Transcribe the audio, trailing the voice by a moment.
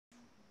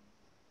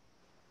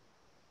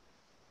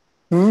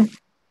Hmm?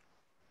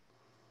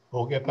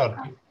 हो गया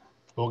भारती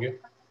हो गया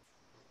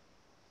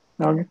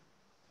Okay.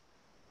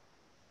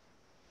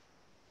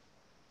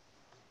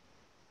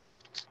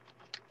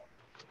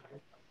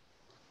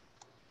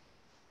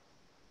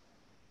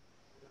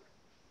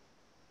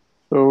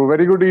 So,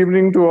 very good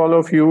evening to all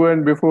of you.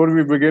 And before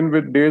we begin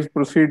with day's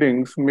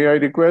proceedings, may I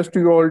request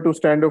you all to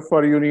stand up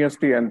for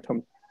University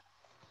Anthem.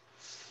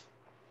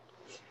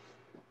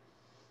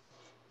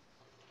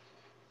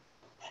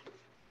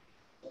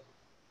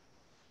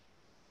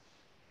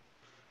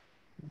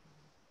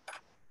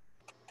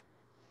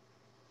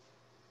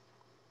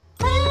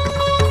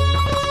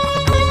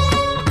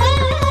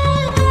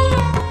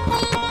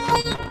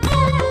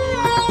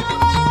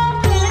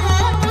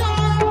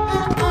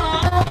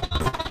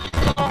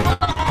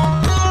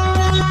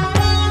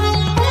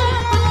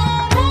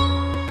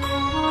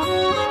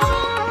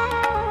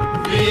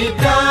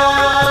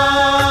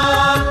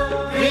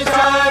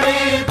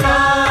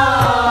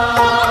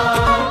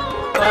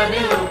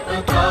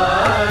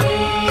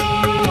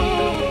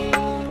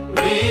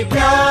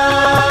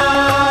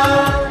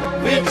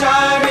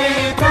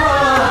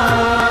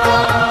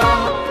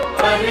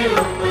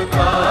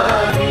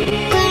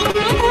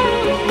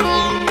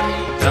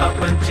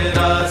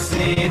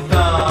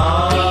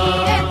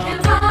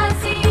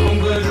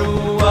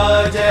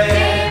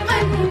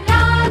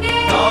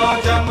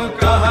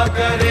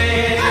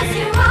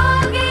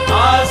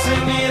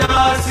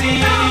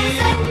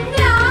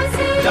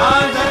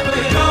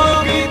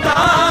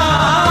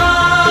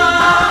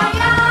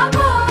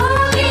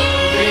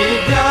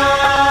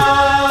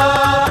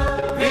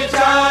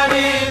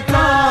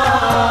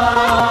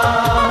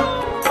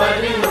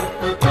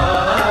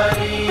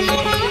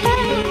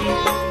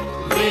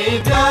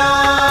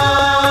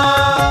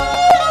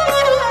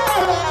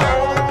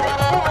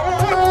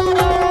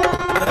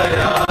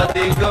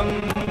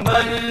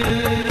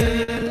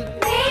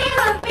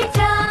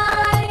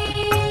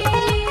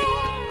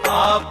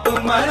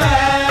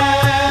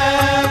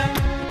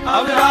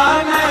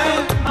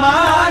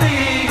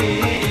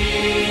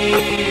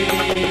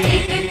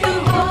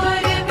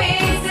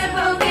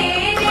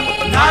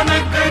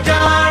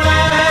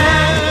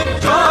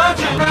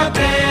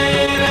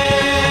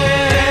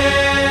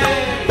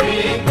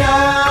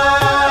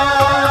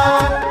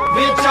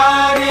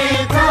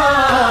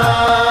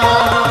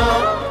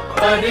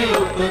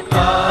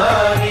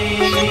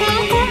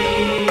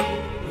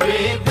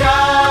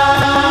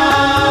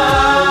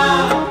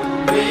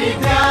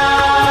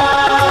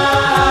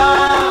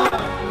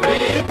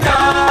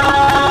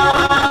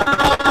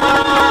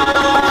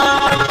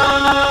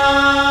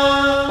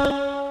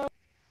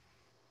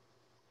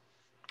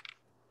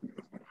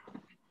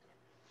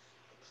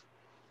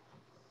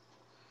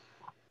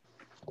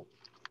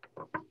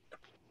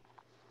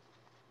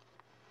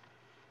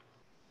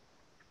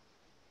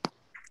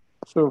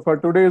 So, for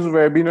today's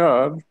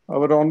webinar,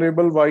 our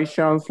Honorable Vice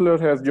Chancellor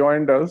has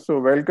joined us. So,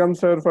 welcome,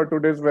 sir, for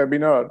today's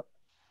webinar.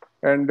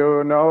 And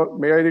now,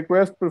 may I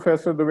request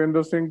Professor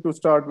Devinder Singh to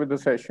start with the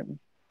session.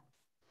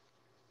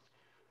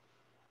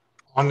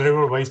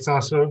 Honorable Vice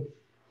Chancellor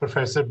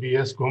Professor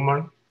B.S.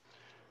 Goman,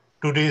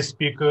 today's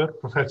speaker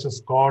Professor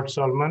Scott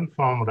Solomon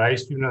from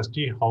Rice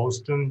University,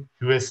 Houston,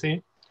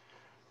 USA,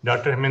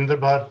 Dr. Heminder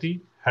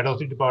Bharti, Head of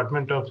the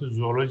Department of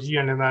Zoology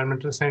and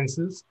Environmental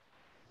Sciences,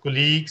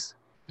 colleagues,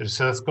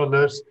 research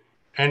scholars,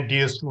 and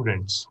dear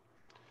students.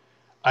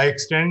 I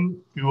extend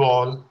you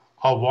all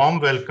a warm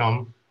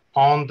welcome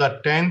on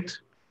the 10th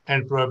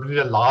and probably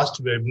the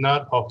last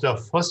webinar of the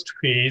first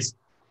phase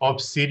of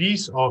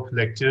series of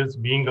lectures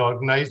being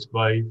organized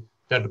by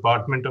the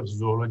Department of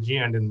Zoology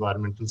and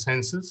Environmental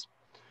Sciences.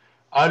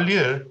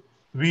 Earlier,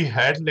 we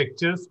had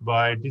lectures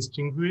by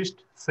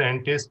distinguished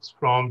scientists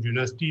from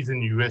universities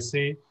in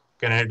USA,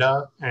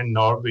 Canada, and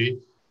Norway,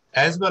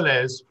 as well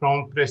as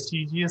from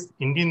prestigious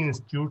Indian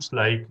institutes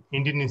like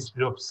Indian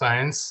Institute of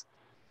Science,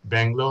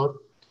 Bangalore,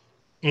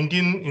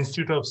 Indian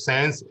Institute of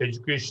Science,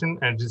 Education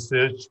and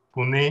Research,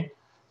 Pune,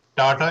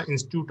 Tata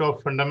Institute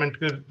of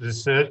Fundamental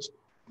Research,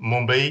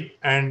 Mumbai,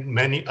 and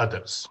many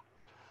others.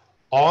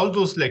 All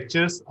those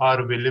lectures are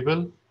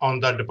available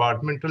on the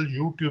departmental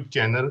YouTube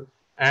channel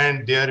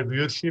and their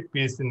viewership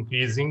is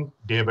increasing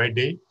day by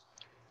day.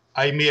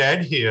 I may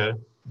add here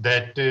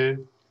that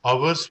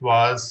ours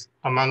was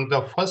among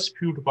the first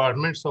few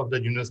departments of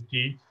the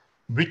university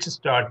which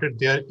started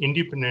their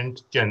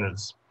independent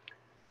channels.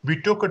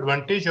 We took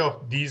advantage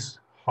of these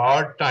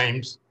hard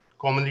times,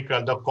 commonly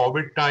called the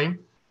COVID time,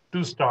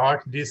 to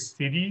start this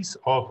series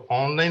of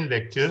online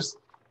lectures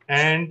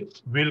and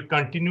will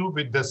continue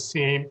with the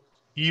same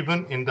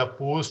even in the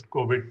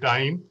post-COVID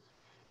time,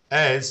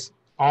 as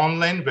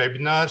online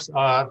webinars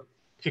are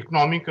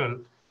economical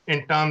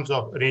in terms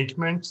of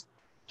arrangements,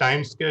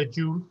 time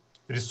schedule,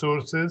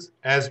 resources,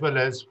 as well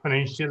as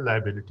financial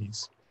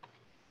liabilities.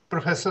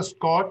 Professor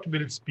Scott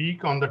will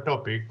speak on the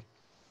topic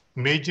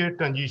major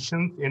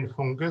transitions in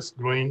fungus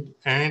growing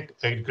and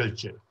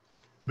agriculture,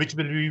 which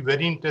will be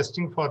very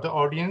interesting for the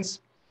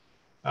audience.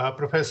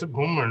 Professor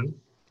Goman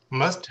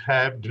must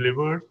have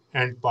delivered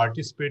and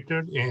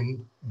participated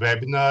in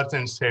webinars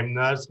and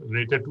seminars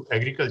related to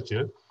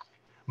agriculture.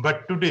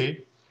 But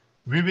today,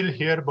 we will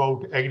hear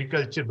about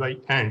agriculture by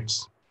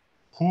ants,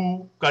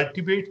 who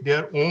cultivate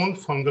their own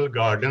fungal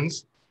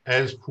gardens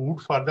as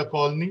food for the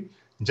colony,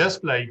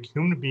 just like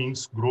human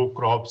beings grow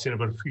crops in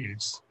our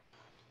fields.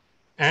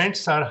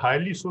 Ants are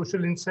highly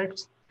social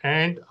insects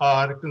and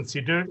are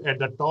considered at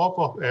the top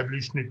of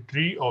evolutionary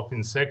tree of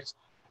insects,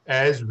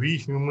 as we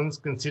humans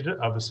consider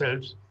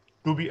ourselves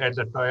to be at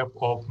the top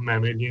of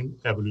mammalian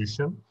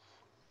evolution.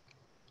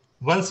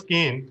 Once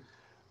again,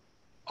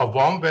 a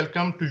warm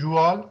welcome to you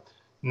all.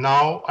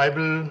 Now I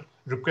will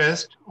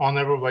request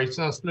Honorable Vice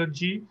Chancellor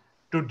Ji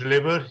to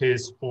deliver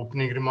his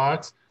opening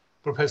remarks.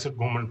 Professor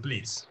Goman,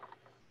 please.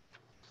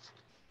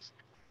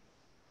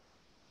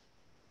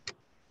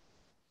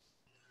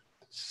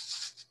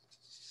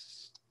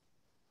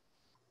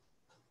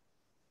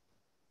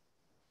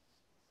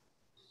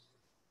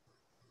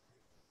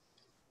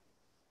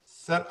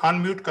 Sir,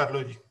 unmute कर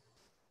लो जी.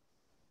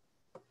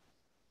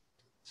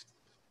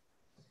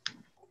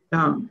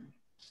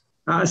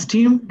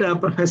 Esteemed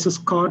Professor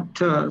Scott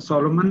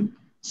Solomon,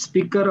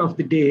 Speaker of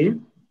the Day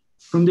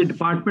from the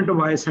Department of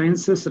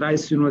Biosciences,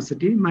 Rice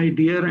University, my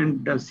dear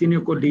and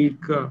senior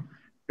colleague,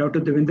 Dr.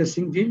 Devinder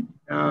Singh Ji,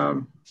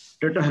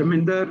 Dr.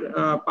 Harminder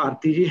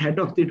Parthi Ji, Head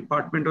of the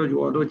Department of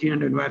Zoology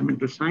and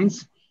Environmental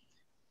Science,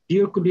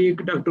 dear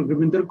colleague Dr.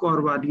 Gurvinder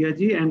Kaur Wadia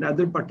Ji, and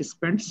other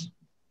participants.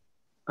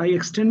 I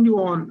extend you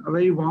all a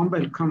very warm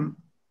welcome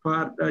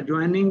for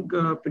joining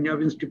Punjab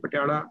University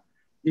Patiala,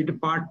 the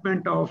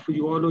Department of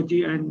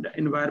Zoology and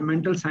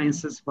Environmental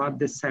Sciences for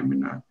this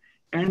seminar.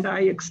 And I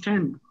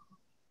extend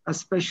a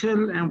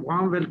special and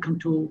warm welcome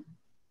to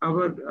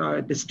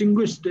our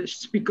distinguished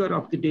speaker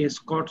of the day,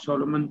 Scott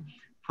Solomon,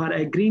 for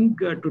agreeing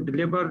to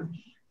deliver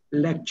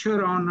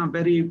lecture on a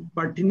very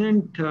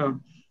pertinent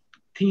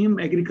theme,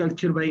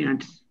 agriculture by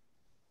ants.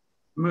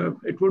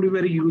 It would be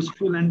very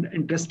useful and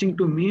interesting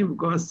to me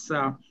because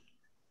I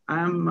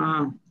am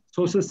a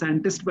social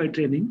scientist by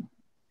training,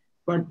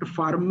 but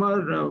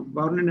farmer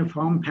born in a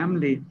farm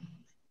family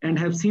and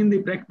have seen the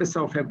practice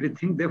of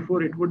everything.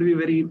 Therefore, it would be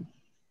very,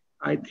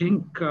 I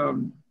think,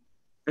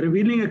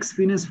 revealing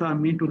experience for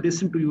me to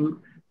listen to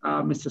you,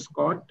 Mr.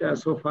 Scott,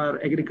 so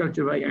far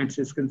agriculture by ants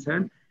is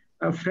concerned.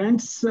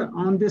 Friends,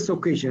 on this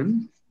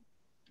occasion,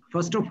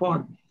 first of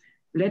all,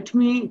 let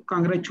me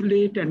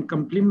congratulate and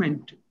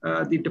compliment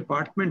the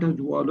Department of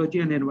Zoology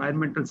and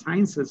Environmental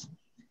Sciences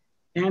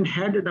and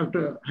head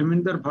Dr.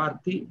 Harminder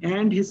Bharti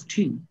and his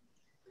team,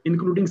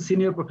 including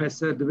Senior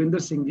Professor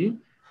Devinder Singh Ji,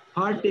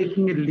 for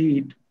taking a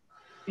lead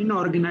in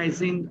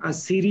organizing a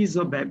series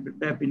of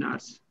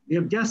webinars. We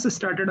have just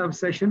started our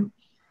session,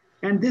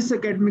 and this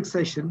academic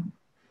session,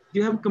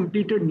 you have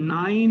completed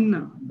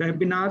 9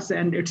 webinars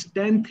and it's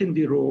 10th in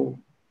the row.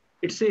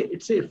 It's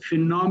a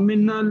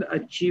phenomenal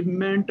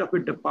achievement of a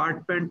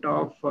department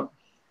of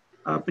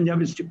Punjab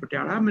University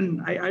Patiala. I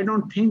mean, I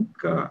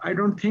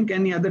don't think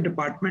any other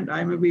department,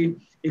 I may be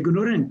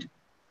ignorant,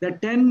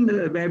 that 10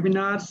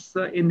 webinars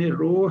in a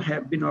row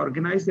have been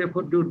organized.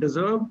 Therefore, you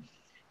deserve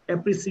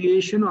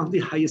appreciation of the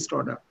highest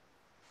order.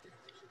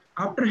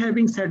 After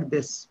having said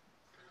this,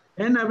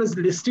 when I was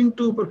listening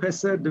to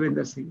Professor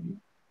Devinder Singh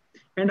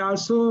and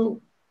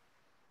also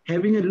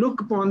having a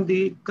look upon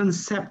the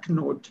concept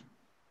note,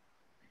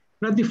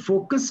 now the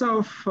focus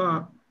of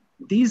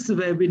these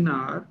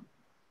webinar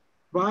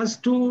was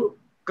to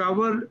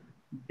cover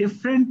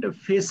different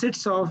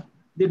facets of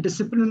the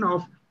discipline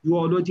of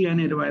zoology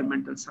and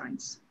environmental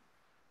science.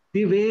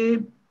 The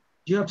way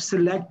you have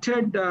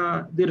selected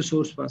the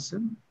resource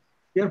person,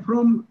 they are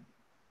from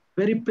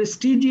very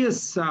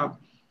prestigious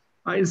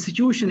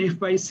institution,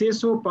 if I say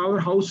so,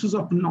 powerhouses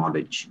of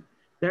knowledge,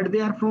 that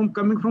they are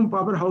coming from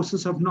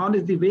powerhouses of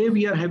knowledge, the way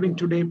we are having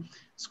today,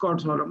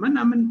 Scott Solomon.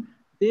 I mean,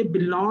 they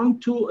belong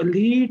to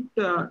elite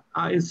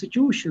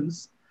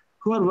institutions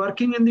who are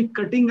working in the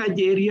cutting edge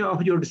area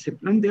of your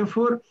discipline.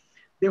 Therefore,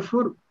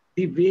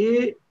 the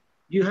way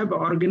you have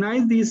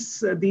organized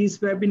these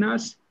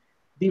webinars,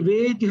 the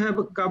way you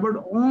have covered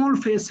all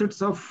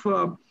facets of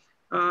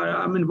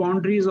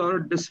boundaries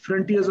or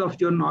frontiers of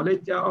your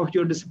knowledge, of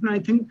your discipline, I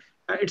think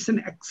it's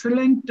an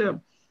excellent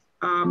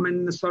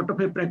sort of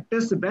a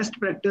practice, the best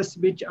practice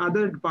which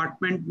other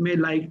department may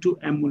like to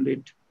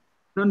emulate.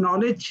 Now,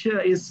 knowledge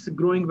is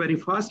growing very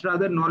fast.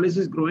 Rather, knowledge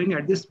is growing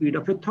at the speed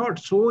of a thought.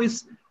 So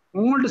is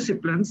all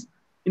disciplines,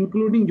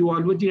 including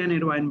zoology and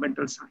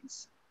environmental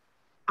science.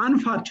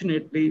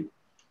 Unfortunately,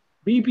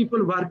 we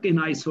people work in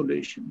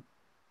isolation.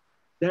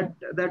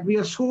 That we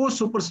are so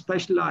super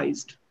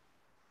specialized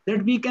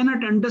that we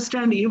cannot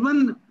understand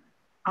even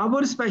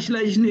our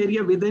specialization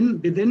area within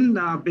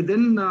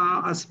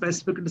a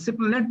specific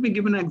discipline. Let me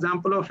give an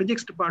example of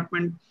physics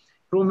department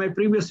from my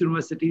previous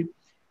university.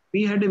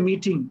 We had a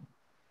meeting.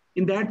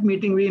 In that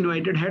meeting, we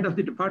invited head of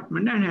the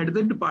department, and head of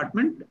the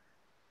department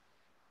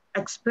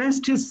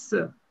expressed his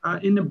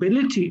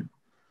inability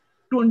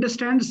to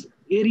understand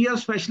area of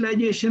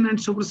specialization and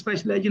super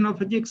specialization of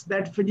physics,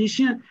 that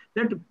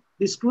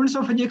the students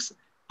of physics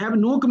have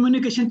no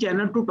communication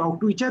channel to talk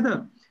to each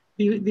other.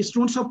 The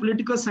students of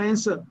political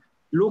science,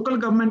 local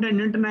government and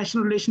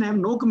international relations have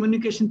no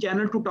communication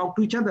channel to talk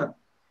to each other.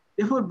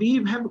 Therefore,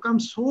 we have become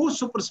so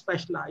super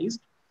specialized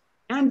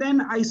and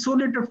then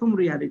isolated from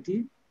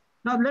reality.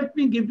 Now, let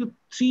me give you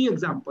 3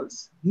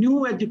 examples.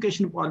 New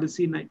education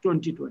policy in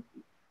 2020.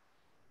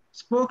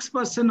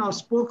 Spokesperson or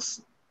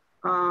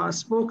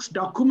spokes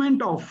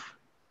document of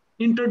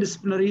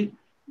interdisciplinary,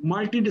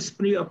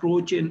 multidisciplinary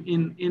approach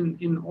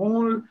in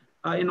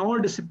all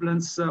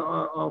disciplines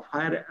of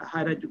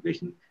higher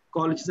education,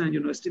 colleges and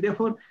university.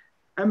 Therefore,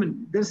 I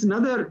mean, there's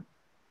another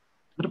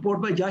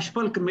report by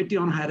Yashpal Committee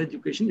on Higher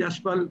Education.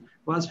 Yashpal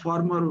was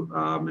former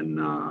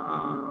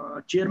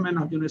chairman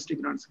of University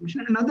Grants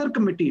Commission. Another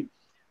committee,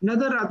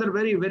 another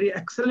very, very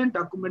excellent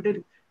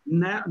documented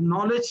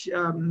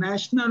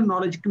National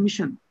Knowledge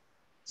Commission.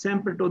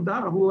 Sam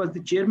Pratoda, who was the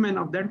chairman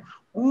of that,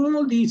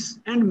 all these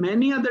and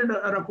many other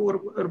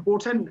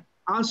reports, and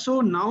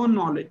also now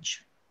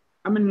knowledge,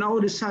 now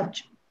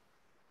research,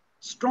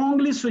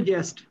 strongly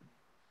suggest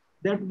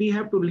that we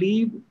have to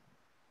leave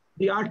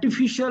the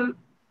artificial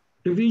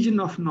division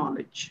of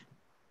knowledge.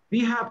 We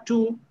have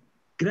to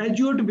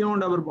graduate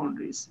beyond our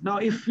boundaries. Now,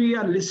 if we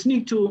are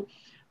listening to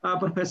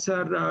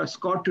Professor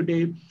Scott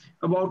today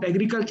about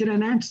agriculture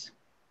and ants,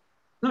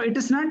 now it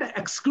is not an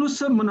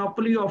exclusive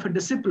monopoly of a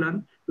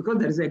discipline, because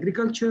there is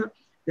agriculture,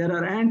 there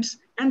are ants,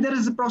 and there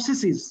is the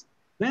processes.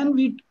 When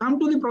we come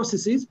to the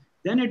processes,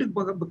 then it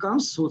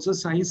becomes social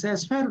science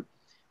as well,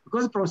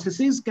 because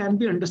processes can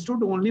be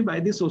understood only by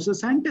the social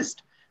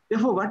scientist.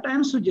 Therefore, what I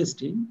am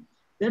suggesting,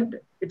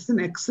 that it's an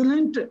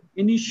excellent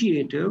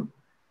initiative.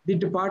 The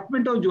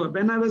Department of Geography,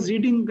 when I was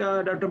reading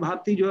Dr.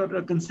 Bharti,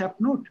 your concept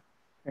note,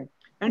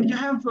 and you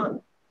have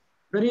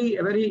very,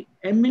 very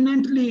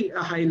eminently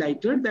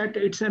highlighted that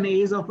it's an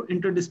age of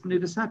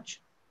interdisciplinary research.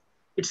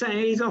 It's an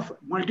age of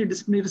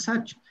multidisciplinary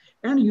research.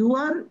 And you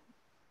are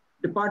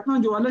Department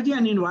of Geology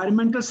and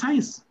Environmental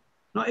Science.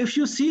 Now, if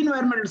you see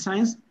environmental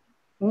science,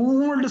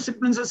 all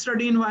disciplines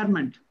study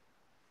environment.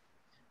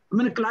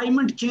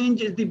 Climate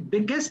change is the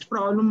biggest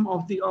problem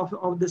of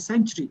the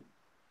century.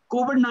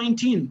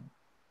 COVID-19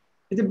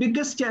 is the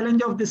biggest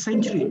challenge of the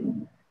century.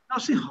 Now,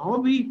 see how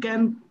we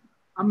can,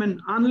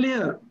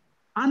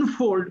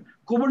 unfold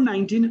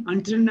COVID-19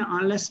 until and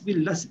unless we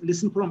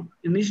listen from.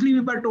 Initially,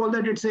 we were told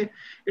that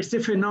it's a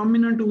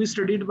phenomenon to be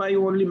studied by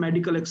only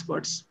medical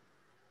experts.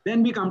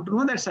 Then we come to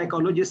know that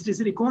psychologist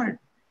is required.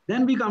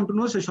 Then we come to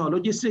know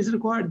sociologist is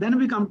required. Then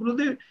we come to know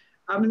the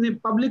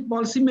public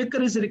policy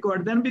maker is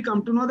required. Then we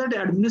come to know that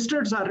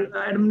administrators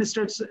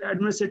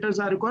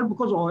are required,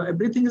 because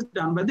everything is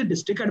done by the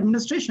district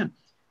administration.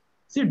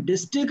 See,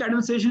 district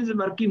administration is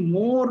working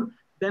more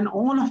than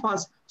all of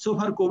us so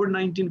far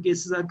COVID-19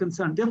 cases are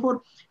concerned.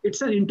 Therefore,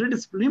 it's an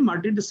interdisciplinary,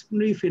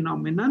 multidisciplinary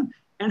phenomenon,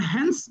 and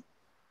hence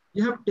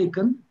you have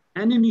taken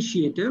an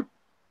initiative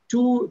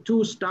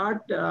to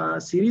start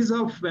a series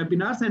of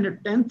webinars, and a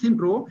 10th in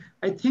row.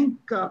 I think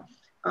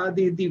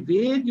the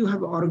way you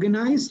have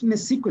organized in a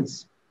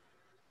sequence,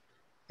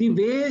 the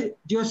way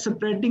you're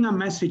spreading a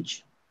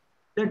message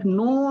that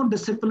no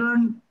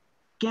discipline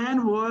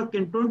can work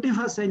in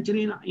 21st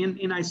century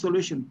in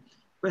isolation.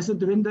 Professor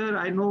Devinder,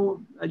 I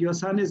know your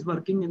son is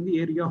working in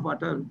the area of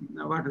water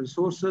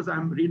resources.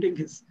 I'm reading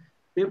his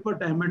paper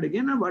time and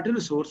again, and water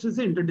resources is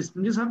an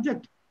interdisciplinary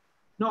subject.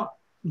 Now,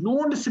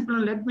 no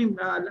discipline,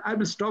 I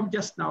will stop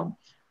just now.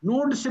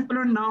 No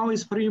discipline now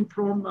is free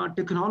from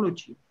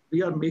technology.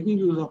 We are making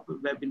use of a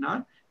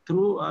webinar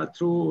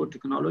through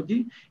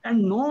technology,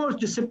 and no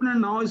discipline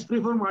now is free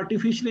from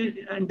artificial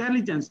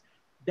intelligence,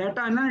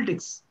 data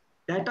analytics,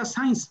 data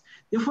science.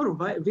 Therefore,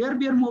 where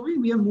we are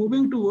moving? We are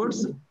moving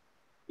towards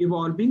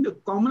evolving a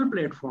common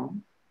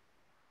platform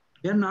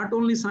where not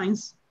only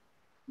science,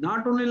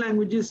 not only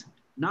languages,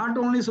 not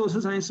only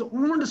social science,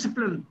 all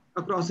discipline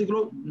across the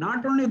globe,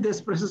 not only this,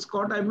 Professor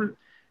Scott, I will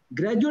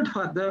graduate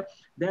further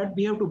that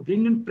we have to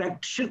bring in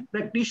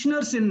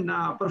practitioners in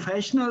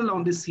professional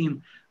on this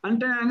scene.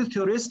 Until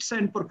theorists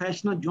and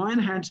professionals join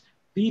hands,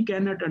 we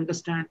cannot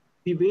understand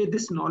the way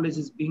this knowledge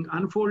is being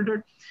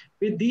unfolded.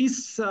 With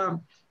these,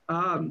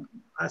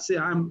 I say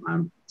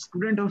I'm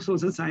student of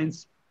social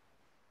science,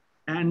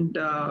 and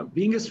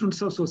being a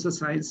student of social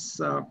science,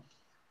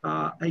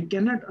 I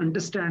cannot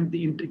understand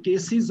the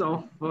intricacies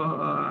of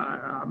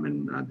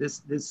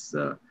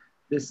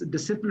this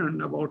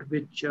discipline about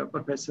which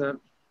Professor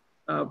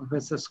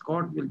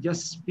Scott will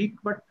just speak.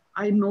 But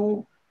I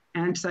know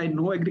ants, I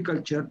know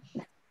agriculture.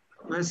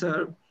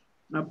 Professor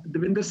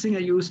Devinder Singh, I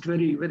used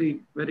very, very,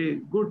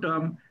 very good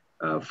term,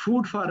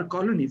 food for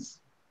colonies.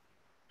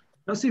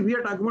 Now, see, we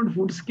are talking about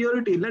food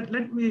security. Let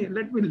me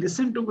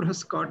listen to Professor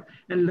Scott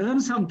and learn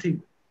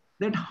something,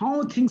 that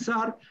how things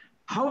are,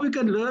 how we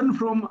can learn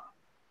from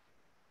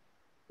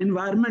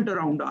environment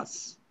around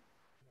us.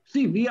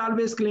 See, we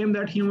always claim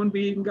that human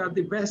beings are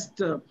the best,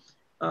 are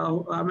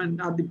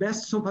the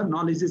best so far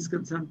knowledge is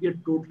concerned. We are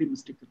totally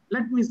mistaken.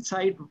 Let me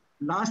cite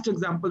last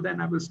example,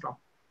 then I will stop.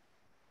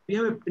 We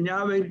have a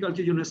Punjab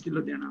Agriculture University,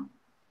 Ludhiana,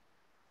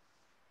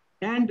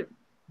 and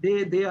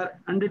they are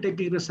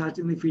undertaking research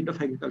in the field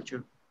of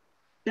agriculture.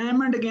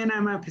 Time and again,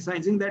 I'm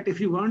emphasizing that if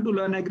you want to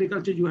learn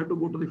agriculture, you have to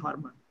go to the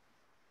farmer.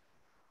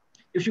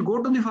 If you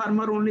go to the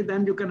farmer only,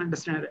 then you can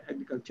understand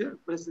agriculture.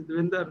 Professor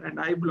Devinder and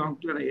I belong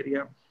to an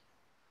area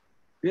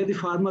where the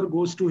farmer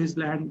goes to his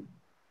land.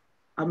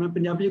 मैं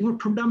पंजाबी को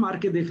ठुड्डा मार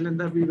के देख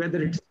लेंदा भी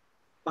whether it's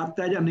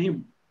पत्ता है या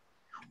नहीं.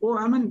 Oh,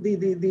 I mean,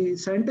 the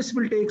scientists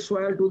will take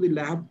soil to the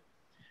lab,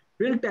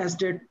 will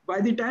test it.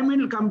 By the time it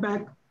will come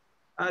back,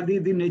 the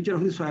nature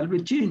of the soil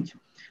will change.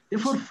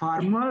 Therefore,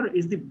 farmer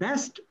is the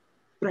best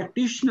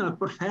practitioner,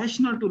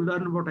 professional to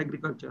learn about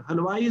agriculture.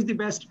 Halwai is the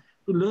best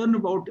to learn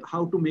about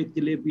how to make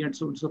jalebi and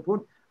so on and so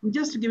forth. I'm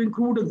just giving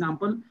crude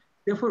example.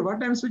 Therefore,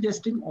 what I'm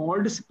suggesting,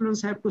 all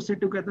disciplines have to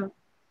sit together.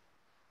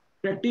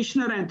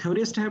 Practitioner and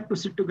theorist have to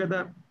sit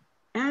together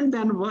and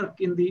then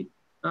work in the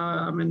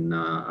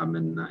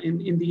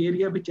in the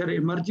area which are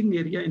emerging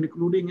area,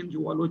 including in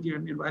zoology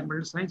and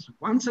environmental science.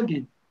 Once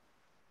again,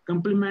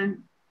 compliment,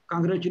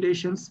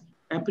 congratulations,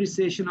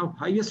 appreciation of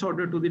highest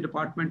order to the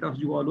Department of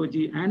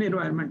Zoology and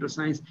Environmental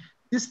Science.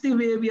 This is the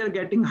way we are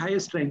getting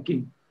highest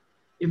ranking.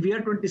 If we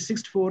are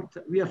 26th, 4th,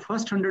 we are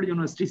first 100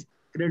 universities,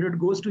 credit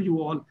goes to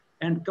you all,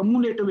 and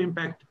cumulative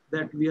impact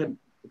that we are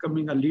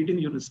becoming a leading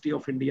university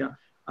of India.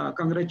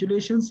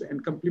 Congratulations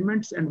and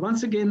compliments. And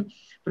once again,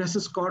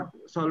 Professor Scott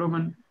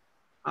Solomon,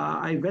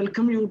 I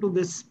welcome you to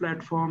this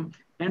platform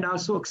and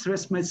also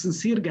express my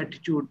sincere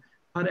gratitude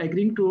for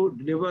agreeing to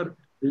deliver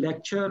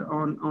lecture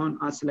on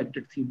our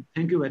selected theme.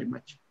 Thank you very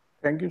much.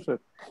 Thank you, sir.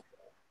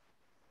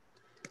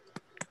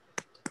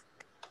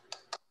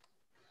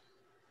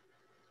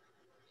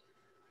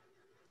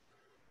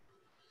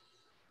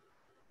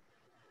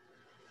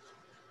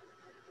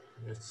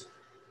 Yes.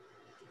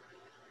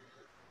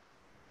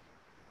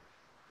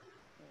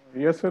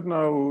 Yes, sir.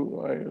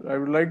 Now, I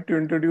would like to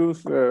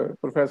introduce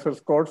Professor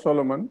Scott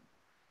Solomon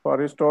for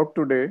his talk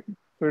today.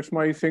 So it's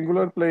my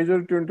singular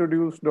pleasure to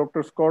introduce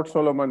Dr. Scott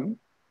Solomon,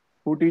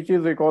 who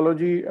teaches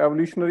ecology,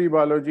 evolutionary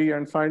biology,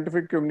 and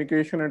scientific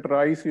communication at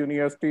Rice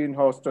University in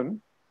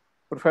Houston.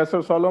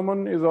 Professor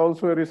Solomon is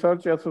also a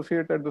research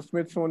associate at the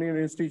Smithsonian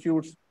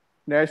Institute's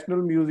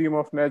National Museum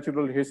of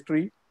Natural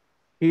History.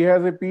 He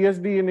has a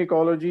PhD in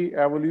ecology,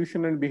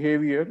 evolution, and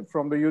behavior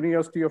from the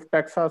University of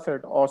Texas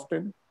at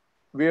Austin,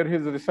 where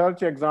his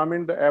research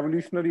examined the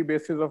evolutionary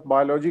basis of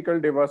biological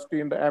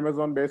diversity in the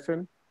Amazon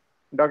basin.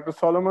 Dr.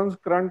 Solomon's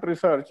current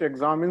research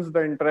examines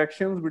the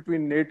interactions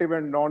between native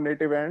and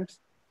non-native ants,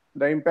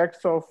 the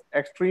impacts of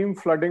extreme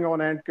flooding on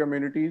ant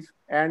communities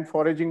and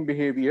foraging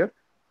behavior,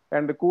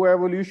 and the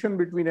co-evolution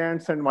between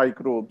ants and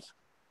microbes.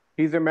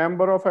 He's a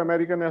member of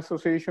American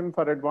Association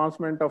for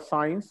Advancement of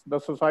Science, the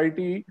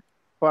Society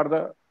for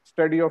the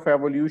Study of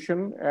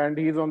Evolution, and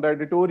he's on the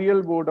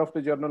editorial board of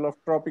the Journal of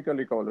Tropical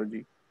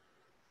Ecology.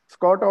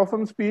 Scott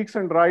often speaks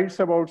and writes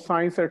about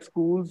science at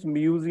schools,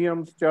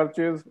 museums,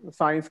 churches,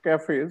 science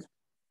cafes,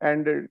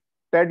 and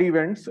TED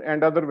events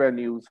and other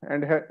venues,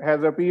 and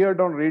has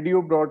appeared on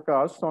radio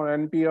broadcasts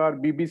on NPR,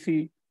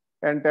 BBC,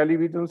 and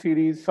television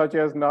series such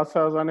as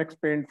NASA's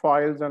Unexplained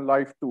Files and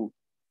Life 2.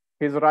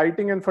 His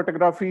writing and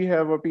photography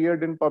have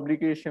appeared in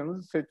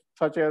publications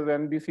such as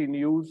NBC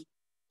News,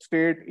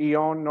 State,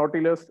 Eon,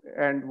 Nautilus,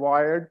 and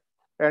Wired,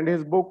 and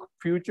his book,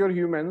 Future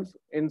Humans,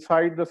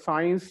 Inside the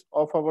Science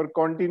of Our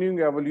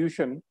Continuing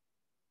Evolution,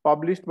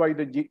 published by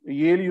the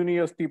Yale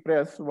University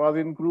Press, was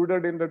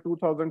included in the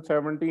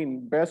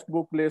 2017 Best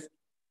Book list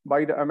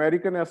by the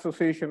American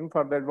Association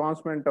for the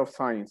Advancement of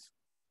Science.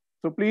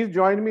 So please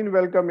join me in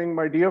welcoming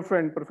my dear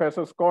friend,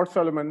 Professor Scott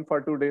Solomon,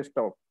 for today's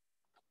talk.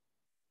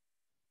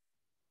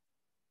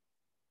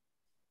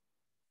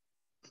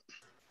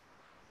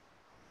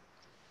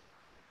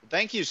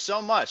 Thank you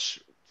so much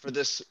for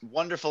this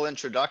wonderful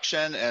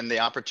introduction and the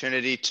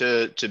opportunity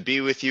to be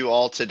with you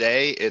all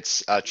today.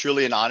 It's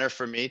truly an honor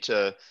for me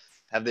to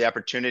have the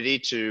opportunity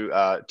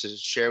to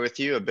share with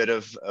you a bit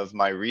of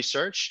my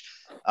research.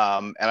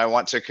 And I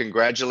want to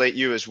congratulate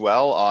you as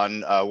well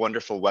on a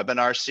wonderful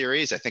webinar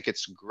series. I think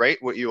it's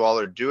great what you all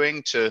are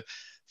doing to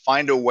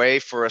find a way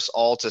for us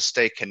all to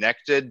stay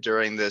connected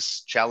during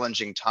this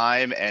challenging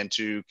time and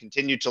to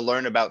continue to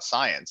learn about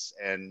science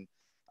and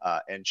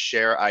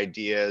share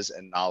ideas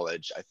and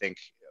knowledge. I think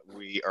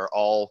we are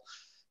all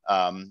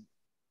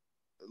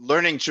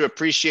learning to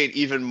appreciate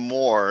even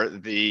more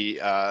the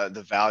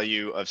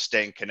value of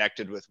staying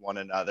connected with one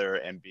another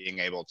and being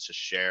able to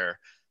share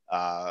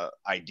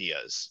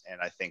ideas.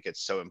 And I think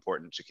it's so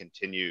important to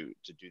continue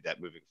to do that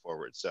moving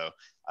forward. So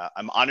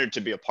I'm honored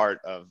to be a part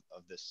of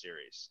this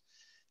series.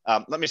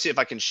 Let me see if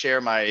I can share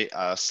my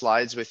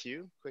slides with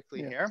you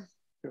quickly here.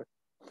 Sure.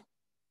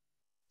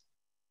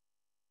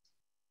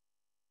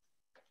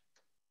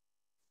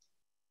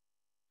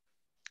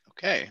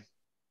 Okay,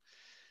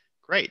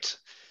 great.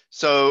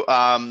 So,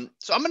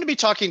 so I'm going to be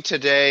talking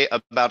today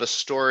about a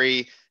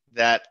story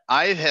that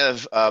I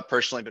have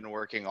personally been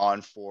working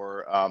on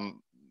for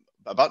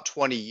about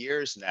 20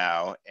 years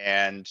now,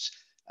 and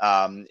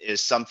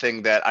is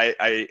something that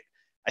I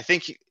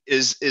think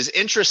is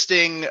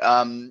interesting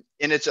in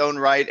its own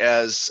right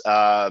as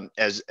an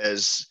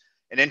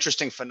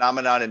interesting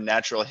phenomenon in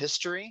natural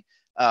history,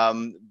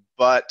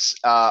 but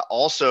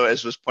also,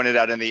 as was pointed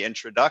out in the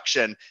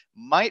introduction,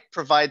 might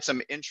provide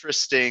some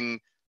interesting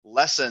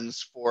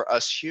lessons for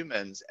us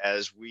humans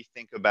as we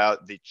think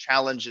about the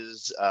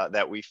challenges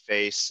that we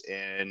face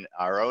in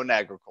our own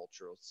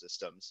agricultural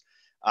systems.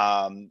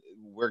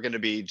 We're going to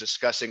be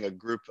discussing a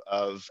group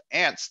of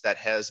ants that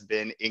has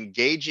been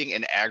engaging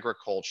in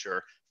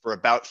agriculture for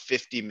about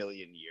 50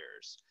 million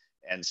years.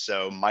 And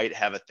so might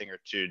have a thing or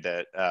two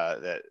that,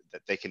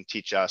 that they can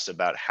teach us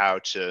about how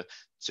to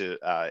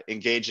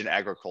engage in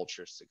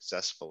agriculture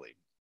successfully.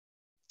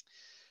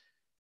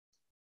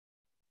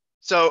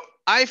 So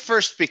I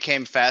first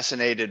became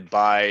fascinated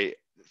by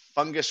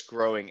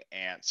fungus-growing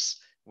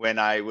ants when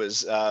I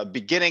was a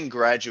beginning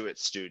graduate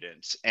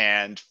student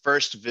and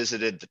first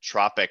visited the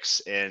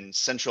tropics in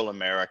Central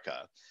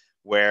America,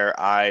 where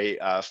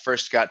I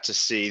first got to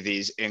see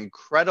these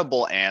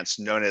incredible ants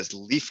known as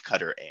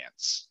leafcutter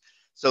ants.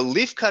 So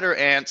leafcutter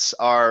ants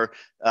are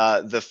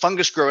the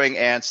fungus-growing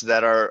ants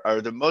that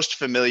are the most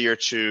familiar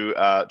to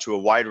a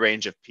wide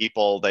range of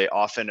people. They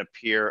often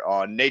appear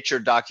on nature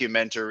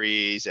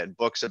documentaries and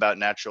books about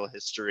natural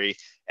history,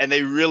 and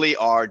they really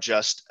are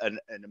just an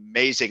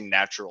amazing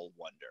natural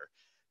wonder.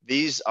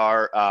 These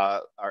are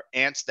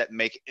ants that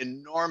make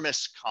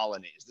enormous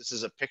colonies. This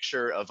is a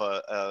picture of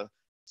a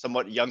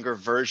somewhat younger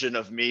version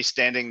of me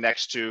standing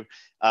next to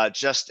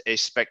just a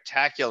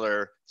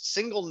spectacular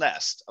single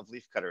nest of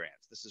leafcutter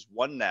ants. This is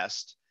one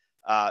nest.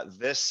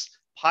 This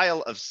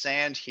pile of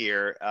sand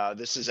here,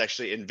 this is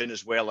actually in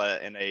Venezuela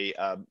in a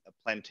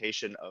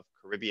plantation of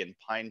Caribbean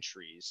pine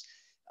trees.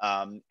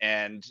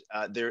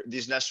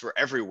 These nests were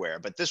everywhere,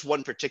 but this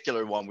one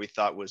particular one we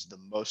thought was the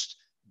most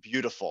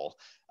beautiful.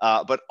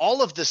 But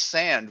all of the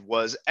sand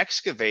was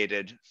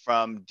excavated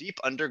from deep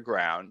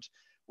underground,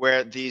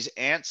 where these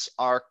ants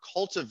are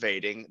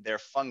cultivating their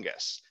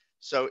fungus.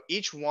 So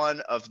each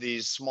one of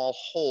these small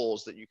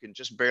holes that you can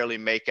just barely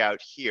make out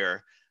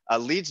here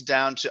leads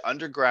down to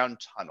underground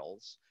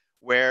tunnels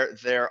where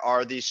there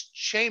are these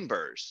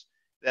chambers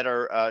that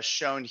are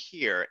shown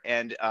here.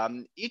 And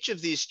each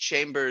of these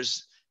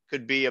chambers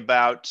could be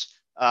about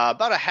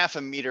a half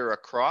a meter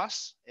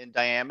across in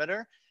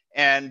diameter.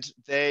 And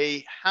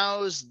they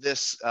house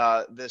this,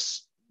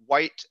 this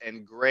white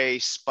and gray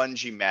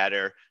spongy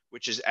matter,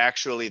 which is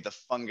actually the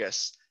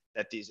fungus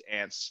that these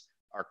ants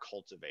are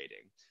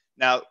cultivating.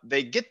 Now,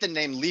 they get the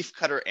name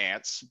leafcutter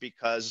ants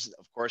because,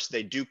 of course,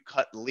 they do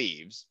cut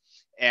leaves.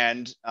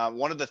 And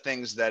one of the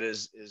things that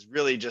is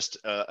really just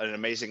an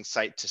amazing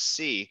sight to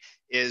see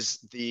is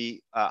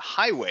the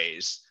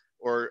highways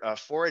or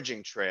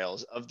foraging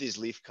trails of these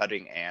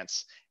leaf-cutting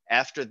ants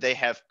after they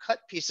have cut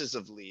pieces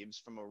of leaves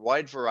from a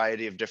wide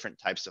variety of different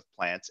types of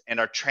plants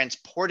and are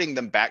transporting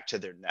them back to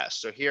their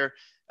nest. So here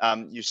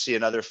you see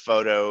another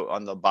photo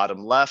on the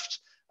bottom left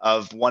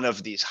of one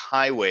of these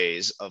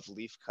highways of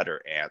leafcutter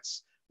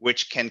ants,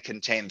 which can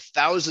contain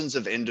thousands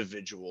of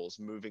individuals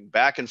moving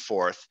back and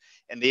forth.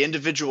 And the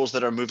individuals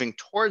that are moving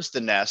towards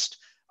the nest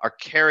are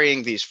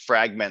carrying these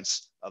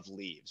fragments of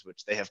leaves,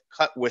 which they have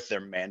cut with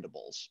their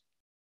mandibles.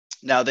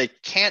 Now, they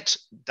can't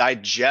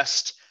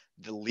digest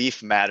the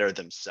leaf matter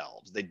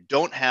themselves. They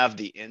don't have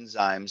the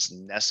enzymes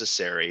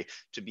necessary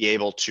to be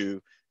able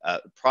to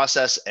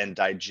process and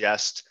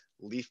digest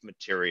leaf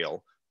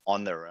material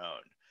on their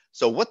own.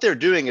 So what they're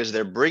doing is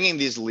they're bringing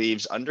these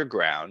leaves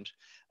underground,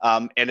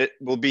 and it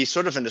will be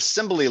sort of an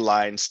assembly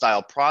line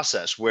style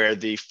process where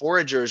the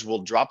foragers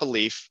will drop a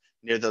leaf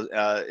near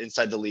the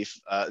inside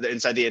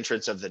the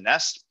entrance of the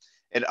nest,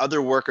 and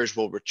other workers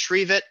will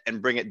retrieve it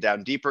and bring it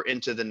down deeper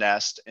into the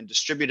nest and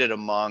distribute it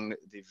among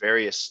the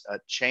various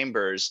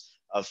chambers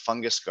of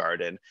fungus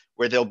garden,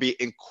 where they'll be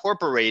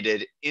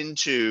incorporated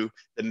into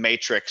the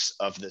matrix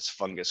of this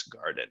fungus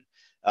garden.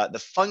 The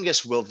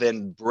fungus will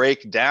then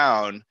break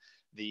down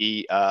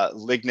the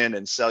lignin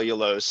and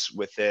cellulose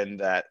within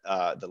that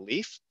the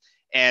leaf,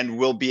 and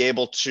will be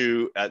able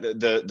to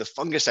the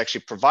fungus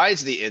actually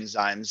provides the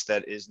enzymes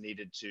that are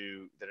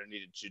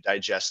needed to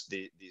digest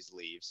these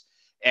leaves.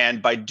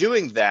 And by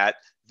doing that,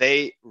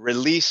 they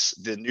release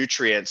the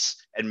nutrients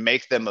and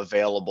make them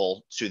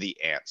available to the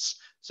ants.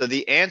 So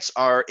the ants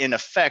are in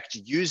effect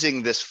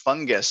using this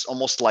fungus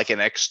almost like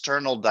an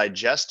external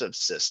digestive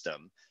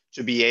system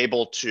to be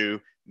able to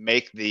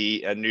make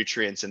the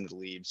nutrients in the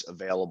leaves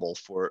available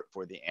for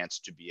the ants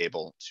to be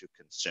able to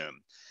consume.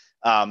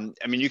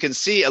 I mean, you can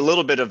see a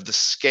little bit of the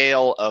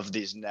scale of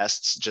these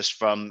nests just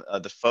from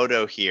the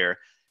photo here.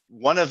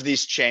 One of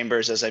these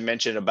chambers, as I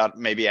mentioned, about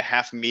maybe a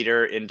half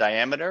meter in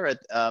diameter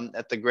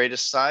at the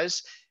greatest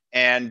size.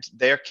 And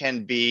there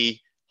can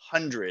be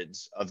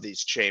hundreds of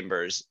these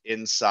chambers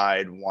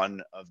inside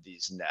one of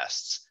these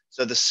nests.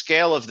 So the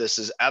scale of this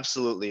is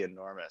absolutely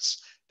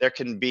enormous. There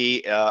can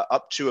be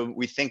up to,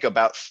 we think,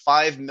 about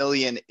 5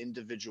 million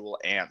individual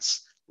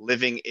ants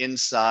living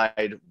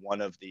inside one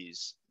of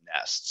these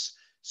nests.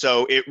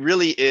 So it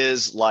really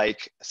is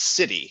like a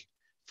city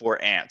for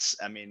ants.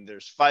 I mean,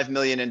 there's 5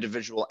 million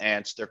individual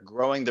ants. They're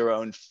growing their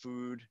own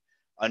food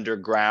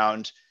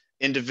underground.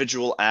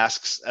 Individual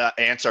ants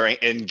are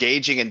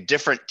engaging in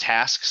different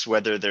tasks,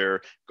 whether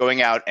they're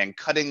going out and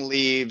cutting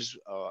leaves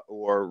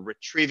for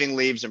retrieving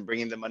leaves and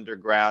bringing them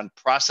underground,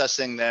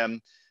 processing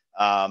them,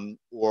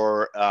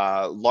 or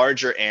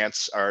larger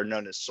ants are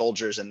known as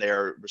soldiers, and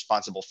they're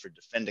responsible for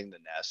defending the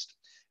nest.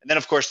 And then,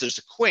 of course, there's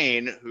a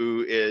queen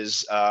who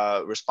is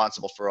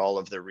responsible for all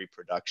of their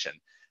reproduction.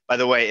 By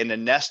the way, in a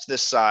nest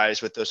this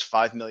size with those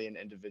 5 million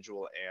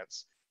individual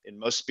ants, in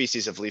most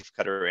species of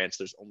leafcutter ants,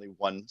 there's only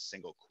one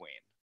single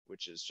queen,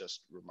 which is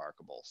just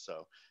remarkable.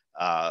 So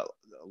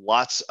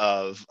lots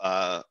of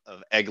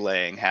egg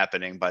laying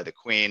happening by the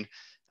queen,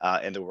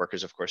 and the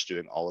workers, of course,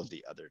 doing all of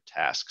the other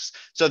tasks.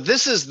 So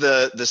this is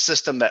the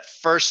system that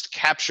first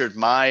captured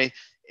my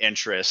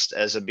interest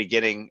as a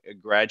beginning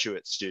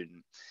graduate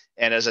student.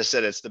 And as I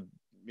said, it's the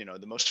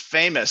most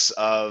famous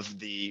of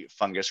the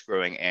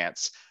fungus-growing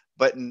ants.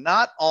 But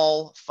not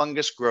all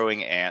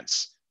fungus-growing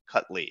ants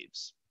cut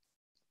leaves.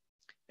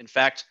 In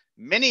fact,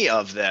 many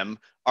of them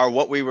are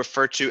what we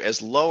refer to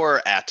as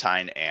lower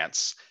attine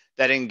ants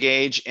that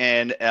engage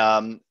in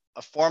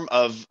a form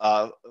of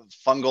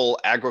fungal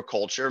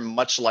agriculture,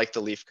 much like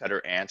the leafcutter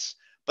ants,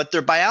 but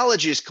their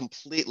biology is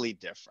completely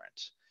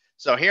different.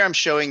 So here I'm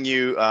showing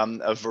you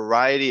a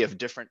variety of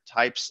different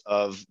types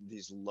of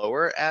these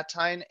lower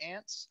attine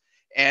ants.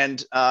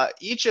 And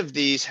each of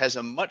these has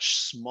a much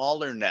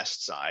smaller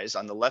nest size.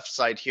 On the left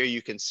side here,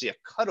 you can see a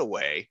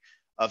cutaway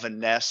of a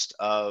nest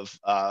of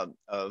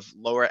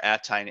lower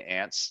attine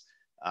ants.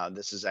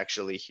 This is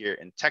actually here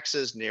in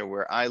Texas, near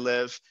where I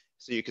live.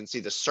 So you can see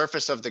the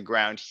surface of the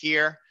ground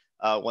here.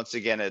 Once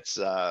again, it's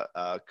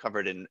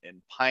covered in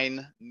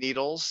pine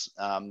needles.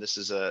 This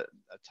is a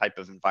type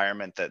of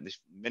environment that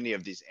many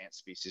of these ant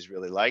species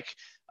really like.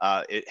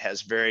 It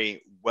has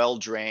very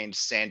well-drained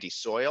sandy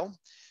soil.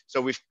 So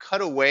we've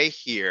cut away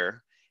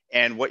here,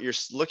 and what you're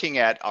looking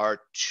at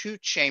are two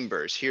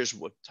chambers. Here's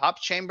a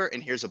top chamber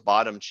and here's a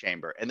bottom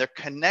chamber, and they're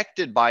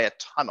connected by a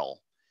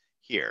tunnel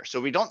here. So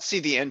we don't see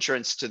the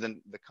entrance to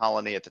the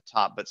colony at the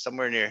top, but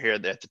somewhere near here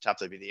at the top,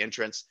 there'd be the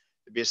entrance.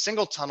 There'd be a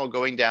single tunnel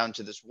going down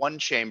to this one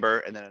chamber,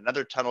 and then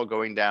another tunnel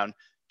going down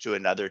to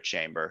another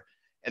chamber.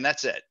 And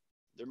that's it.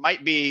 There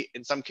might be,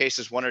 in some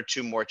cases, one or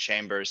two more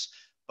chambers,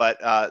 but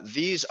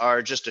these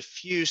are just a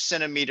few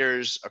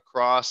centimeters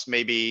across,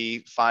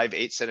 maybe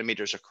 5-8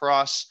 centimeters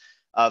across.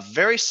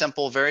 Very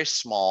simple, very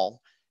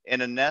small.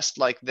 In a nest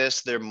like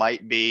this, there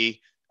might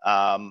be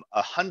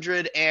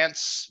 100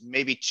 ants,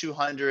 maybe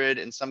 200.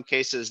 In some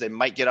cases, they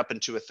might get up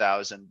into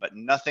 1,000, but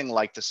nothing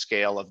like the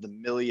scale of the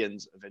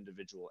millions of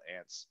individual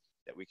ants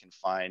that we can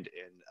find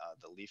in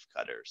the leaf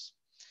cutters.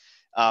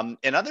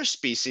 In other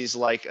species,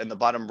 like in the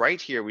bottom right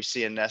here, we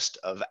see a nest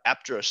of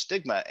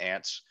Apterostigma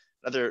ants,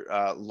 another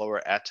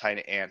lower attine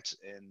ant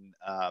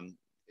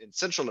in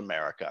Central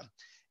America.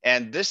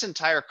 And this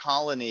entire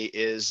colony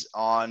is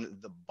on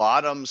the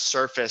bottom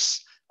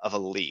surface of a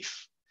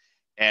leaf.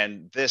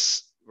 And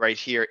this right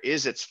here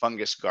is its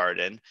fungus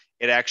garden.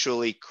 It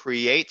actually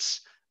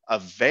creates a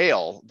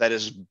veil that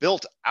is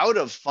built out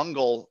of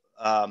fungal,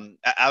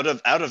 out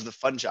of the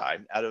fungi,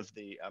 out of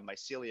the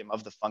mycelium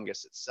of the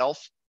fungus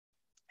itself,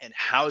 and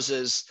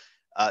houses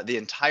the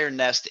entire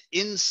nest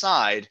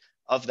inside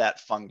of that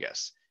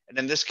fungus. And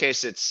in this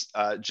case, it's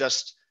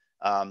just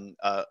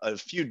a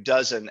few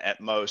dozen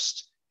at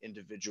most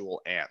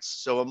individual ants.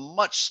 So a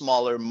much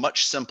smaller,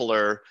 much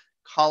simpler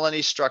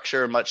colony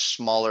structure, much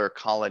smaller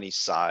colony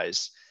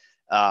size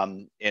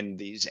in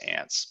these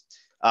ants.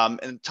 In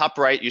the top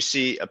right, you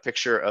see a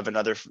picture of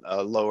another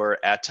lower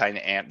attine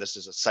ant. This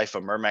is a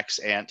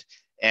Siphomermex ant,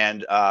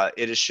 and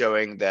it is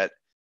showing that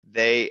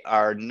they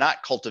are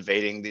not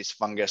cultivating these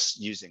fungus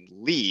using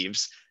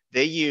leaves.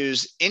 They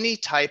use any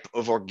type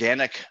of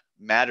organic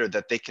matter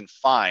that they can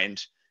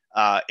find,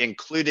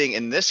 including,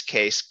 in this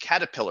case,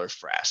 caterpillar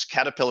frass,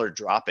 caterpillar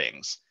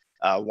droppings,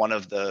 one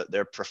of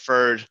their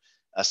preferred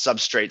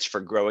substrates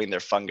for growing their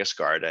fungus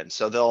garden.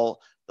 So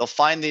they'll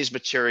find these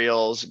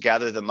materials,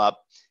 gather them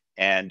up,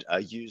 and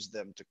use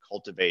them to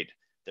cultivate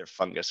their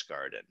fungus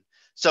garden.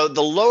 So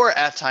the lower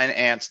attine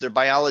ants, their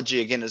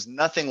biology, again, is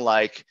nothing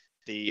like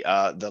the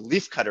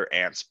leafcutter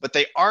ants, but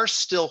they are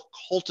still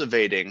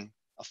cultivating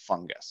a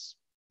fungus.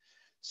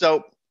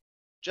 So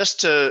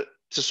just to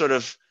sort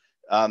of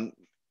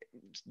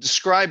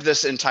describe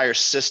this entire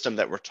system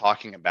that we're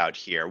talking about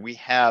here, we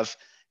have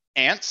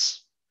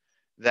ants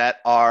that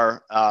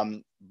are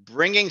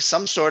bringing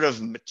some sort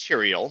of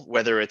material,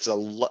 whether it's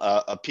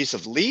a piece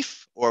of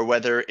leaf, or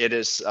whether it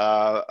is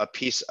a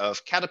piece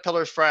of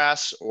caterpillar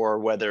frass, or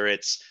whether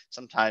it's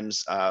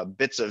sometimes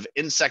bits of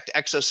insect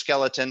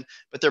exoskeleton,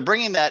 but they're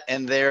bringing that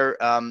and they're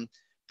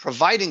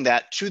providing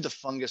that to the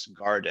fungus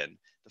garden.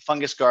 The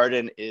fungus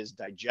garden is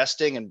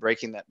digesting and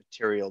breaking that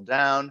material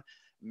down,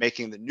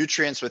 making the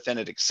nutrients within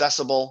it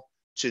accessible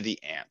to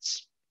the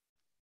ants.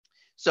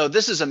 So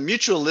this is a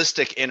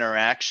mutualistic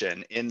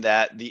interaction in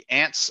that the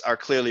ants are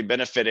clearly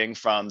benefiting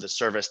from the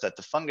service that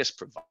the fungus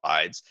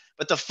provides,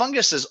 but the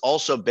fungus is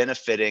also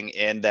benefiting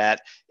in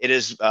that it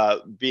is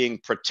being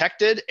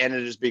protected and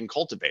it is being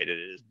cultivated.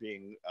 It is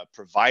being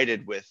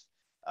provided with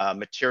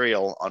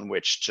material on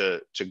which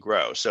to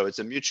grow. So it's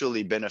a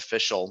mutually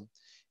beneficial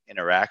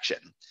interaction.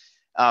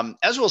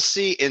 As we'll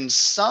see in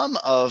some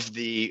of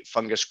the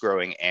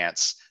fungus-growing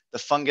ants, the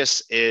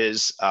fungus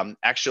is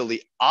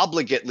actually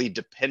obligately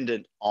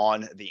dependent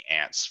on the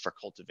ants for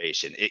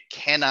cultivation. It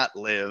cannot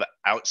live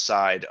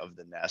outside of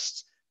the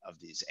nests of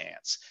these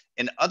ants.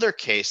 In other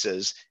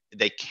cases,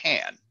 they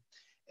can.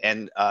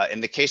 And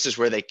in the cases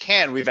where they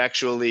can, we've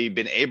actually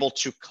been able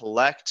to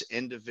collect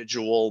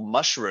individual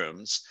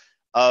mushrooms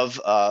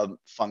of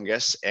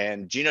fungus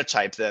and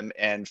genotype them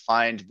and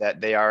find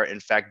that they are in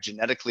fact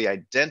genetically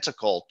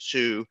identical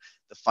to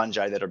the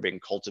fungi that are being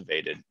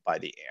cultivated by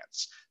the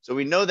ants. So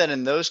we know that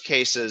in those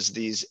cases,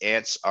 these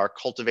ants are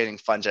cultivating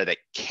fungi that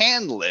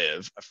can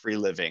live a free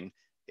living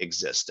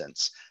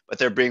existence, but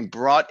they're being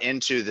brought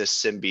into this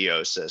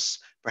symbiosis,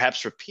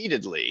 perhaps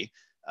repeatedly.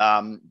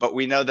 But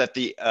we know that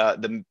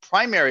the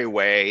primary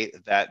way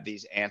that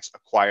these ants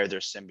acquire their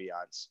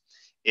symbionts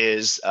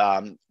is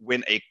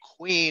when a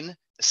queen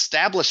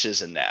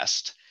establishes a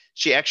nest,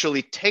 she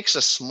actually takes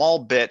a small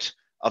bit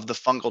of the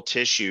fungal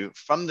tissue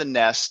from the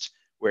nest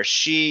where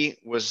she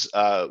was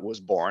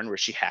born, where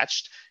she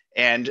hatched,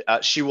 and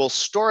she will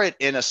store it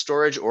in a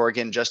storage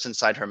organ just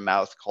inside her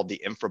mouth called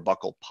the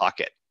infrabuccal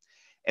pocket.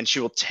 And she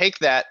will take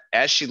that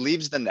as she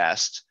leaves the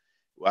nest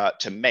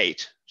to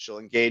mate. She'll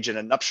engage in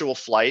a nuptial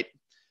flight,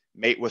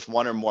 mate with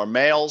one or more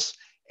males,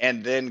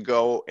 and then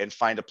go and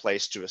find a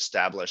place to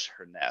establish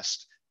her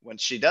nest. When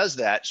she does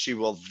that, she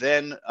will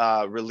then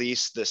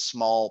release this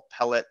small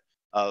pellet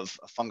of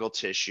fungal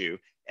tissue,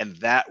 and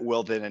that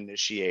will then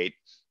initiate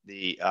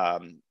the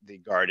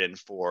garden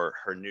for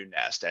her new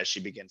nest as she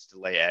begins to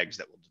lay eggs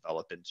that will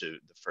develop into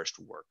the first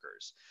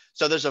workers.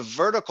 So there's a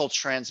vertical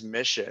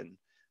transmission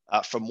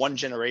from one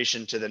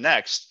generation to the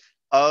next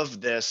of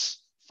this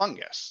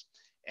fungus.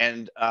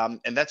 And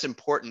that's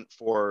important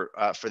for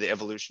the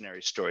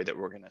evolutionary story that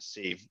we're going to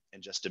see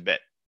in just a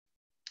bit.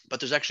 But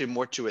there's actually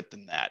more to it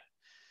than that.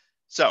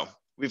 So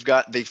we've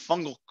got the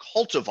fungal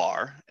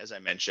cultivar, as I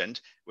mentioned,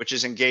 which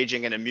is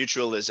engaging in a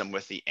mutualism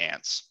with the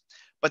ants.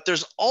 But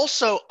there's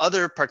also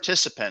other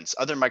participants,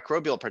 other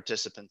microbial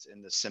participants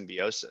in this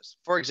symbiosis.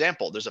 For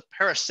example, there's a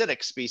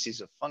parasitic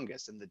species of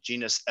fungus in the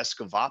genus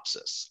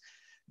Escovopsis.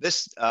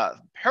 This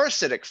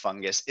parasitic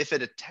fungus, if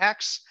it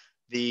attacks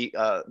the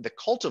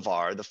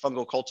cultivar, the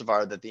fungal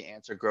cultivar that the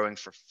ants are growing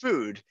for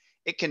food,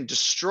 it can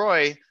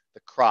destroy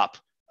the crop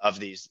of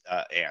these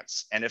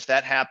ants. And if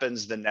that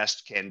happens, the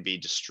nest can be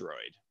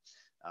destroyed.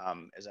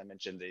 As I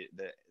mentioned,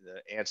 the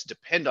ants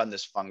depend on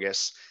this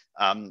fungus.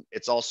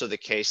 It's also the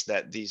case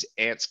that these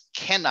ants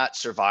cannot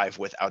survive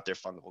without their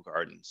fungal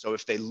garden. So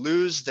if they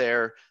lose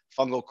their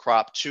fungal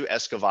crop to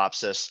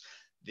Escovopsis,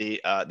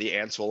 the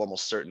ants will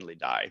almost certainly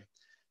die.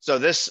 So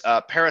this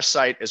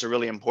parasite is a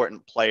really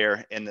important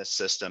player in this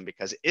system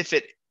because if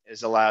it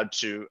is allowed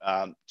to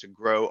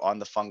grow on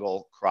the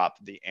fungal crop,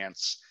 the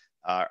ants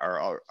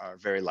are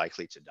very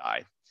likely to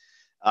die.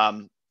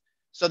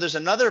 So there's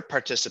another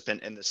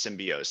participant in the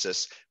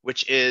symbiosis,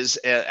 which is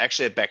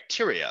actually a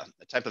bacteria,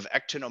 a type of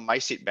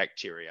actinomycete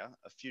bacteria,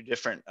 a few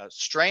different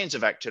strains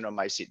of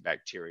actinomycete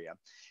bacteria.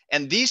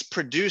 And these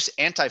produce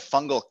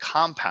antifungal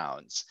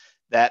compounds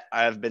that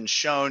have been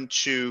shown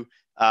to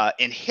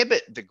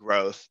inhibit the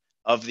growth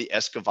of the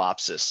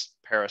Escovopsis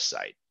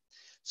parasite.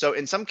 So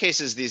in some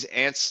cases, these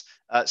ants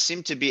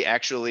seem to be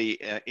actually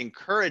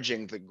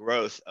encouraging the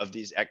growth of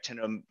these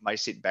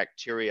actinomycete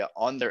bacteria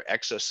on their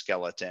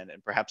exoskeleton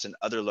and perhaps in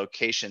other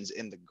locations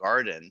in the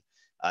garden,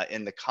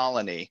 in the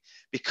colony,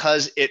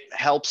 because it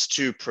helps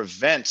to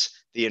prevent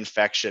the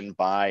infection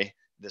by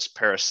this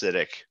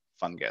parasitic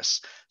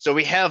fungus. So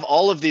we have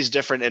all of these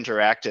different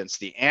interactants,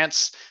 the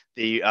ants,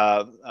 the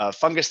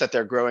fungus that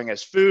they're growing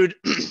as food,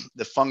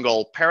 the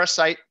fungal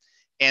parasite,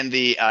 and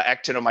the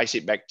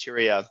actinomycete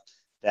bacteria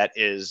that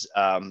is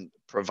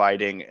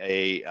providing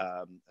a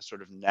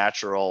sort of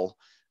natural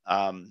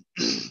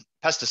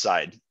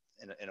pesticide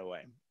in a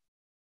way.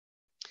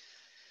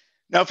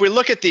 Now, if we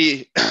look at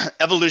the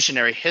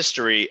evolutionary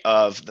history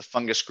of the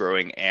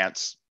fungus-growing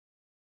ants,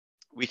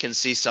 we can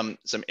see some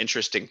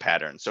interesting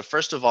patterns. So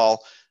first of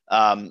all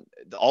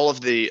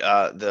of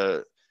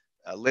the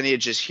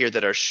lineages here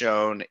that are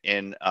shown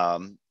in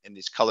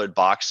these colored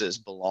boxes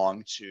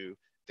belong to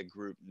the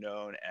group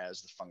known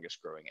as the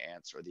fungus-growing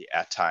ants or the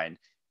attine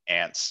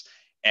ants.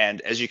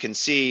 And as you can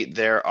see,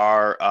 there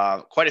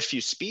are quite a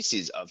few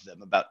species of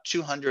them, about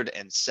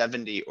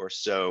 270 or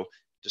so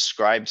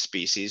described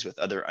species, with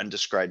other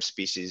undescribed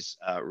species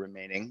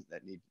remaining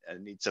that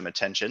need some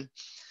attention.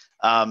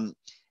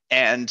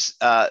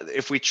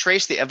 If we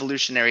trace the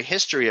evolutionary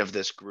history of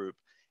this group,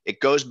 it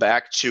goes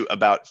back to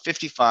about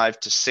 55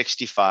 to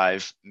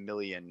 65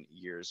 million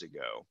years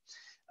ago.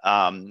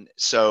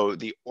 So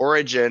the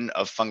origin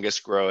of fungus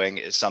growing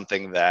is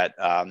something that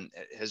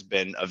has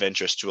been of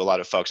interest to a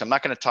lot of folks. I'm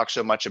not going to talk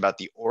so much about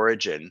the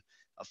origin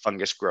of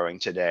fungus growing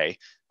today,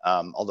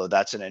 although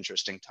that's an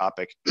interesting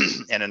topic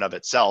in and of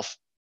itself.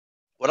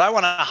 What I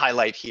want to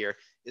highlight here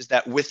is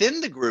that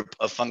within the group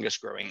of fungus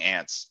growing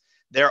ants,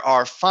 there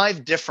are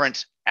 5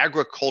 different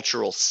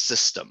agricultural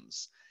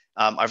systems.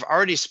 I've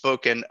already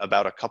spoken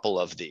about a couple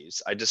of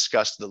these. I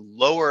discussed the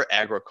lower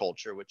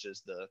agriculture, which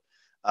is the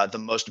the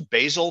most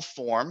basal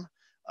form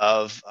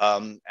of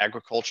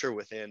agriculture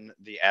within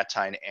the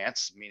attine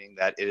ants, meaning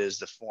that it is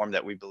the form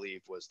that we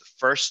believe was the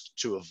first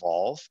to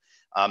evolve,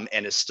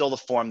 and is still the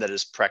form that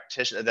is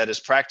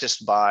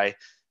practiced by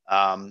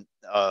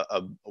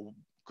a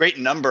great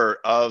number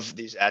of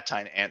these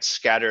attine ants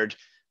scattered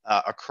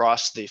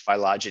across the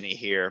phylogeny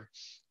here,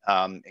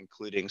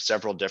 including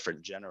several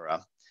different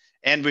genera.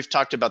 And we've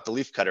talked about the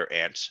leafcutter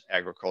ant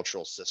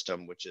agricultural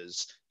system, which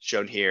is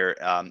shown here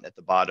at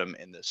the bottom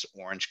in this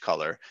orange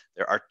color.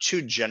 There are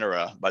two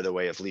genera, by the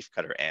way, of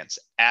leafcutter ants,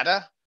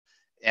 Atta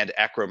and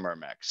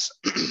Acromyrmex.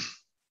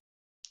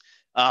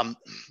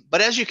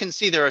 But as you can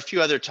see, there are a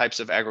few other types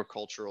of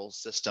agricultural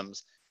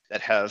systems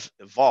that have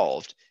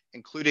evolved,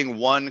 including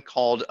one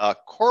called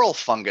coral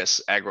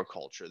fungus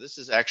agriculture. This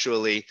is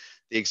actually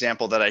the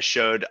example that I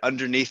showed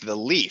underneath the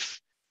leaf.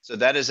 So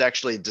that is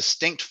actually a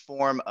distinct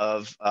form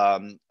of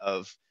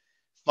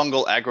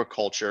fungal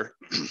agriculture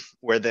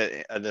where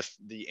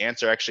the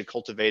ants are actually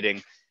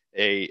cultivating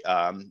a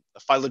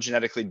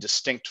phylogenetically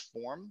distinct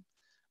form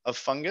of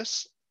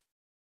fungus.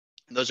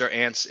 And those are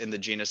ants in the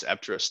genus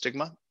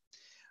Apterostigma.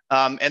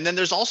 And then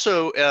there's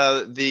also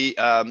the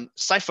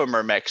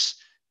Scyphomyrmex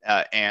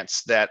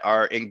ants that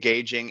are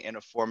engaging in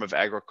a form of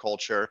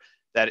agriculture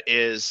that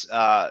is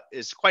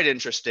quite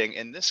interesting.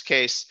 In this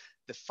case,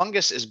 the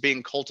fungus is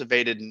being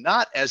cultivated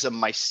not as a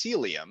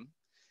mycelium,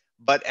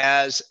 but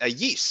as a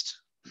yeast.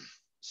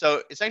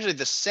 So it's actually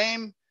the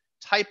same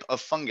type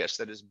of fungus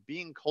that is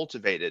being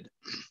cultivated,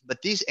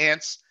 but these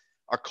ants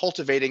are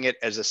cultivating it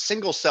as a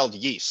single-celled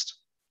yeast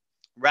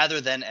rather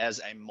than as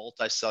a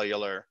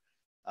multicellular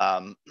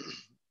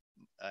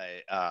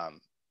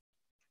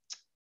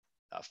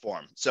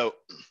form. So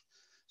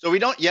we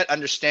don't yet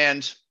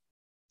understand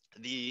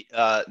the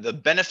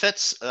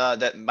benefits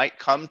that might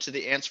come to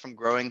the ants from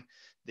growing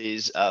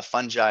these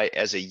fungi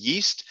as a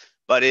yeast,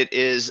 but it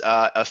is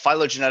a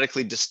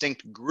phylogenetically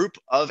distinct group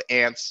of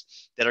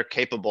ants that are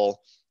capable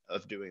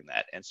of doing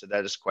that. And so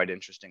that is quite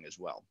interesting as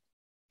well.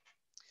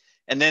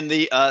 And then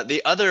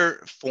the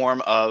other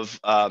form of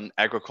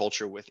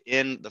agriculture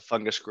within the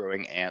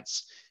fungus-growing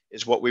ants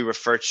is what we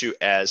refer to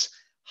as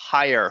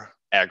higher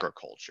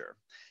agriculture.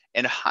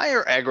 And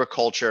higher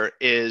agriculture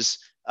is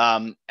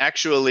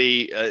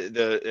actually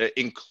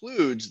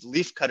includes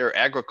leafcutter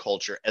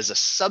agriculture as a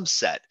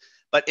subset.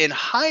 But in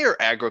higher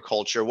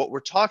agriculture, what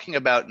we're talking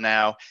about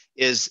now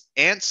is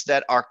ants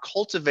that are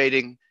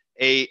cultivating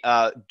a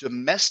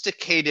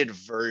domesticated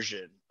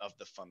version of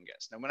the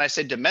fungus. Now, when I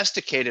say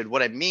domesticated,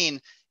 what I mean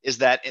is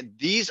that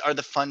these are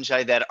the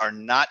fungi that are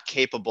not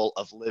capable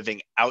of living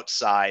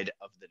outside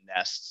of the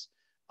nests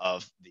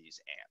of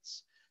these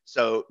ants.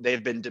 So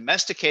they've been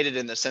domesticated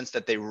in the sense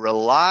that they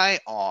rely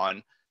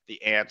on the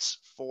ants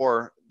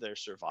for their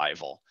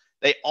survival.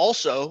 They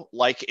also,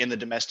 like in the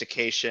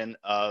domestication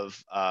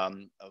of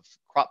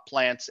crop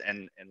plants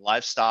and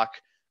livestock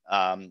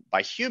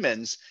by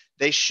humans,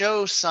 they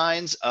show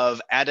signs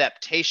of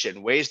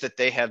adaptation, ways that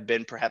they have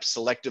been perhaps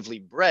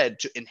selectively bred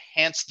to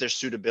enhance their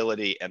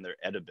suitability and their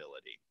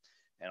edibility.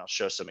 And I'll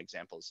show some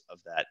examples of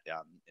that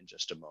in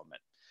just a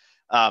moment.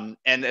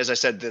 And as I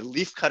said, the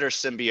leafcutter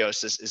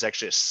symbiosis is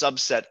actually a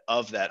subset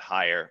of that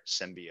higher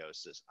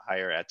symbiosis,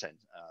 higher attine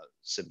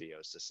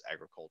symbiosis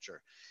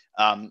agriculture.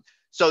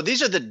 So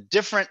these are the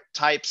different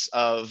types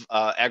of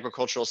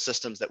agricultural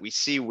systems that we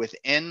see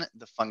within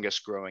the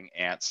fungus-growing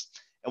ants.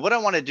 And what I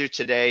want to do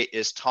today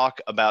is talk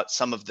about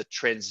some of the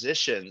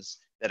transitions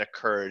that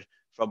occurred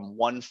from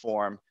one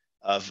form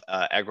of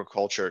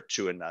agriculture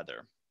to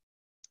another.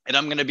 And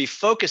I'm going to be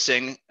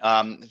focusing,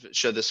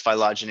 show this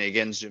phylogeny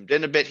again, zoomed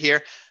in a bit here.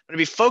 I'm going to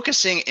be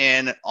focusing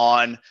in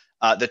on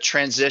the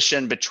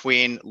transition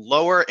between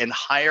lower and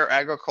higher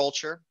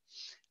agriculture.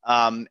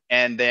 And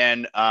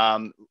then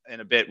in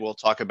a bit, we'll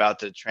talk about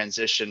the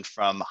transition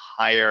from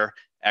higher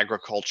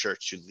agriculture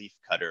to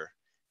leafcutter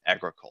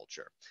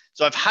agriculture.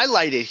 So I've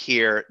highlighted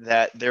here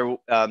that there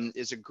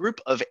is a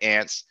group of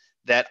ants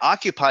that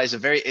occupies a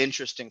very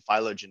interesting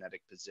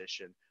phylogenetic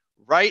position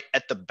right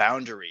at the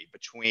boundary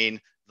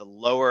between the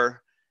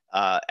lower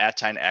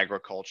attine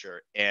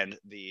agriculture and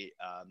the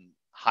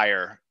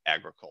higher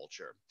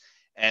agriculture.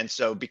 And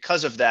so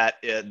because of that,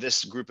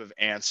 this group of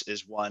ants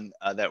is one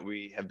that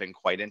we have been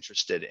quite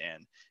interested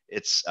in.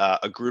 It's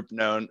a group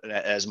known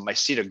as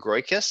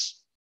Mycetogroicus.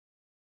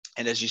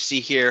 And as you see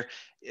here,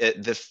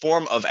 the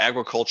form of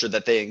agriculture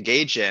that they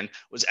engage in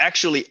was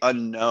actually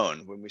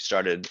unknown when we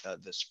started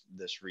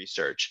this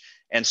research.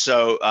 And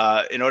so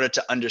in order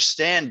to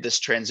understand this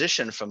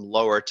transition from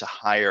lower to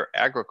higher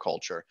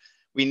agriculture,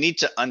 we need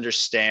to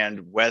understand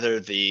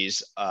whether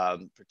these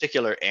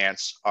particular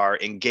ants are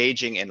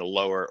engaging in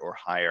lower or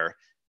higher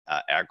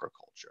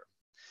agriculture.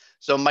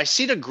 So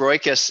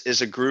Mycetogroicus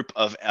is a group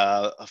of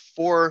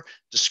 4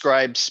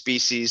 described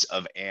species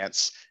of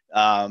ants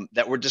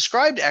that were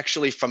described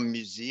actually from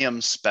museum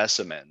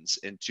specimens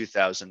in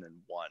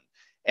 2001.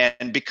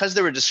 And because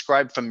they were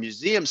described from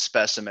museum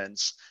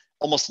specimens,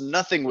 almost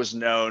nothing was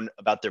known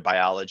about their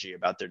biology,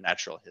 about their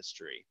natural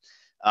history,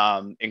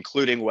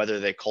 including whether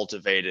they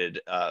cultivated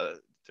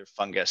their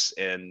fungus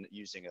in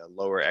using a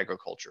lower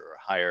agriculture or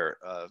higher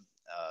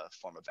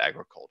form of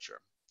agriculture.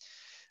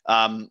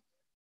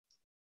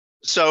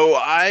 So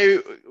I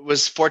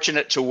was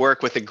fortunate to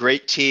work with a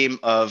great team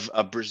of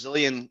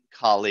Brazilian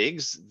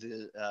colleagues.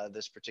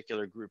 This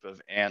particular group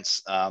of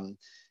ants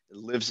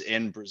lives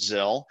in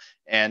Brazil.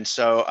 And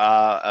so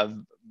I've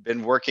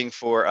been working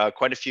for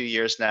quite a few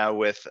years now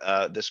with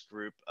this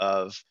group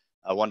of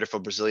wonderful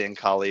Brazilian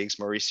colleagues,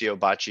 Mauricio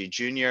Bacci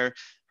Jr.,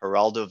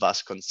 Geraldo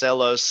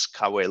Vasconcelos,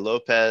 Cauê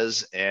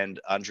Lopez, and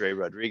Andre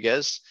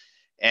Rodriguez.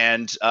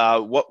 And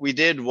what we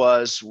did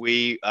was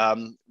we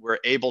were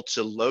able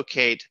to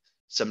locate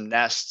some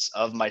nests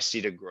of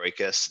Myceta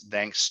groicus,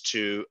 thanks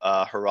to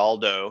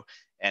Geraldo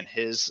and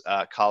his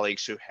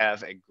colleagues who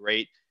have a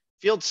great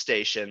field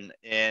station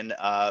in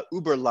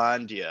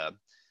Uberlândia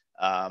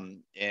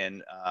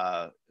in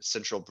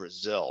central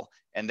Brazil.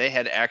 And they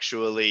had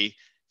actually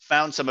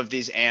found some of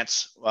these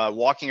ants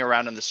walking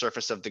around on the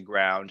surface of the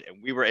ground. And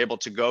we were able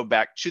to go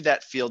back to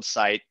that field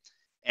site.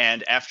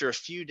 And after a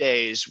few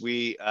days,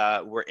 we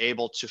were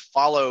able to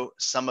follow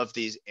some of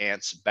these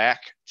ants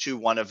back to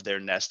one of their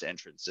nest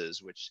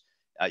entrances, which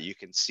you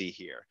can see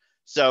here.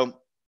 So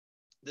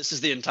this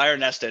is the entire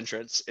nest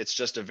entrance. It's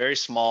just a very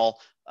small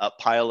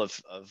pile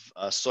of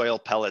soil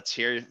pellets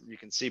here. You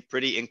can see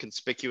pretty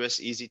inconspicuous,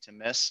 easy to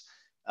miss.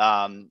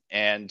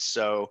 And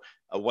so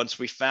once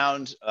we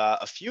found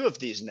a few of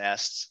these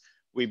nests,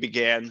 we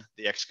began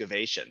the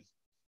excavation.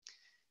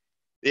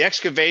 The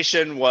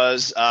excavation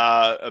was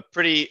a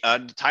pretty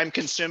time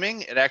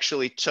consuming. It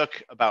actually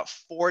took about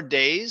 4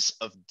 days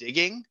of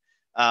digging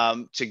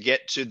to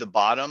get to the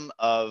bottom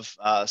of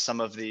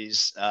some of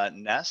these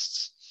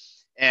nests.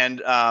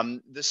 And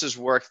this is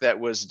work that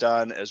was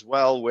done as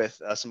well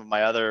with some of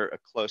my other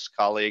close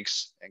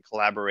colleagues and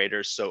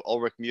collaborators. So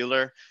Ulrich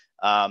Mueller,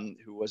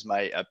 who was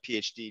my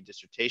PhD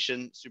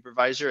dissertation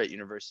supervisor at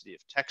University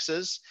of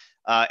Texas,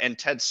 and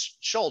Ted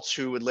Schultz,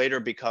 who would later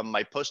become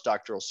my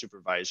postdoctoral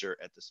supervisor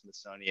at the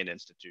Smithsonian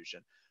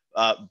Institution,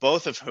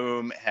 both of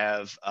whom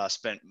have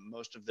spent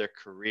most of their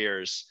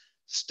careers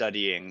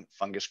studying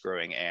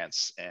fungus-growing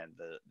ants and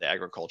the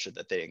agriculture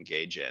that they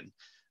engage in,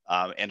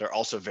 and are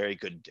also very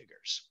good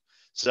diggers.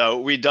 So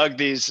we dug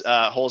these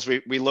holes.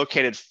 We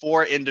located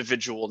 4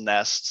 individual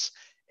nests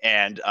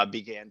and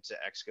began to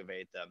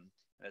excavate them.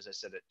 And as I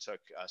said, it took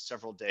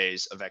several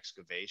days of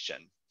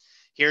excavation.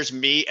 Here's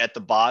me at the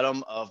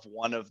bottom of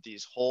one of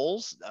these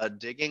holes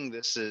digging.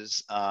 This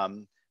is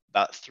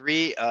about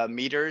 3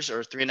 meters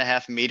or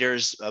 3.5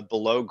 meters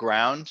below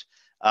ground,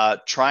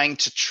 trying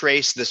to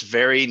trace this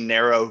very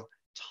narrow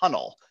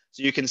tunnel.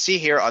 So you can see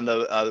here on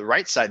the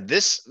right side,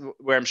 this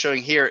where I'm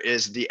showing here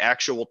is the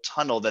actual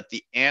tunnel that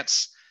the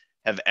ants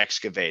have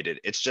excavated.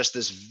 It's just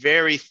this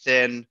very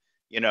thin,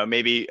 you know,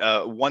 maybe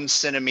 1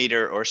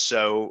 centimeter or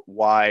so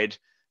wide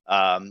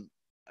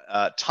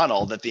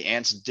tunnel that the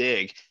ants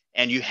dig.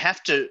 And you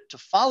have to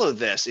follow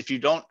this. If you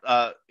don't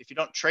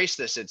trace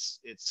this,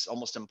 it's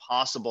almost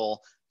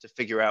impossible to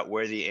figure out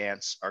where the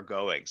ants are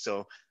going.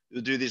 So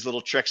you'll do these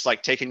little tricks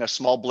like taking a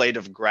small blade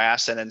of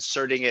grass and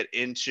inserting it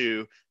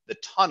into the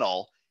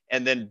tunnel,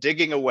 and then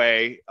digging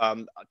away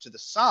to the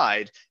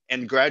side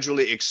and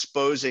gradually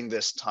exposing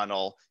this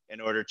tunnel in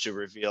order to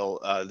reveal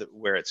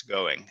where it's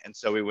going. And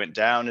so we went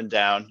down and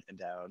down and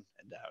down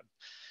and down.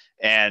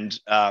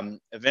 And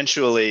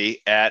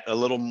eventually, at a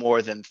little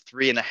more than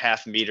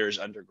 3.5 meters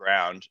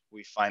underground,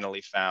 we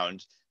finally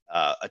found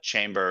a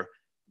chamber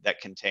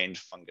that contained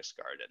fungus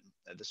garden.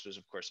 This was,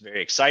 of course,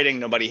 very exciting.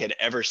 Nobody had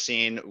ever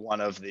seen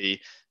one of the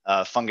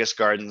fungus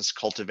gardens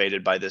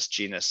cultivated by this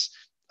genus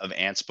of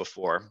ants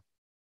before.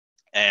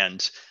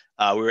 And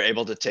we were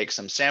able to take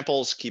some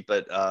samples, keep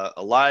it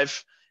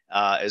alive,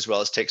 as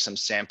well as take some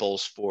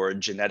samples for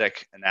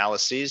genetic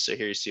analyses. So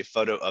here you see a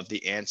photo of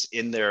the ants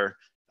in their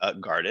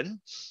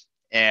garden.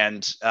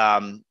 And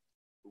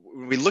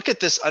when we look at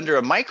this under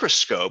a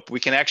microscope, we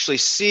can actually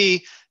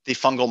see the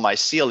fungal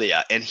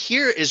mycelia. And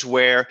here is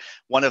where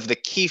one of the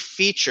key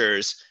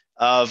features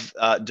of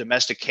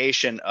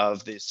domestication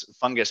of this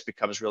fungus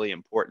becomes really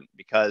important,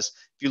 because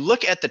if you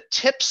look at the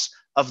tips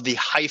of the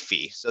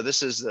hyphae, so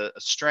this is a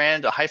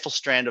hyphal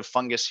strand of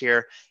fungus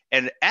here,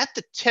 and at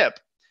the tip,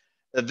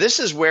 this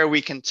is where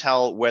we can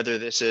tell whether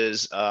this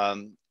is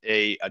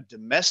a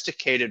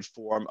domesticated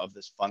form of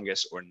this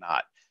fungus or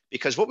not.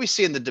 Because what we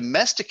see in the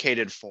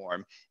domesticated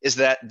form is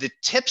that the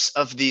tips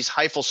of these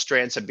hyphal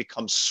strands have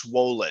become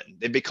swollen.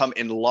 They become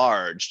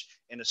enlarged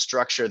in a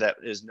structure that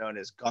is known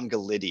as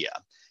gongolidia.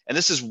 And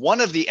this is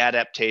one of the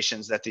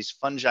adaptations that these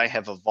fungi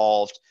have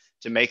evolved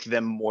to make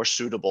them more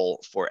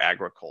suitable for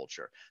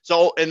agriculture.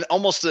 So in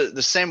almost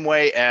the same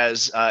way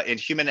as in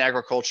human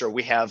agriculture,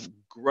 we have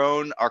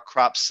grown our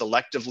crops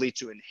selectively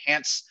to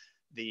enhance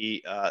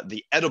the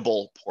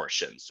edible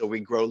portion. So we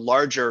grow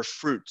larger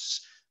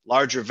fruits,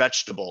 larger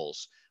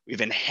vegetables.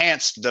 We've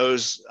enhanced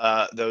those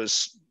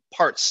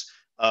parts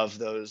of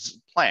those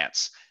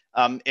plants.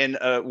 In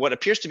what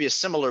appears to be a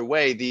similar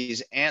way,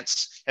 these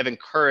ants have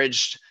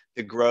encouraged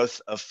the growth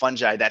of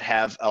fungi that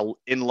have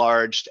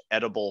enlarged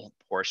edible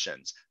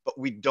portions. But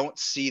we don't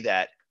see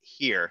that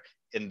here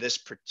in this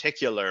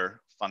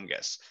particular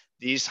fungus.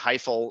 These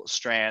hyphal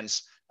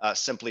strands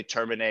simply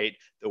terminate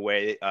the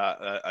way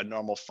a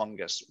normal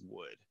fungus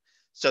would.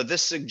 So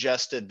this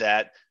suggested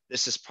that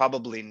this is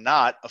probably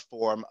not a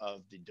form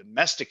of the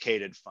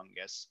domesticated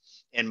fungus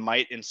and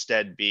might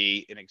instead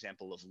be an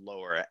example of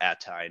lower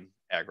atine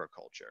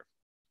agriculture.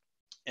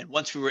 And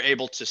once we were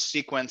able to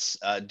sequence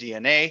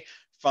DNA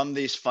from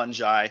these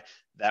fungi,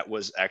 that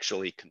was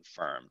actually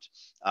confirmed.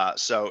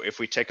 So if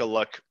we take a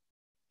look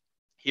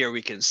here,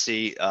 we can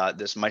see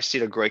this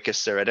Mycetogroicus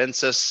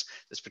ceredensis,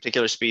 this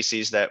particular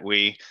species that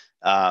we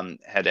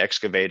had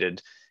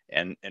excavated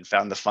and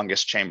found the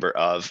fungus chamber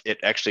of. It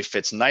actually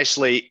fits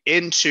nicely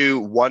into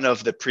one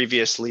of the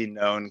previously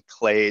known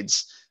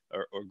clades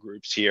or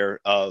groups here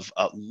of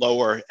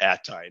lower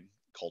atine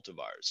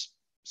cultivars.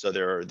 So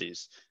there are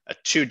these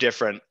two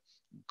different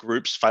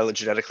groups,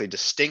 phylogenetically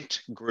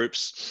distinct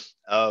groups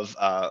of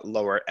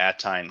lower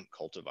atine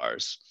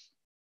cultivars.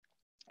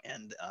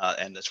 And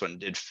this one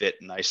did fit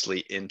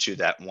nicely into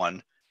that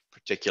one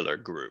particular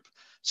group.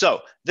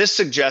 So this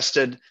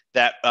suggested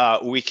that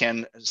we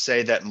can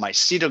say that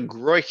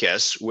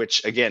Mycetogroicus,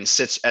 which again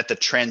sits at the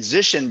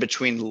transition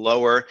between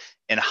lower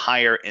and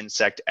higher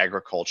insect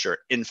agriculture,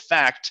 in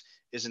fact,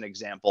 is an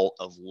example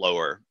of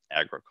lower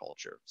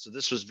agriculture. So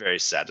this was very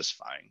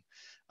satisfying.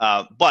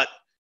 But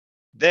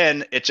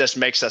then it just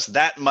makes us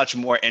that much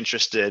more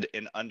interested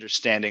in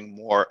understanding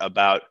more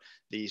about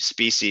the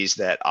species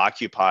that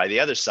occupy the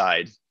other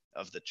side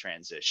of the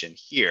transition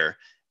here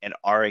and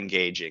are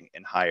engaging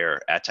in higher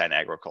atine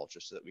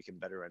agriculture so that we can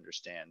better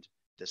understand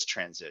this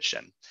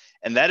transition.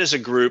 And that is a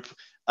group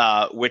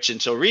which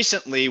until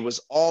recently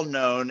was all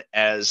known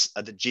as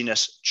the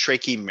genus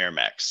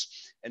Trachymyrmex.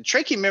 And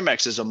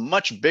Trachymyrmex is a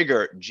much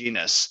bigger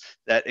genus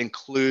that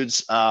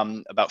includes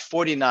about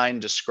 49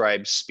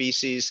 described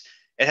species.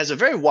 It has a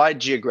very wide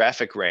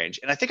geographic range.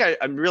 And I think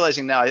I'm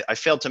realizing now I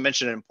failed to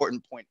mention an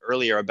important point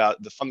earlier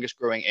about the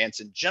fungus-growing ants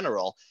in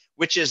general,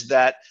 which is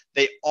that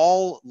they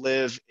all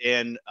live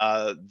in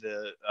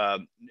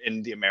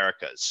the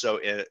Americas. So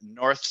in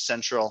North,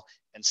 Central,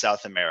 and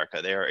South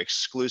America. They are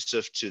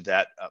exclusive to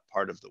that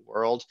part of the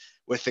world,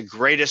 with the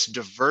greatest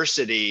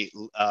diversity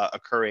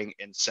occurring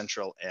in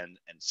Central and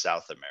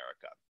South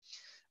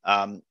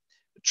America.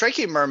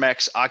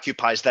 Trachymyrmex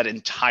occupies that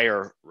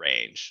entire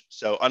range.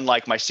 So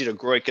unlike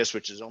Mycetogroicus,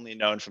 which is only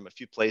known from a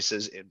few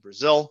places in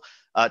Brazil,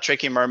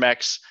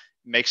 Trachymyrmex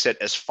makes it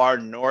as far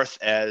north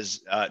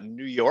as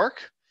New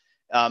York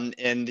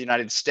in the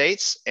United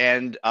States,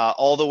 and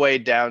all the way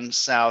down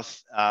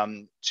south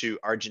to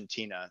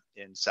Argentina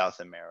in South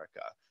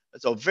America.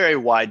 It's a very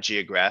wide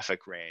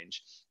geographic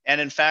range.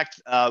 And in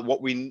fact,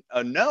 what we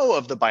know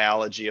of the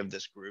biology of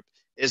this group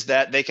is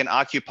that they can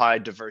occupy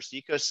diverse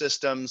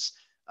ecosystems.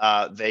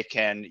 They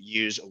can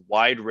use a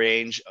wide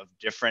range of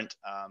different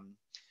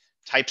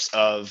types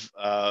of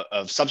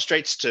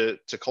substrates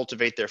to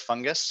cultivate their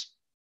fungus.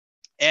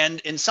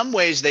 And in some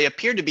ways, they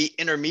appear to be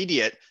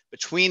intermediate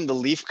between the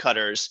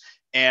leafcutters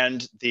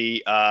and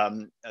the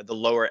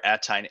lower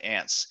atine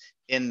ants,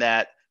 in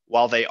that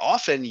while they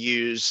often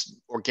use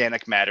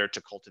organic matter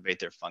to cultivate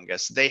their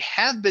fungus, they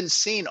have been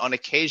seen on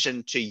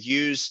occasion to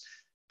use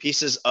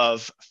pieces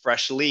of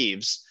fresh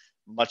leaves,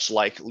 much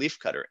like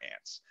leafcutter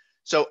ants.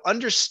 So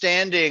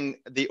understanding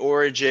the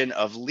origin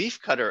of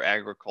leafcutter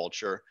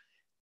agriculture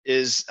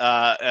is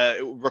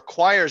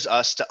requires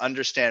us to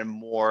understand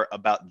more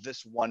about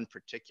this one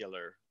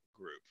particular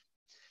group.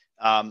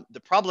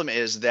 The problem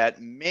is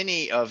that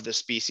many of the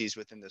species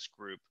within this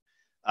group,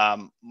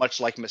 much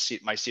like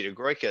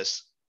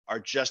Mycetogroicus, are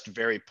just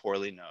very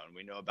poorly known.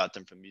 We know about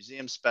them from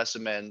museum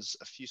specimens,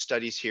 a few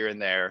studies here and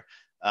there,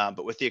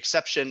 but with the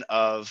exception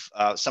of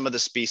some of the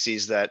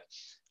species that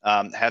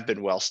have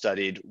been well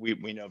studied,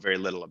 we know very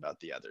little about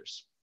the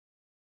others.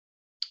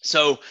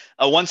 So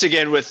once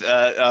again, with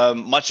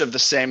much of the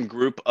same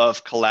group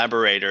of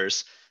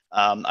collaborators,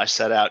 I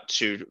set out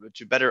to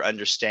better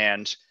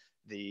understand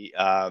the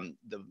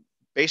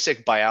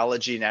basic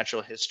biology,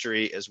 natural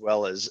history, as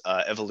well as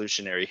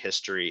evolutionary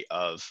history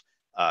of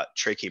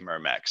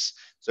Trachymyrmex.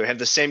 So we have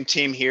the same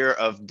team here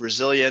of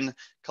Brazilian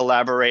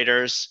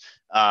collaborators.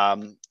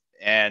 And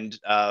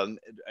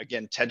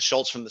again, Ted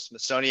Schultz from the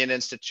Smithsonian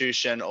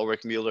Institution,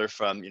 Ulrich Mueller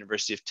from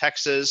University of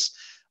Texas,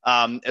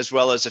 as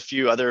well as a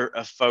few other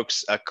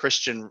folks,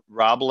 Christian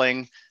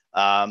Robling,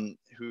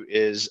 who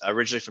is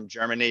originally from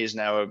Germany, is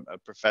now a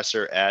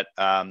professor at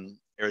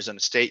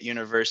Arizona State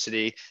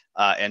University,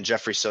 and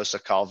Jeffrey Sosa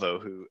Calvo,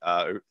 who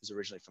is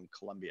originally from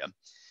Colombia.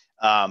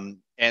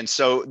 And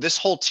so this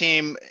whole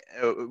team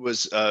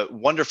was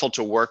wonderful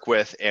to work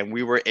with, and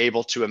we were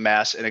able to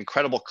amass an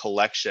incredible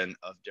collection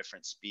of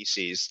different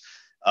species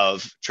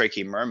of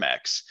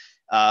Trachymyrmex.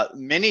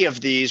 Many of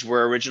these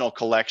were original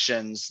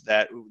collections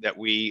that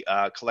we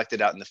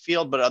collected out in the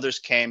field, but others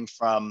came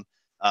from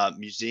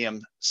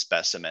museum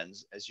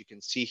specimens. As you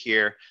can see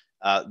here,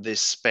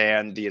 this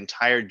spanned the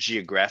entire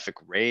geographic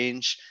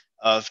range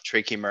of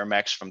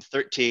Trachymyrmex from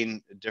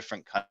 13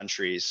 different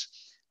countries,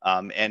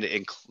 and it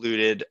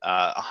included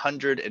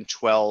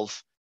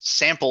 112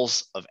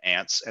 samples of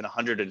ants and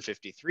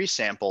 153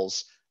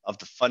 samples of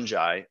the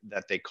fungi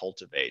that they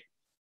cultivate.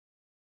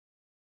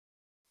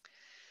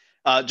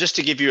 Just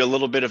to give you a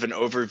little bit of an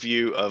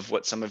overview of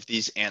what some of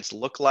these ants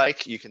look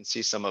like, you can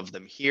see some of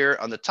them here.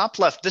 On the top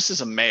left, this is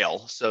a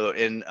male. So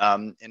in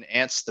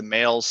ants, the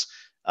males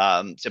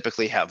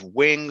typically have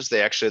wings.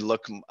 They actually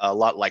look a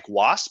lot like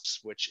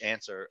wasps, which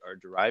ants are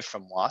derived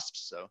from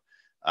wasps. So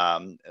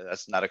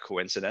that's not a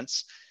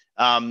coincidence.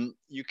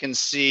 You can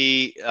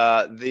see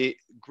the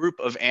group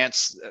of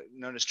ants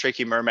known as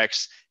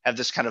Trachymyrmex have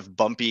this kind of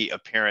bumpy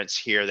appearance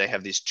here. They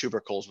have these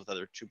tubercles with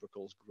other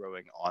tubercles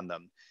growing on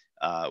them.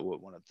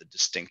 One of the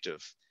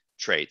distinctive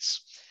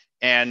traits.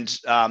 And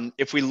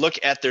if we look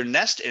at their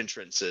nest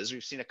entrances,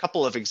 we've seen a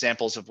couple of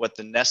examples of what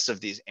the nests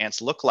of these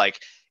ants look like.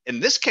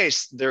 In this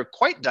case, they're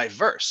quite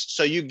diverse.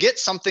 So you get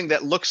something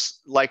that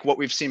looks like what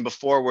we've seen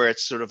before, where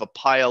it's sort of a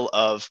pile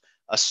of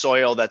a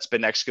soil that's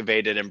been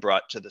excavated and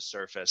brought to the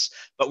surface.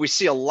 But we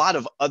see a lot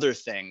of other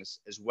things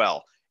as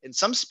well. In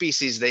some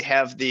species, they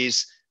have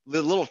these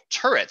little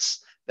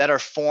turrets that are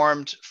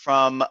formed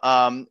from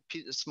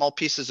small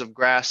pieces of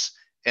grass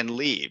and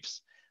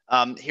leaves.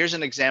 Here's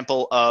an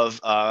example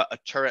of a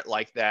turret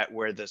like that,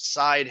 where the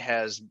side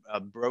has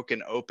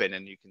broken open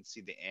and you can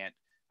see the ant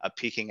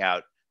peeking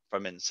out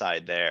from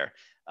inside there.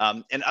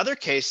 In other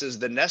cases,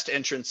 the nest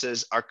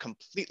entrances are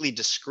completely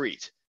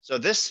discrete. So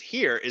this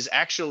here is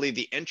actually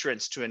the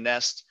entrance to a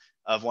nest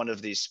of one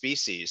of these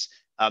species.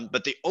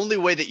 But the only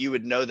way that you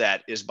would know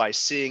that is by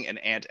seeing an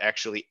ant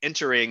actually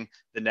entering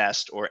the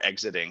nest or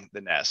exiting the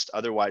nest.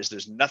 Otherwise,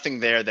 there's nothing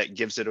there that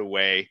gives it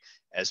away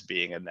as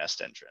being a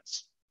nest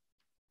entrance.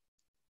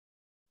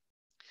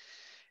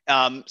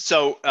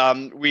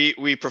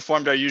 We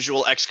performed our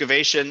usual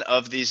excavation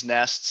of these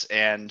nests,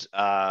 and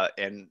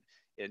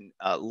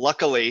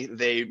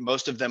luckily,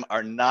 most of them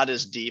are not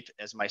as deep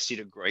as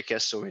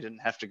Mycetogroicus, so we didn't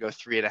have to go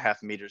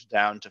 3.5 meters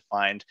down to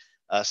find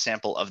a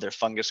sample of their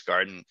fungus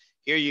garden.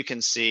 Here you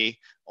can see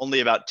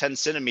only about 10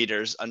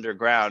 centimeters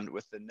underground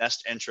with the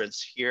nest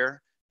entrance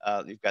here.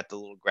 You've got the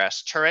little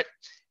grass turret,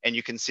 and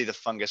you can see the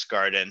fungus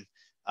garden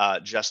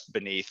just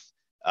beneath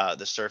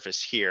the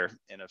surface here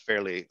in a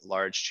fairly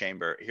large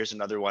chamber. Here's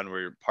another one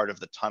where part of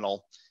the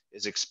tunnel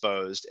is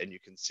exposed, and you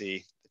can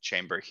see the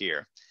chamber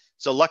here.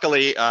 So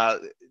luckily,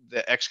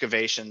 the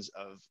excavations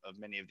of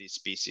many of these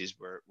species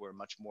were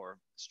much more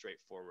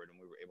straightforward, and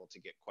we were able to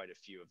get quite a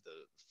few of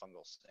the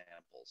fungal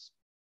samples.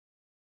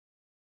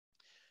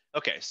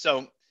 Okay,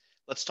 so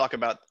let's talk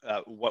about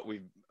what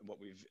we've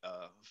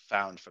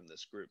found from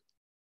this group.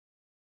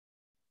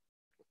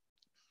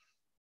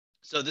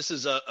 So this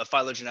is a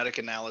phylogenetic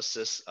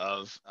analysis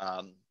of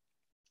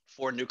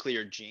 4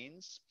 nuclear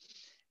genes.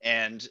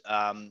 And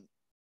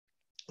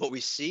what we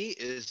see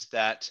is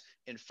that,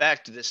 in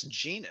fact, this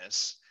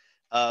genus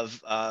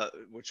of,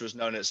 which was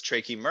known as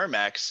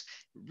Trachymyrmex,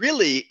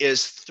 really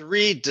is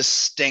 3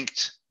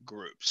 distinct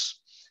groups.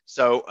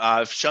 So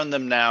I've shown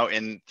them now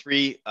in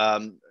 3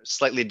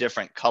 slightly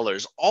different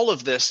colors. All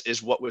of this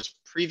is what was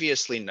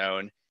previously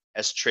known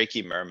as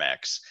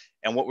Trachymyrmex.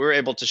 And what we were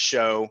able to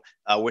show,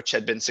 which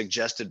had been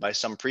suggested by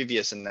some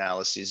previous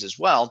analyses as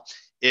well,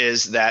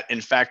 is that,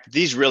 in fact,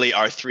 these really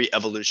are 3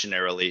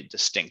 evolutionarily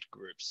distinct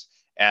groups.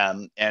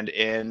 And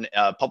in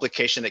a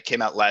publication that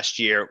came out last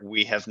year,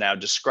 we have now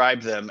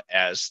described them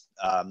as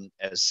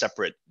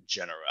separate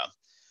genera.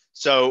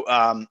 So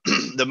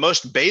the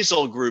most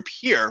basal group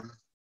here,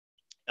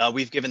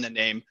 we've given the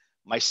name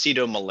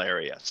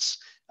Mycetomularius.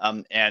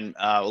 And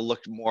we'll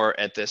look more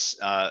at this,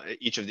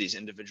 each of these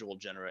individual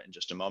genera in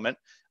just a moment.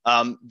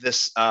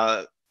 This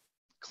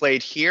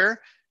clade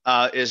here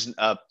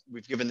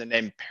we've given the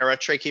name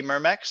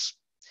Paratrachymyrmex.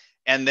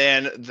 And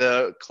then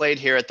the clade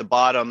here at the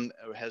bottom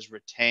has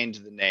retained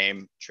the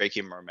name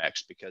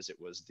Trachymyrmex because it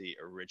was the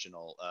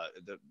original,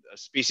 the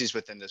species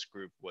within this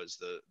group was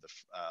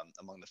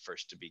among the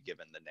first to be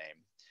given the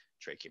name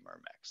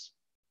Trachymyrmex.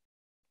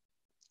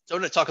 So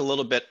I'm going to talk a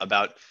little bit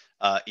about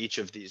each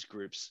of these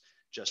groups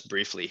just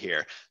briefly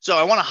here. So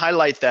I want to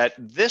highlight that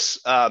this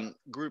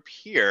group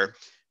here,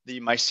 the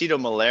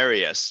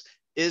Mycetomularius,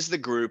 is the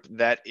group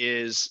that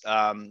is,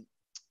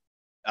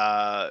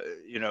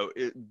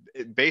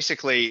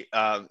 basically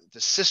the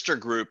sister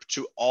group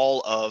to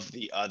all of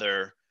the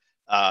other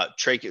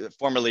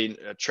formerly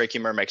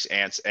Trachymyrmex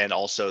ants and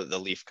also the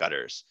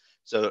leafcutters.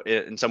 So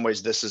in some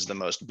ways, this is the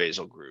most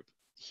basal group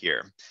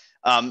here.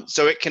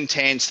 So it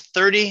contains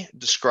 30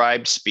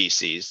 described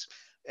species.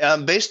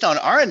 Based on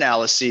our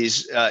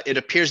analyses, it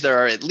appears there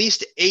are at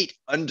least 8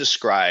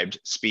 undescribed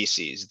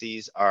species.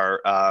 These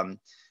are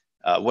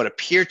what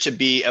appear to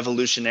be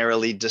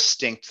evolutionarily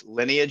distinct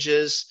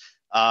lineages.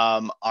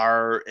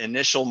 Our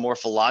initial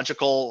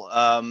morphological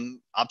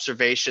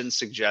observations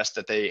suggest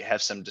that they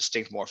have some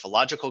distinct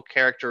morphological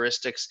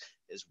characteristics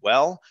as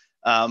well.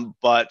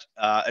 But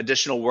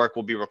additional work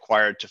will be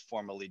required to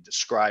formally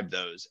describe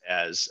those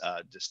as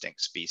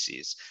distinct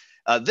species.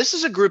 This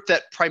is a group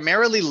that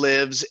primarily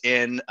lives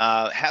in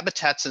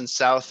habitats in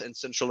South and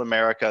Central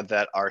America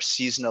that are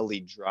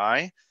seasonally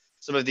dry.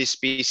 Some of these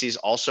species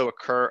also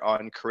occur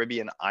on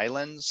Caribbean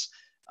islands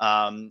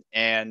and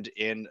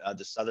in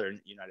the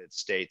southern United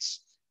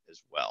States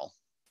as well.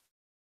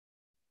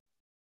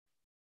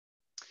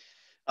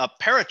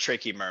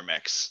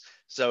 Paratrachymyrmex.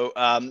 So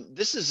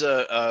this is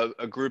a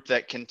group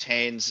that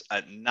contains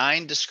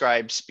 9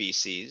 described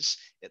species,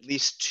 at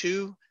least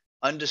 2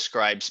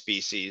 undescribed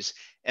species.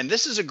 And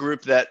this is a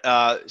group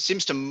that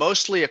seems to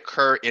mostly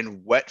occur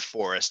in wet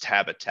forest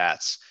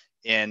habitats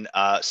in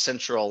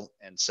Central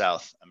and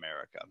South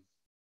America.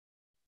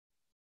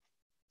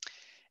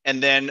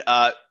 And then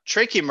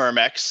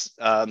Trachymyrmex,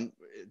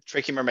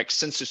 Trachymyrmex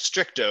sensu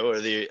stricto,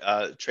 or the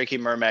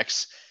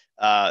Trachymyrmex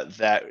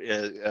that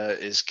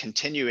is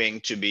continuing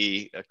to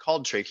be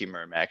called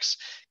Trachymyrmex,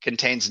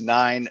 contains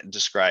 9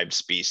 described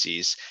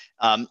species.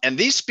 And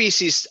these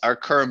species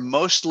occur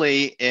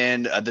mostly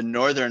in the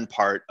northern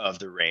part of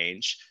the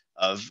range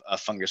of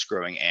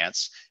fungus-growing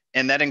ants.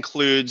 And that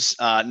includes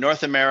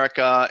North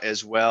America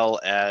as well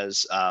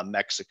as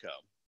Mexico.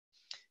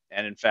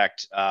 And in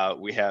fact,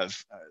 we have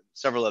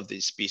several of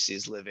these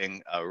species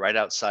living right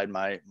outside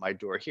my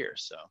door here.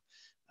 So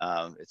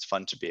it's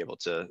fun to be able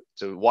to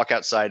walk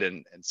outside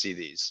and see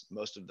these.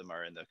 Most of them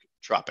are in the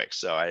tropics,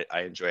 so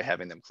I enjoy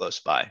having them close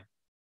by.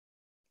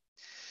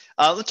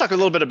 Let's talk a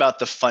little bit about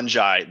the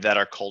fungi that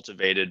are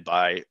cultivated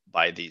by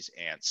these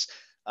ants.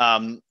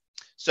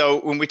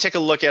 So when we take a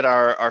look at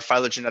our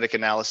phylogenetic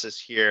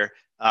analysis here,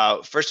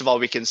 first of all,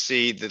 we can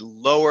see the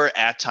lower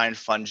attine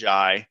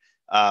fungi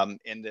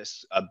in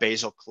this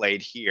basal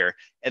clade here.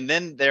 And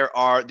then there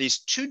are these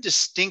 2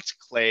 distinct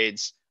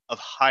clades of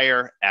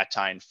higher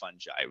attine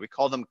fungi. We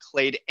call them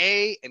clade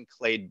A and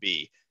clade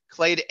B.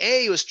 Clade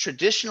A was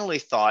traditionally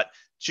thought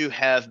to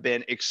have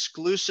been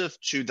exclusive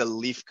to the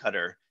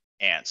leafcutter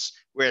ants,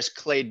 whereas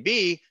clade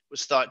B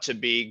was thought to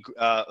be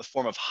a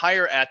form of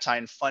higher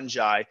attine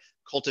fungi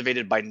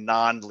cultivated by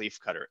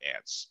non-leafcutter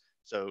ants.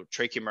 So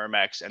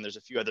Trachymyrmex, and there's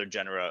a few other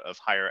genera of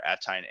higher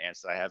attine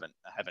ants that I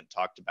haven't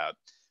talked about.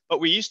 But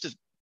we used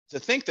to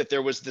think that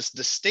there was this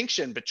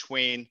distinction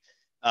between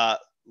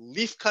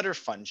leafcutter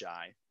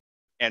fungi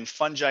and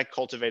fungi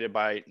cultivated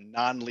by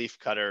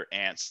non-leafcutter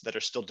ants that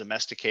are still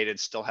domesticated,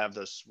 still have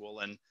those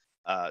swollen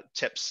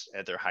tips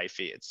at their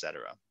hyphae, et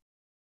cetera.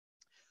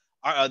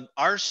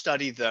 Our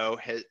study, though,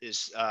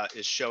 is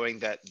showing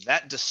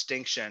that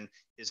distinction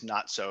is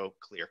not so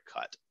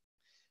clear-cut.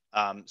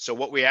 So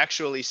what we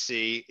actually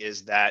see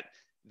is that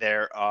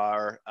there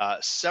are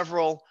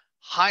several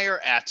higher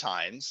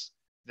attines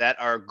that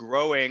are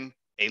growing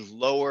a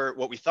lower,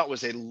 what we thought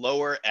was a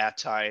lower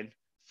attine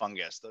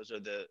fungus. Those are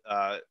the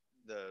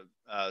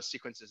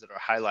sequences that are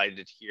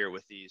highlighted here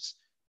with these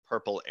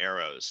purple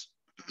arrows.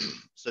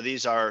 So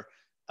these are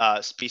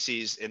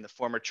species in the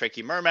former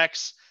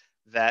Trachymyrmex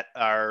that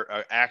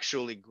are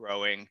actually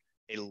growing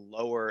a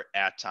lower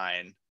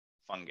attine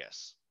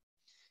fungus.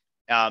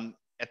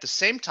 At the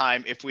same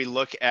time, if we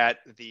look at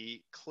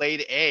the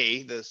clade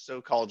A, the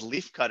so-called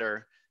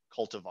leafcutter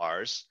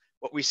cultivars,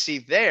 what we see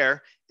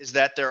there is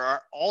that there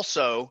are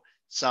also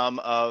some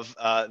of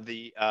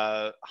the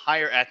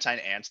higher attine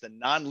ants, the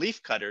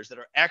non-leaf cutters, that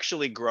are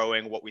actually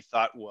growing what we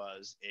thought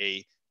was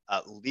a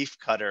leaf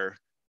cutter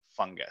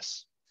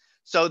fungus.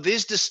 So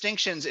these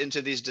distinctions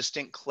into these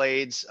distinct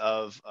clades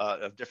of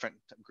different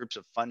groups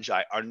of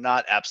fungi are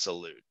not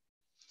absolute.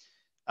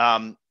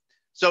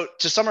 So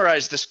to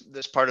summarize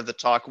this part of the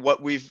talk,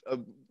 what we've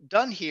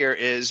done here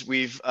is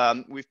we've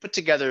put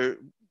together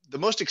the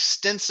most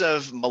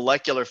extensive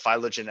molecular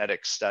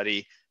phylogenetic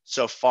study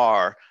so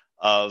far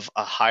of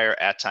a higher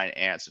attine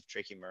ants, of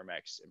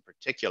Trachymyrmex in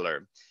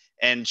particular,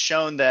 and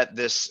shown that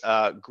this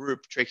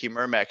group,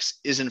 Trachymyrmex,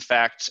 is in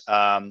fact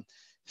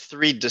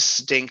 3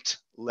 distinct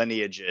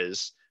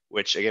lineages,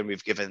 which again,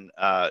 we've given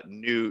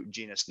new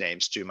genus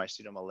names to: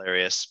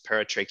 Mycetomularius,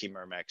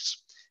 Paratrachymyrmex,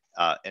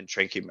 and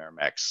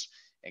Trachymyrmex,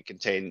 and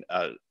contain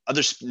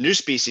other new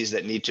species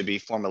that need to be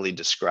formally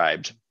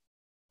described.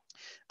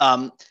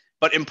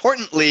 But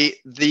importantly,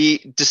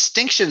 the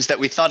distinctions that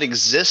we thought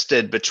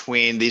existed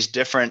between these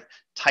different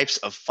types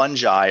of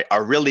fungi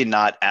are really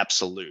not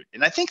absolute.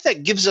 And I think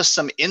that gives us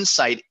some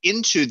insight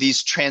into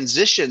these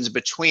transitions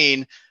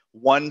between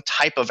one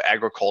type of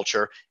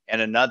agriculture and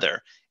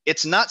another.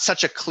 It's not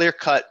such a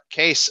clear-cut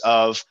case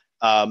of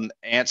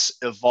ants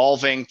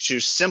evolving to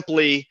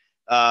simply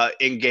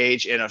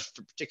engage in a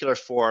particular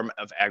form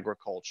of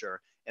agriculture,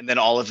 and then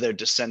all of their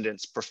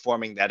descendants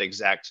performing that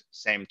exact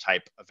same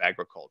type of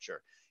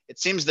agriculture. It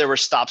seems there were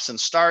stops and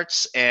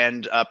starts,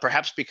 and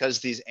perhaps because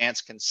these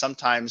ants can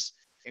sometimes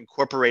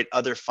incorporate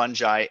other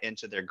fungi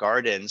into their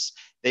gardens,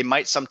 they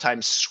might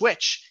sometimes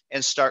switch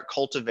and start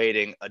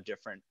cultivating a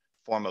different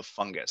form of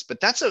fungus. But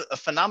that's a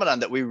phenomenon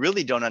that we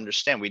really don't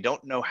understand. We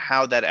don't know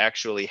how that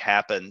actually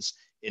happens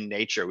in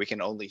nature. We can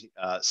only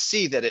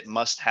see that it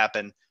must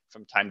happen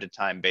from time to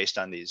time based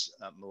on these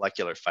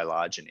molecular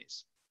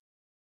phylogenies.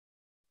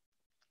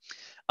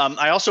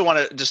 I also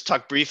want to just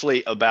talk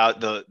briefly about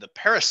the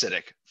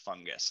parasitic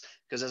fungus,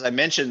 because as I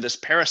mentioned, this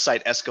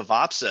parasite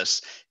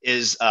Escovopsis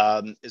is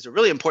a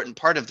really important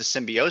part of the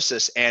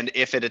symbiosis. And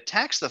if it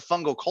attacks the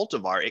fungal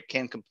cultivar, it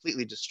can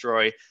completely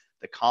destroy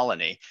the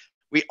colony.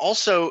 We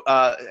also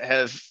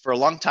have for a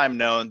long time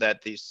known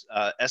that these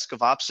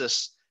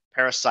Escovopsis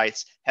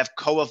parasites have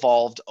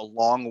co-evolved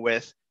along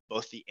with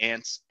both the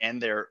ants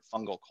and their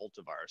fungal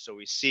cultivars. So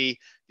we see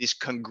these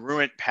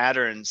congruent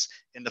patterns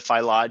in the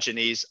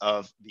phylogenies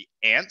of the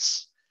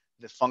ants,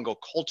 the fungal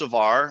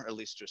cultivar, at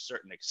least to a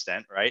certain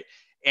extent, right?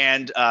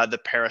 And the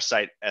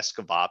parasite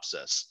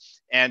Escovopsis.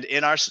 And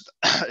in our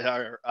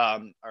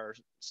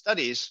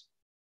studies,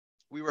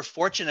 we were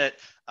fortunate,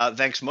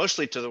 thanks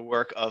mostly to the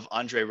work of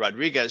Andre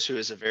Rodriguez, who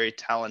is a very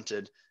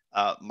talented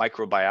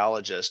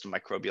microbiologist,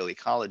 microbial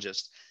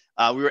ecologist.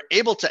 We were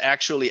able to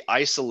actually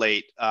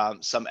isolate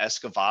some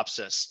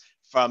Escovopsis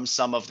from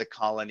some of the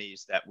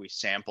colonies that we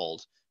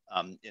sampled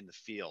in the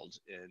field.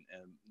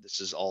 And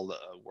this is all the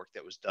work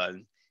that was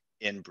done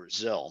in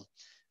Brazil.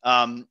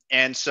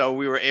 And so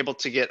we were able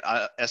to get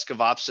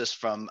Escovopsis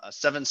from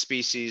 7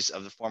 species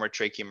of the former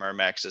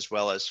Trachymyrmex, as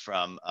well as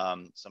from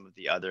some of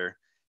the other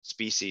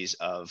species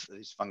of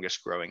these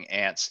fungus-growing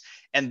ants.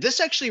 And this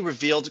actually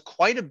revealed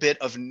quite a bit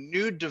of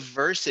new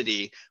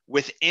diversity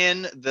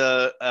within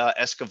the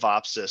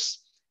Escovopsis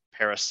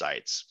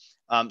parasites.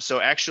 So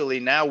actually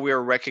now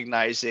we're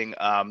recognizing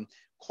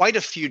quite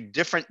a few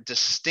different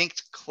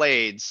distinct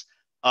clades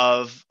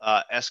of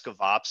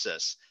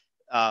Escovopsis.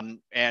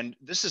 And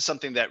this is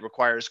something that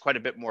requires quite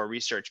a bit more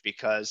research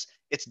because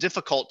it's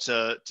difficult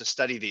to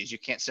study these. You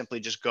can't simply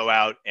just go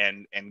out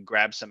and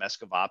grab some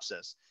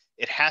Escovopsis.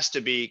 It has to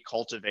be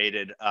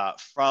cultivated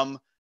from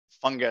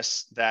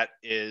fungus that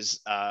is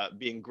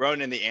being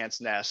grown in the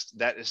ant's nest,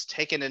 that is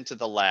taken into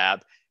the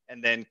lab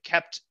and then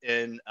kept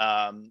in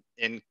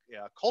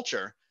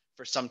culture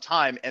for some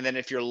time. And then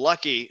if you're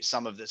lucky,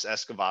 some of this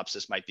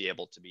Escovopsis might be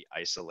able to be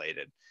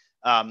isolated.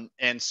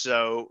 And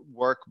so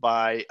work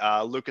by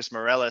Lucas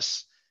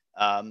Morelis,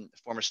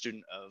 former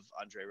student of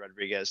Andre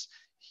Rodriguez,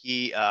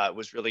 he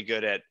was really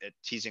good at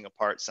teasing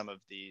apart some of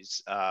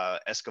these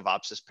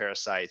Escovopsis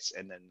parasites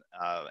and then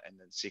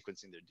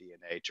sequencing their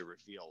DNA to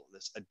reveal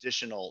this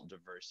additional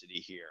diversity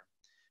here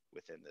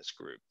within this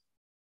group.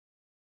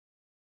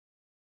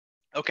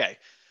 Okay,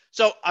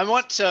 so I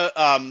want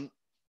to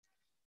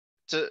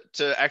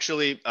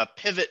actually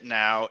pivot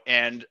now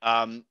and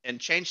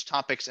change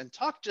topics and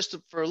talk just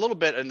for a little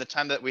bit in the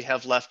time that we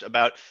have left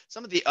about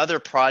some of the other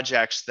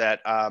projects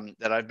that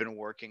that I've been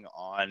working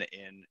on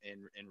in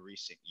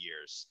recent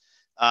years.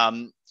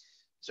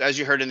 So as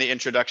you heard in the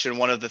introduction,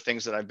 one of the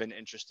things that I've been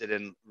interested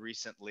in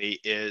recently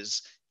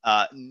is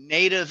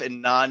native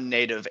and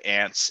non-native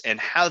ants and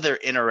how they're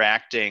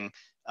interacting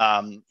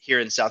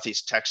here in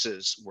Southeast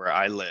Texas, where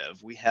I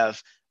live. We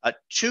have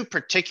 2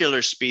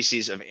 particular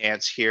species of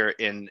ants here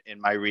in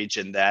my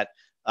region that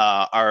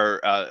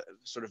are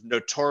sort of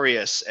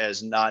notorious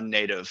as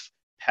non-native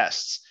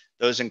pests.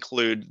 Those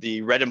include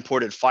the red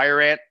imported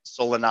fire ant,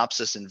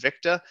 Solenopsis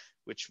invicta,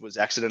 which was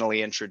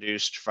accidentally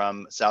introduced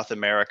from South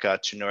America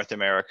to North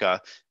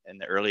America in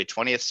the early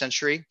 20th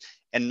century,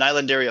 and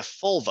Nylanderia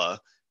fulva,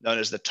 known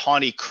as the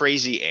tawny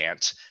crazy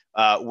ant,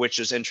 which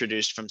was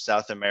introduced from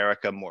South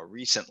America more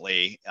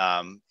recently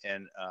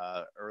in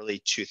early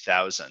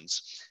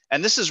 2000s.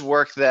 And this is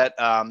work that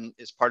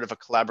is part of a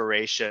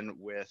collaboration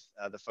with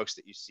the folks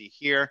that you see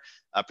here,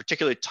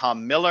 particularly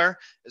Tom Miller,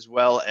 as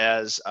well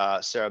as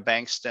Sarah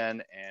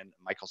Bankston and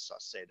Michael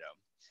Saucedo.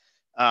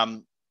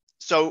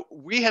 So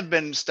we have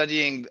been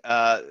studying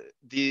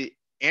the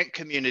ant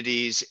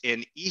communities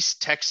in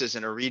East Texas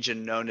in a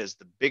region known as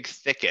the Big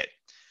Thicket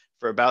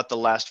for about the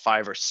last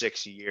 5 or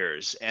 6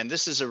 years. And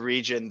this is a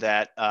region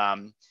that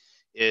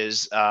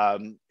is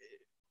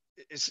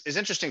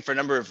interesting for a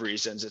number of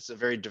reasons. It's a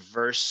very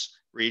diverse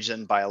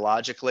region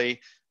biologically.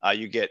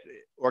 You get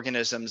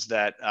organisms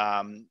that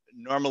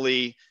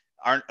normally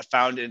aren't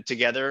found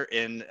together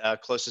in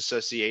close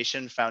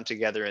association, found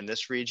together in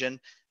this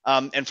region.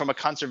 And from a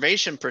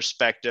conservation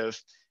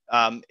perspective,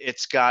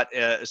 it's got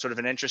a sort of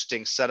an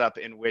interesting setup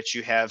in which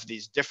you have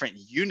these different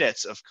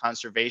units of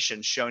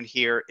conservation shown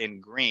here in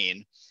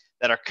green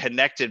that are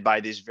connected by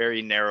these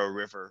very narrow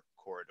river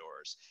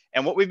corridors.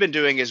 And what we've been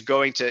doing is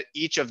going to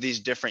each of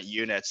these different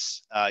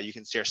units. You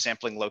can see our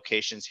sampling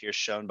locations here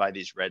shown by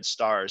these red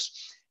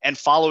stars, and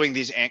following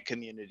these ant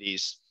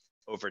communities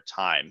over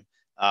time.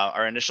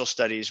 Our initial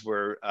studies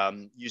were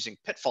using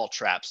pitfall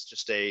traps,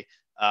 just a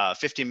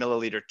 50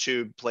 milliliter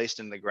tube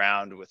placed in the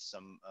ground with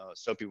some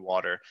soapy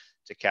water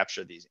to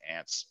capture these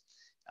ants.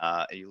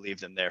 You leave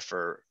them there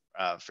for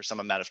some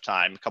amount of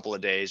time, a couple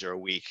of days or a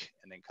week,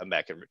 and then come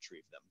back and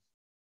retrieve them.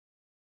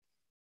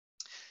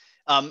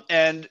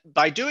 And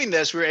by doing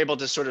this, we were able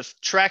to sort of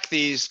track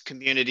these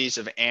communities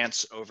of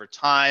ants over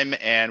time.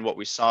 And what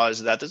we saw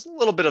is that there's a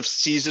little bit of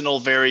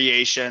seasonal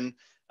variation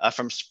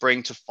from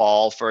spring to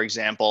fall, for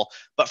example.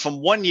 But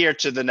from one year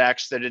to the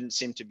next, there didn't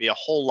seem to be a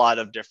whole lot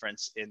of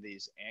difference in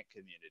these ant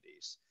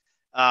communities.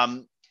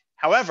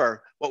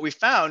 However, what we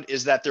found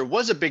is that there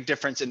was a big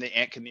difference in the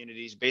ant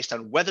communities based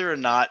on whether or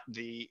not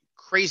the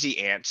crazy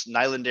ant,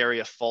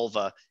 Nylanderia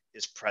fulva,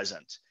 is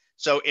present.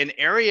 So in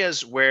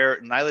areas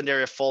where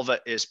Nylanderia fulva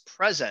is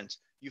present,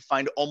 you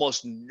find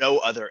almost no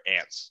other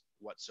ants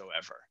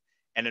whatsoever.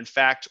 And in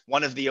fact,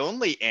 one of the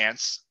only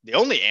ants, the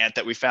only ant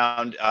that we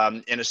found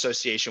in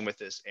association with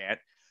this ant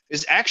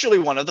is actually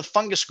one of the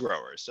fungus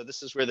growers. So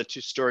this is where the two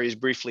stories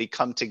briefly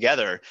come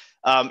together.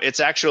 It's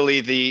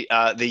actually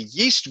the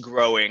yeast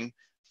growing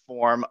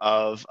form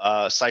of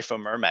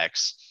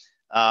Sipho-myrmex.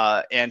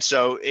 And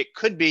so it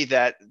could be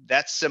that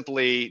that's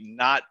simply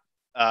not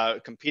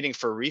competing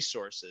for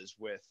resources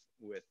with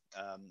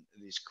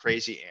these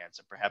crazy ants,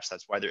 and perhaps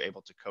that's why they're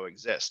able to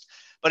coexist.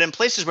 But in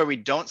places where we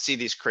don't see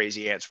these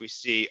crazy ants, we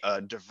see a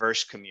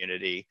diverse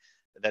community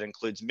that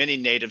includes many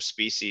native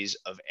species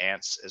of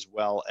ants, as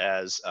well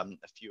as a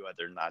few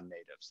other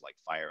non-natives like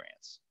fire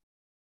ants.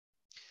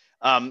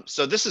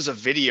 So this is a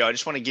video. I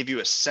just want to give you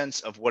a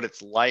sense of what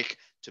it's like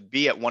to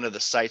be at one of the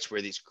sites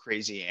where these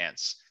crazy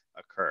ants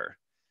occur.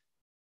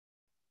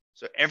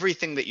 So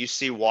everything that you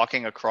see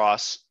walking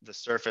across the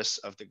surface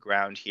of the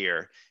ground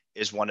here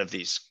is one of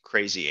these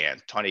crazy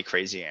ants, tawny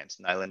crazy ants,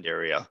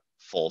 Nylanderia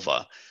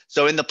fulva.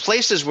 So in the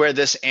places where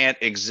this ant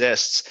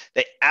exists,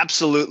 they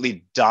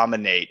absolutely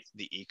dominate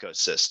the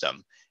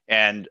ecosystem.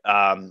 And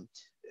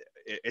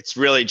it's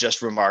really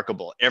just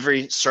remarkable.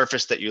 Every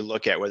surface that you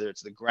look at, whether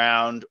it's the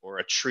ground or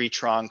a tree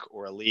trunk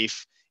or a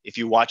leaf, if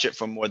you watch it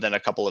for more than a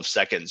couple of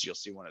seconds, you'll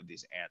see one of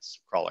these ants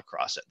crawl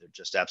across it. They're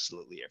just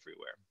absolutely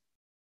everywhere.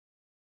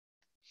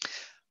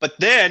 But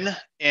then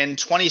in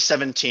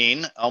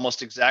 2017,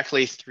 almost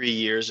exactly 3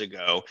 years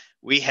ago,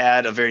 we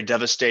had a very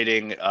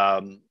devastating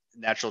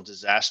natural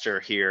disaster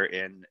here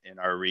in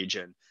our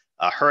region.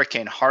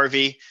 Hurricane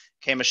Harvey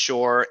came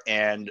ashore,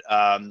 and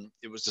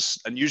it was this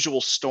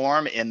unusual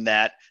storm in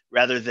that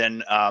rather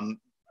than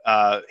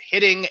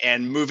hitting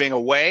and moving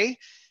away,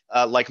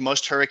 like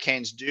most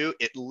hurricanes do,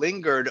 it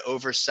lingered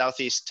over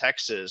Southeast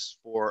Texas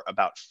for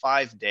about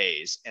 5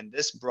 days. And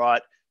this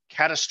brought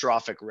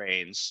catastrophic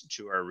rains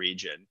to our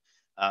region.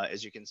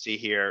 As you can see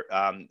here,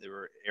 there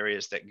were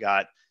areas that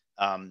got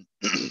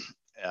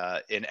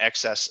in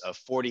excess of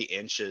 40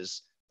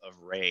 inches of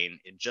rain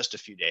in just a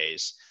few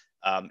days.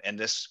 And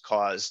this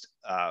caused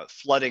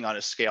flooding on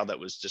a scale that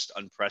was just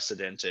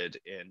unprecedented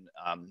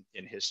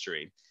in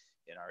history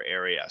in our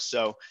area.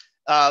 So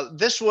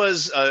this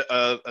was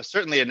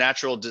certainly a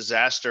natural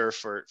disaster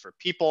for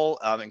people,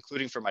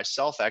 including for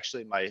myself.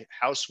 Actually, my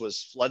house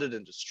was flooded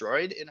and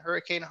destroyed in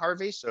Hurricane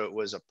Harvey, so it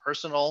was a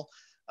personal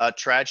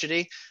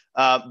tragedy.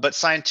 But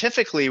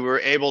scientifically, we were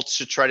able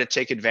to try to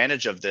take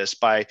advantage of this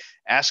by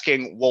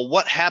asking, well,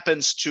 what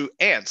happens to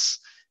ants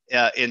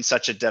in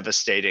such a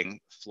devastating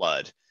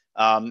flood?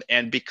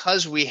 And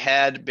because we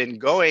had been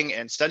going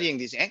and studying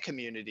these ant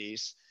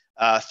communities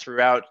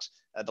throughout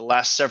the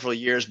last several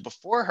years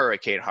before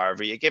Hurricane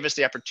Harvey, it gave us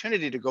the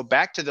opportunity to go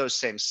back to those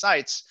same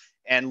sites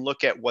and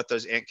look at what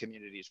those ant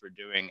communities were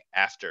doing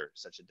after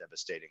such a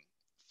devastating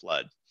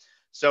flood.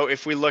 So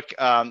if we look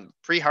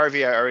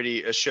pre-Harvey, I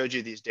already showed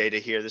you these data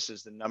here. This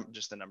is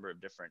just the number of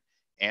different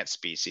ant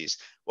species.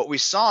 What we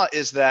saw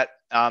is that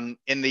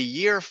in the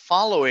year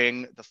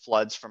following the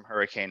floods from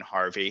Hurricane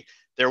Harvey,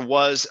 there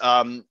was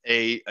a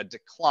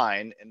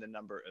decline in the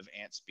number of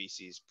ant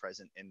species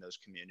present in those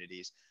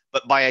communities.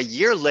 But by a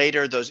year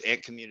later, those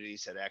ant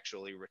communities had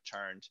actually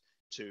returned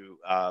to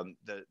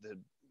the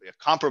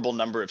comparable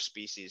number of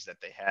species that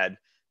they had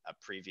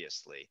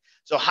previously.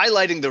 So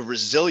highlighting the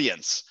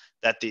resilience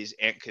that these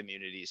ant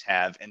communities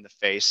have in the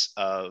face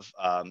of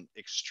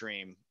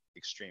extreme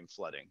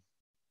flooding.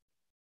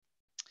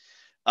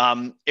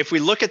 If we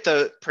look at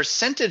the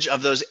percentage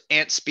of those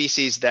ant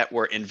species that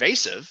were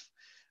invasive,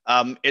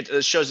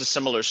 it shows a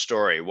similar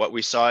story. What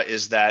we saw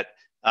is that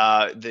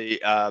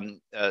the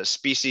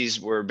species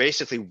were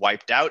basically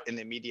wiped out in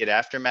the immediate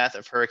aftermath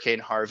of Hurricane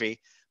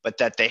Harvey, but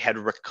that they had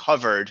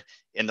recovered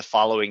in the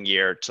following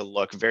year to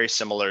look very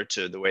similar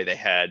to the way they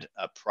had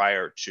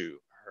prior to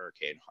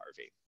Hurricane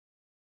Harvey.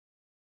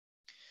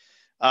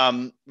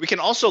 We can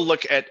also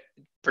look at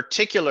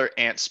particular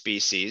ant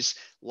species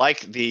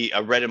like the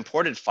red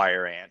imported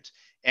fire ant.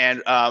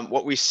 And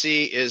what we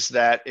see is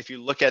that if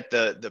you look at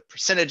the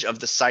percentage of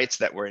the sites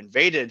that were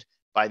invaded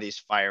by these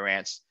fire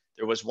ants,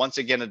 there was once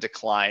again a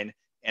decline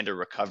and a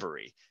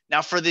recovery.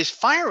 Now for these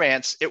fire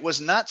ants, it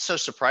was not so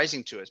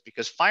surprising to us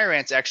because fire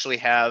ants actually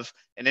have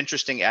an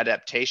interesting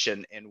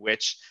adaptation in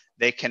which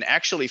they can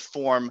actually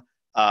form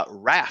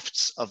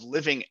rafts of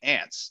living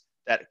ants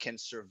that can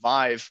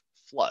survive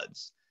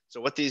floods. So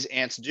what these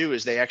ants do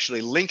is they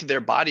actually link their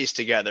bodies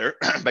together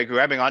by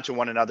grabbing onto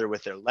one another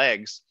with their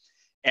legs,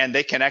 and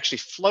they can actually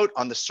float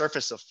on the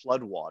surface of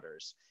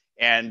floodwaters,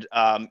 and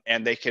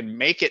they can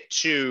make it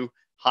to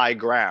high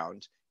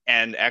ground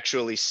and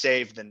actually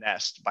save the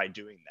nest by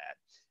doing that.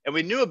 And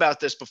we knew about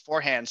this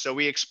beforehand, so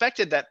we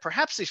expected that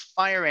perhaps these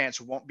fire ants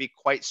won't be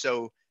quite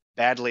so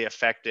badly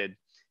affected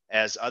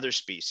as other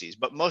species,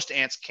 but most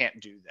ants can't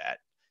do that.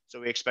 So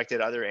we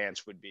expected other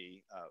ants would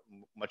be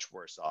much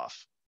worse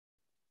off.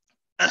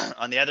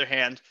 On the other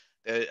hand,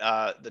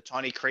 the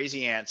tawny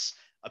crazy ants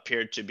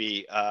appeared to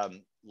be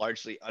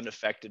largely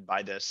unaffected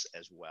by this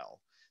as well.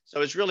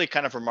 So it's really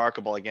kind of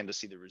remarkable, again, to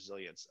see the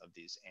resilience of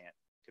these ant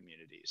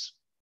communities.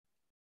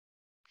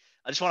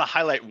 I just want to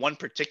highlight one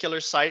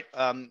particular site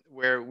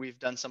where we've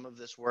done some of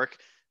this work.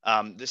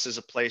 This is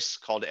a place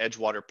called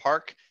Edgewater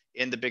Park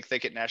in the Big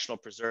Thicket National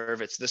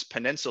Preserve. It's this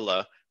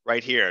peninsula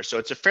right here. So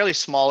it's a fairly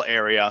small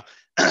area,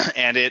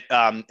 and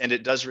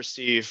it does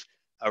receive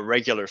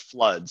regular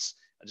floods.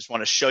 I just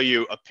want to show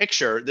you a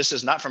picture. This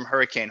is not from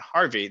Hurricane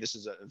Harvey. This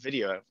is a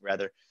video,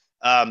 rather,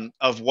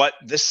 of what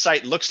this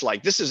site looks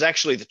like. This is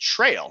actually the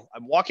trail.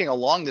 I'm walking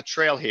along the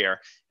trail here,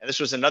 and this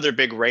was another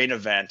big rain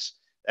event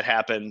that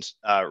happened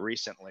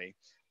recently.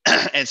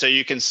 And so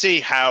you can see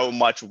how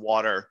much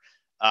water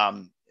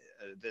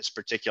this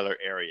particular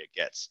area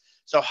gets.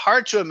 So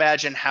hard to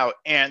imagine how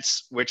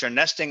ants, which are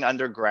nesting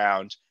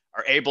underground,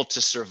 are able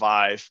to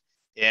survive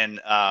in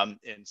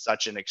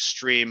such an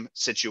extreme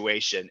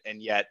situation,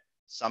 and yet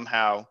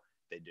somehow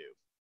they do.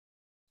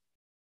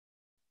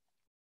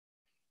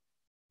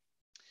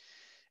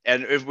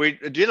 And if we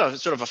did a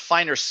sort of a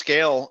finer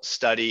scale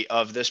study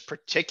of this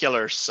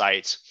particular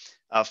site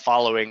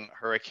following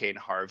Hurricane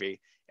Harvey,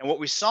 and what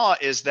we saw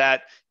is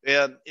that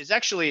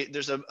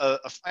there's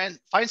a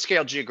fine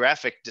scale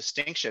geographic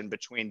distinction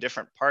between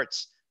different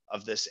parts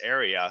of this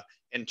area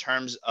in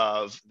terms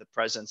of the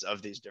presence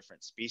of these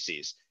different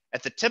species.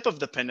 At the tip of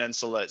the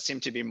peninsula, it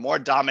seemed to be more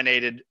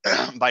dominated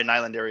by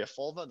Nylandaria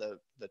fulva,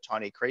 the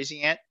tawny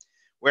crazy ant,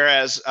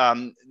 whereas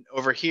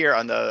over here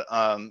on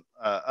the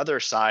other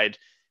side,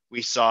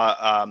 we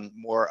saw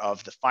more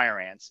of the fire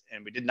ants,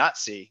 and we did not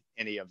see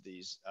any of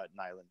these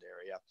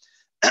Nylandaria.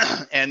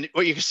 And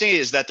what you can see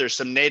is that there's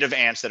some native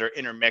ants that are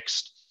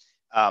intermixed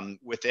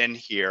within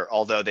here,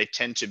 although they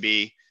tend to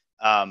be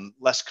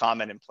less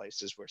common in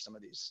places where some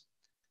of these,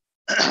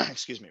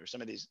 excuse me, where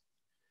some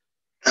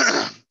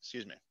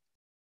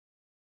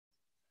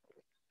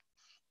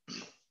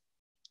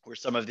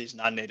of these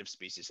non-native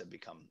species have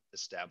become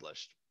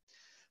established.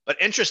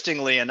 But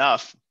interestingly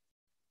enough,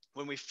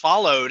 when we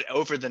followed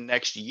over the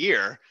next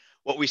year,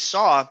 what we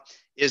saw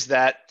is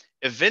that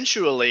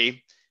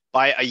eventually,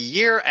 by a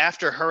year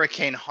after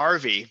Hurricane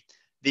Harvey,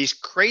 these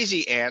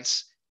crazy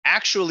ants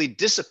actually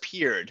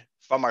disappeared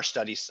from our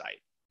study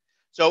site.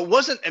 So it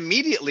wasn't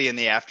immediately in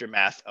the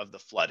aftermath of the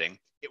flooding.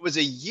 It was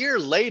a year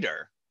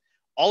later,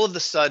 all of a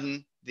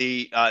sudden,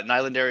 the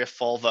Nylandaria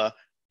fulva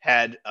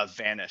had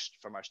vanished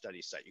from our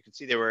study site. You can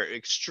see they were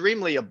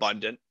extremely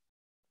abundant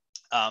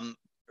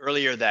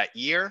earlier that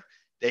year.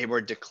 They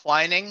were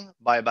declining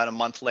by about a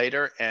month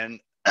later, and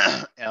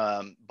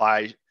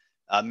by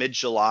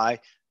mid-July,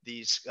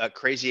 these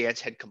crazy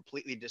ants had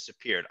completely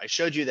disappeared. I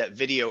showed you that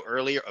video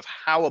earlier of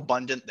how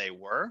abundant they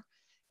were.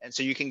 And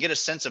so you can get a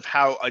sense of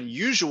how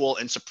unusual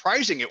and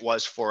surprising it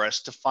was for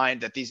us to find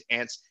that these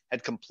ants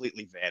had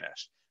completely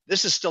vanished.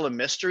 This is still a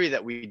mystery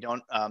that we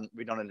don't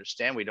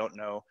understand. We don't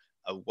know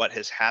what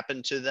has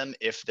happened to them,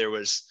 if there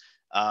was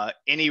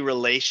any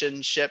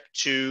relationship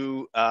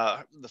to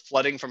the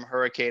flooding from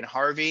Hurricane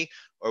Harvey,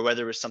 or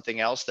whether it was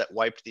something else that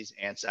wiped these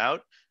ants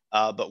out.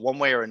 But one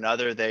way or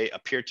another, they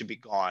appear to be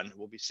gone.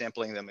 We'll be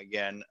sampling them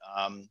again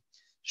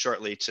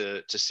shortly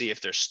to see if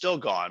they're still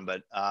gone.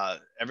 But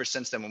ever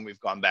since then, when we've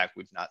gone back,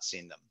 we've not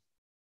seen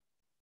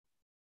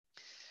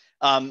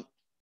them.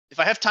 If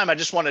I have time, I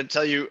just want to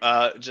tell you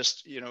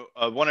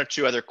one or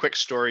two other quick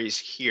stories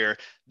here.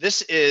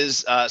 This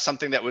is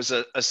something that was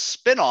a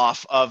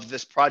spin-off of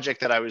this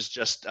project that I was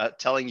just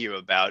telling you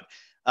about.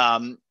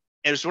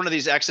 It was one of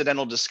these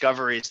accidental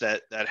discoveries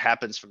that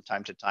happens from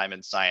time to time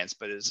in science,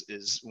 but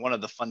is one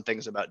of the fun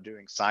things about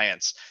doing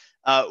science.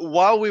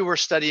 While we were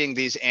studying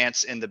these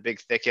ants in the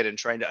big thicket and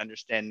trying to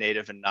understand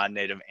native and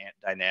non-native ant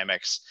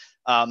dynamics,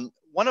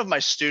 one of my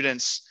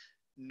students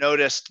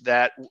noticed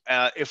that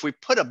if we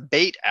put a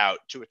bait out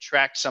to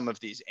attract some of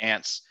these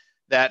ants,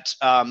 that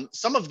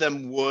some of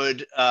them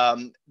would,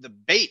 the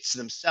baits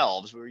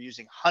themselves, we were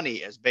using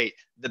honey as bait,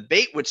 the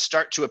bait would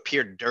start to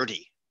appear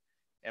dirty.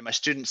 And my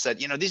student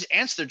said, you know, these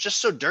ants, they're just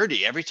so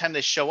dirty. Every time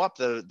they show up,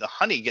 the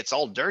honey gets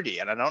all dirty,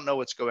 and I don't know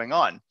what's going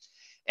on.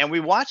 And we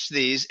watched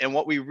these, and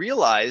what we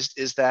realized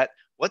is that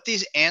what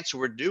these ants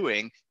were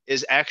doing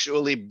is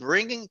actually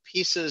bringing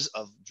pieces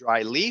of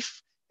dry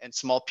leaf and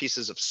small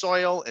pieces of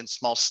soil and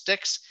small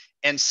sticks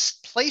and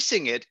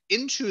placing it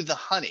into the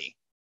honey.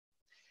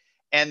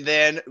 And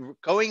then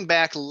going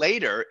back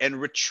later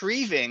and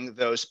retrieving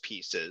those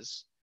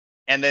pieces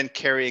and then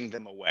carrying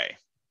them away.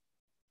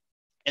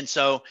 And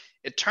so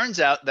it turns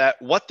out that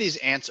what these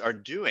ants are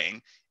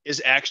doing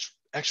is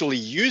actually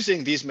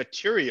using these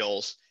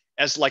materials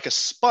as like a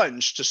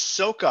sponge to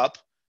soak up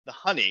the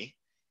honey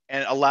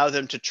and allow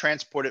them to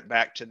transport it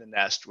back to the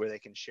nest, where they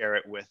can share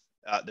it with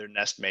their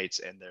nest mates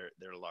and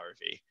their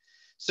larvae.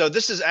 So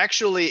this is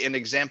actually an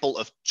example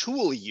of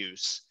tool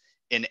use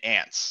in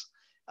ants.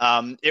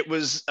 We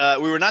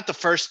were not the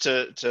first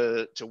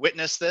to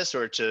witness this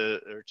or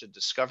to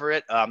discover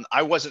it.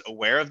 I wasn't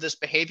aware of this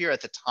behavior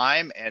at the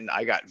time, and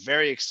I got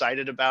very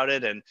excited about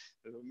it and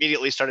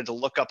immediately started to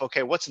look up,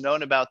 okay, what's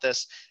known about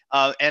this?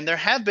 And there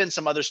have been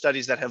some other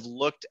studies that have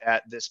looked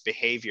at this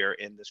behavior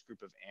in this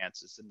group of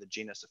ants. It's in the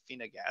genus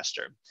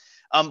Aphenogaster.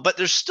 But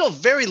there's still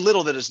very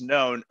little that is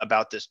known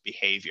about this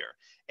behavior.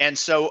 And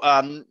so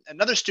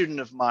another student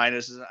of mine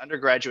is an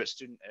undergraduate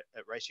student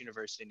at Rice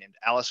University named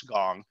Alice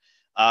Gong.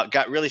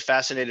 Got really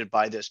fascinated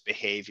by this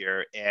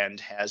behavior and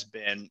has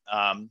been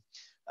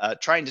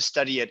trying to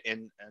study it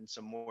in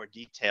some more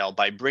detail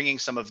by bringing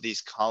some of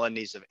these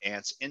colonies of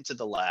ants into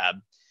the lab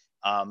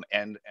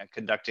and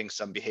conducting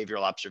some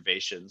behavioral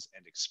observations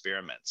and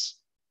experiments.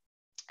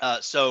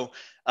 So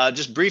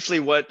just briefly,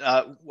 what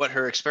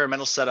her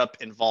experimental setup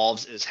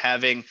involves is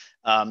having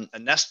a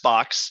nest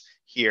box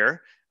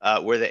here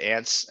where the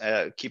ants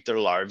keep their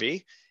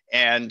larvae.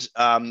 And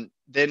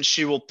then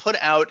she will put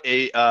out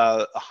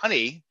a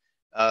honey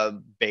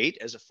bait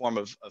as a form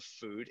of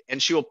food,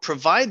 and she will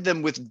provide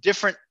them with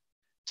different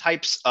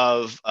types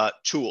of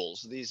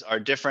tools. These are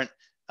different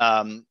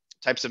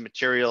types of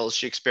materials.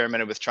 She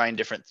experimented with trying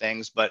different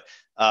things, but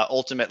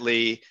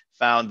ultimately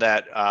found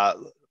that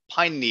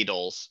pine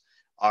needles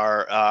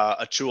are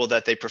a tool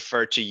that they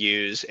prefer to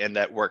use and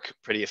that work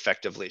pretty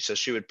effectively. So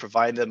she would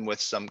provide them with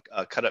some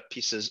cut up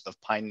pieces of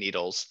pine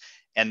needles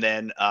and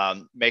then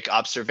make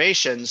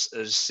observations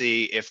to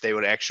see if they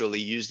would actually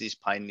use these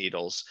pine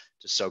needles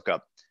to soak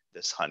up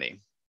this honey.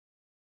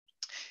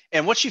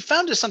 And what she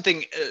found is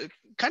something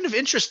kind of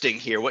interesting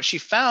here. What she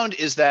found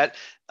is that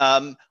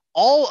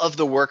all of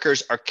the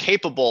workers are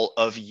capable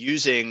of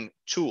using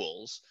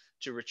tools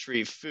to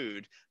retrieve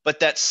food, but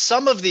that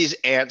some of these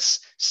ants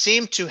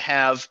seem to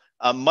have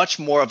much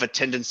more of a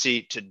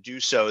tendency to do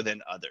so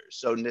than others.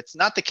 So it's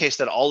not the case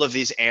that all of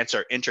these ants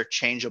are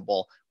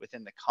interchangeable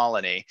within the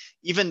colony.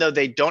 Even though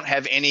they don't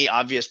have any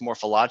obvious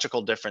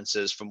morphological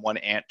differences from one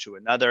ant to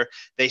another,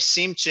 they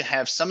seem to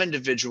have some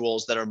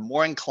individuals that are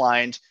more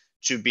inclined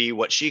to be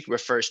what she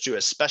refers to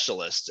as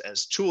specialists,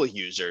 as tool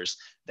users,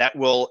 that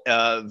will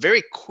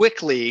very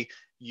quickly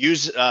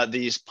use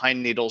these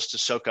pine needles to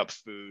soak up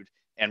food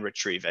and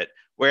retrieve it,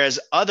 whereas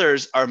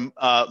others are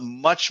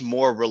much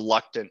more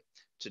reluctant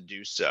to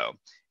do so.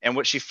 And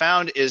what she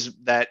found is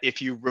that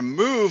if you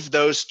remove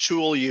those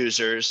tool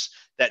users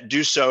that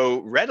do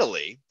so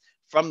readily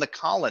from the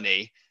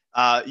colony,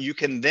 you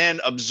can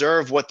then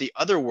observe what the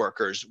other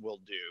workers will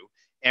do.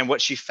 And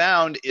what she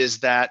found is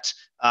that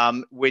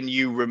when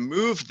you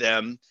remove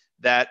them,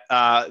 that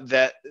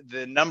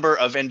the number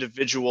of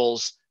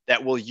individuals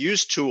that will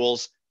use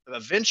tools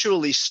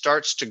eventually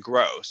starts to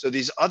grow. So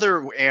these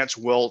other ants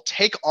will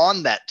take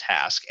on that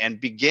task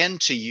and begin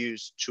to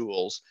use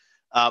tools,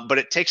 but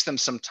it takes them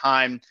some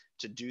time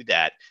to do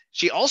that.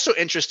 She also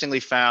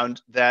interestingly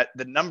found that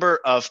the number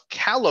of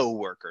callow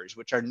workers,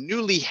 which are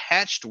newly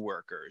hatched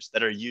workers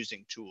that are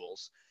using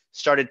tools,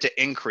 started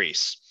to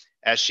increase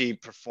as she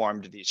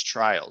performed these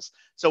trials.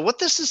 So what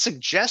this is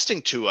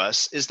suggesting to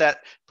us is that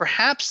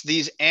perhaps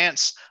these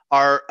ants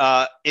are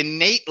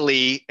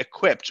innately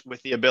equipped with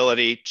the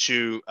ability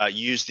to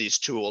use these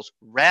tools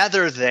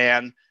rather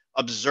than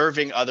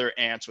observing other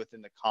ants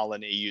within the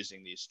colony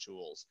using these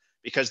tools.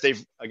 Because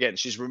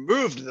she's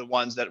removed the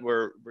ones that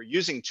were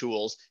using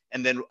tools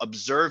and then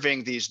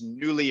observing these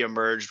newly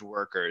emerged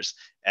workers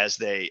as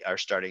they are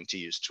starting to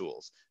use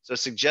tools. So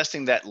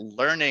suggesting that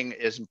learning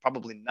is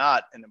probably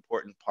not an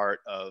important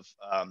part of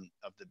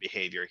the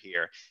behavior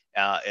here,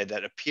 and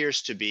that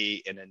appears to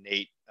be an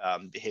innate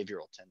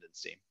behavioral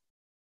tendency.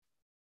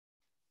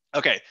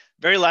 Okay,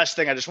 very last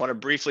thing I just want to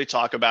briefly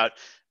talk about,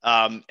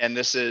 and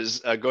this is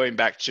going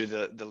back to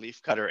the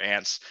leafcutter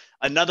ants.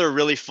 Another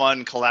really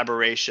fun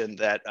collaboration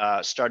that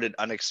started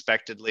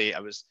unexpectedly. I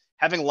was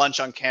having lunch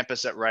on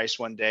campus at Rice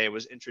one day. I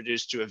was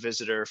introduced to a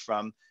visitor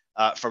from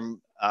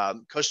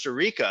Costa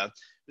Rica.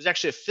 He was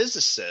actually a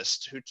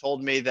physicist who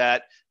told me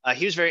that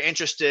he was very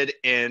interested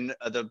in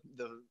the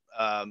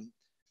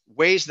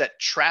ways that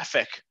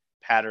traffic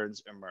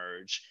patterns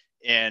emerge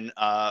in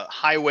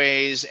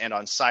highways and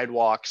on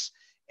sidewalks,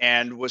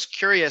 and was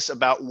curious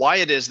about why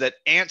it is that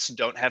ants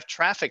don't have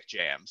traffic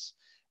jams.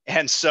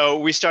 And so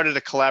we started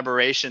a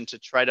collaboration to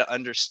try to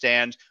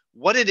understand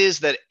what it is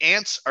that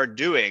ants are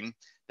doing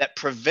that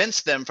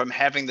prevents them from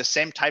having the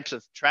same types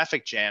of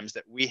traffic jams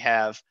that we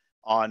have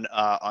on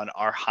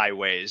our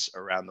highways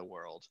around the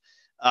world.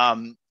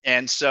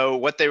 And so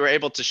what they were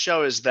able to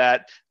show is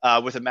that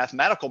with a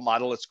mathematical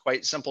model, it's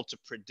quite simple to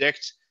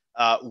predict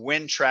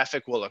when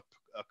traffic will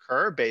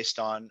occur based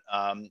on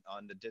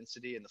the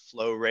density and the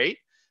flow rate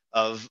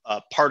of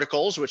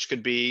particles, which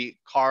could be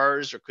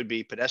cars or could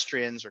be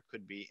pedestrians or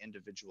could be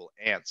individual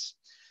ants.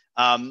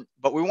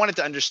 But we wanted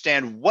to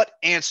understand what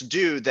ants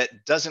do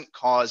that doesn't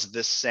cause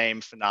this same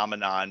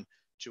phenomenon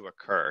to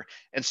occur.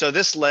 And so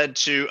this led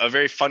to a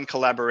very fun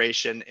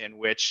collaboration in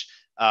which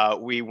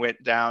we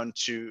went down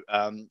to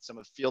some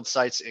of the field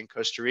sites in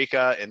Costa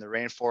Rica in the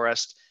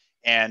rainforest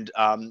and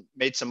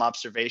made some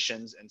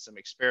observations and some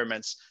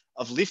experiments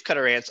of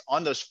leafcutter ants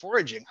on those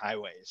foraging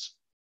highways.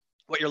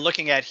 What you're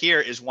looking at here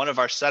is one of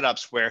our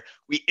setups where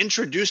we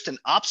introduced an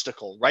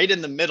obstacle right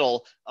in the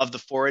middle of the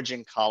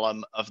foraging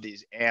column of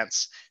these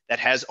ants that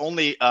has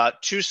only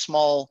two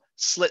small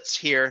slits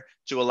here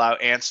to allow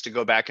ants to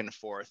go back and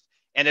forth.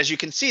 And as you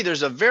can see,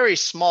 there's a very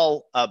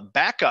small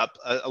backup,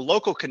 a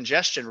local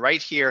congestion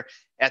right here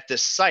at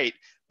this site,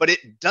 but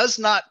it does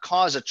not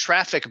cause a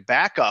traffic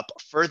backup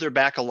further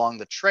back along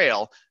the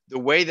trail the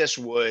way this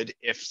would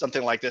if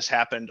something like this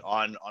happened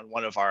on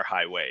one of our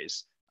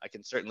highways. I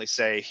can certainly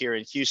say here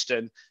in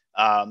Houston,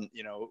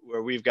 you know,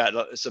 where we've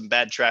got some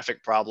bad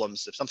traffic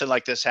problems. If something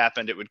like this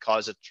happened, it would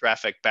cause a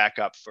traffic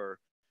backup for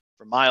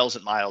miles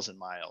and miles and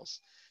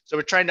miles. So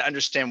we're trying to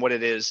understand what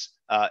it is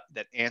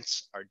that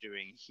ants are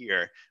doing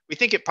here. We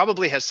think it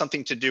probably has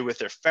something to do with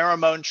their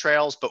pheromone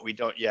trails, but we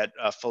don't yet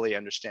fully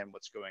understand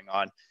what's going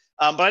on.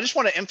 But I just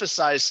want to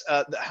emphasize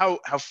how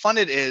fun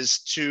it is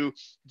to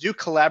do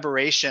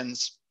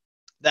collaborations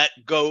that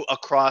go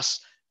across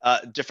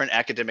different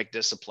academic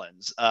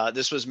disciplines.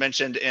 This was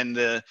mentioned in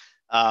the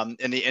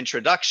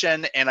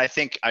introduction, and I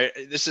think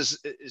this is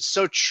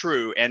so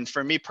true. And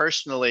for me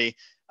personally,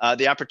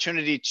 the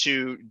opportunity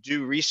to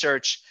do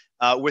research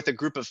with a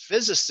group of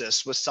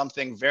physicists was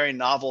something very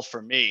novel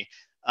for me.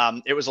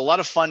 It was a lot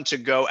of fun to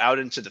go out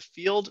into the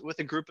field with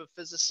a group of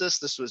physicists.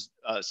 This was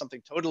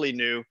something totally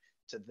new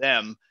to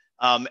them.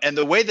 And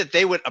the way that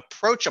they would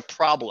approach a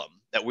problem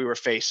that we were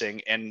facing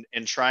in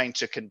trying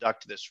to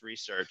conduct this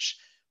research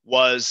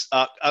was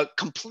a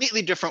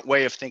completely different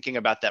way of thinking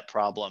about that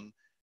problem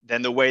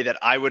than the way that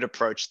I would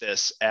approach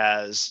this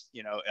as,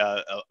 you know,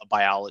 a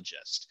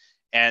biologist.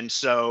 And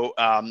so,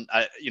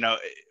 you know,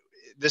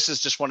 this is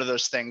just one of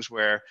those things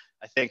where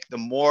I think the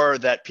more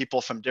that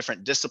people from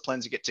different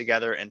disciplines get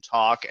together and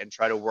talk and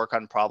try to work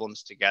on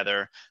problems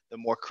together, the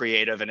more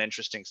creative and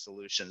interesting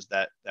solutions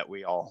that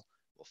we all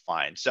will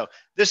find. So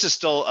this is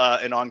still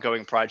an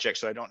ongoing project,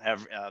 so I don't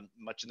have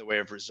much in the way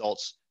of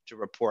results to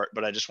report,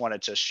 but I just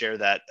wanted to share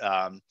that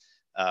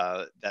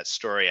that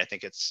story. I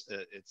think it's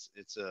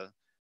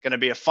going to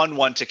be a fun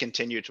one to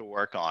continue to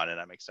work on, and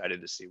I'm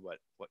excited to see what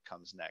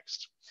comes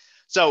next.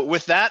 So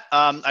with that,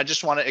 I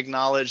just want to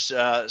acknowledge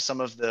some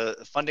of the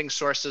funding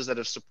sources that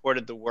have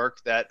supported the work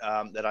that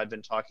I've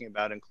been talking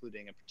about,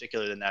 including in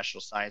particular the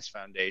National Science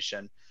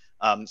Foundation,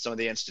 some of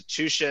the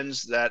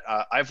institutions that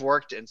I've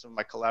worked and some of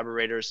my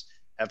collaborators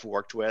have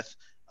worked with.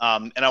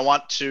 And I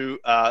want to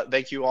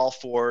thank you all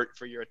for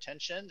your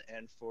attention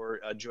and for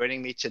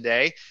joining me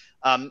today.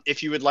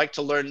 If you would like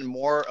to learn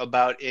more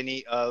about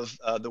any of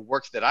the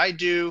work that I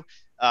do,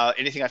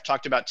 anything I've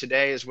talked about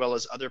today, as well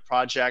as other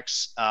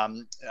projects,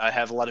 I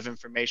have a lot of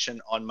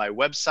information on my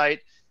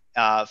website.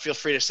 Feel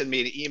free to send me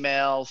an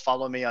email,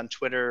 follow me on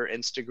Twitter,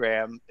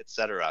 Instagram,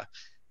 etc.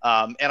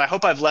 And I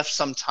hope I've left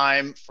some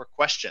time for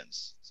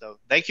questions. So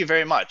thank you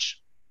very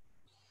much.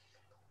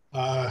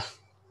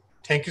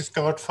 Thank you,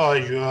 Scott, for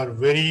your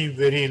very,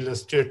 very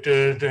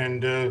illustrated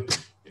and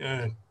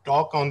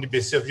talk on the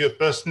basis of your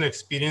personal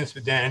experience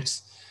with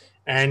ants.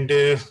 And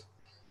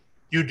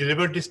you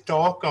delivered this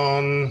talk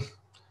on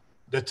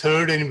the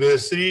 3rd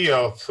anniversary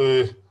of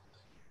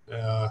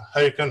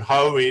Hurricane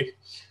Harvey,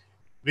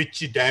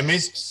 which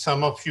damaged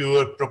some of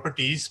your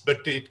properties,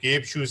 but it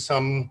gave you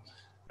some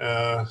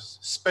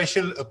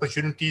special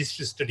opportunities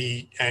to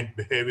study ant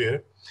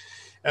behavior.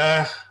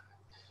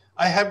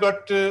 I have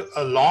got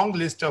a long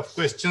list of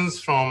questions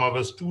from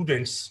our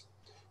students,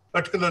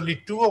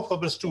 particularly 2 of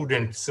our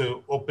students,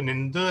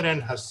 Openinder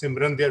and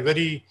Harsimran. They are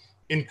very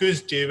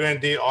inquisitive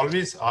and they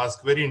always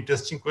ask very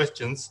interesting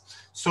questions.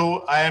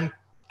 So I am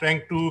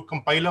trying to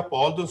compile up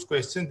all those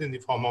questions in the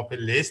form of a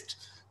list.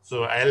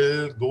 So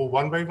I'll go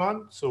one by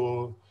one.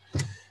 So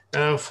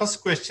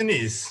first question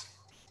is,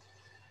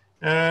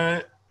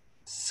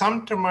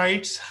 some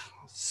termites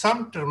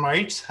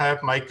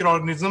have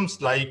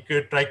microorganisms like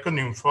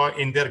trichonympha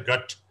in their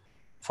gut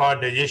for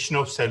digestion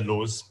of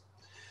cellulose.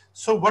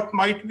 So what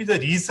might be the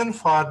reason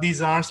for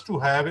these ants to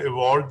have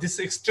evolved this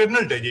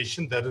external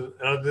digestion rather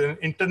than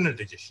internal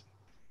digestion?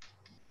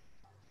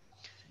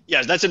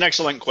 Yeah, that's an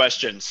excellent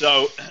question.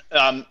 So,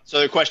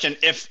 so the question,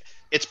 if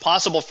it's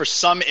possible for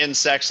some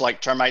insects like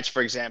termites,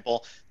 for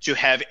example, to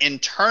have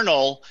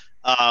internal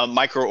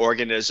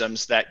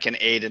microorganisms that can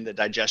aid in the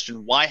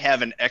digestion, why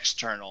have an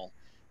external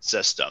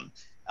system?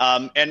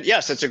 And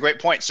yes, that's a great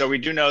point. So we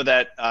do know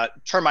that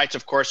termites,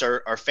 of course,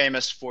 are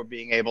famous for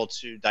being able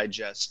to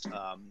digest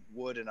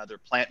wood and other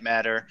plant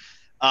matter.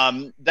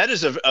 That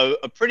is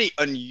a pretty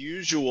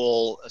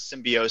unusual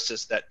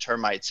symbiosis that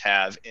termites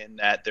have, in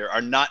that there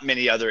are not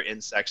many other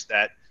insects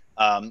that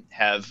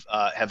have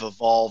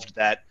evolved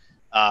that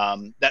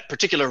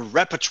particular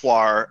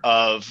repertoire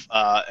of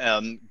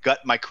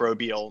gut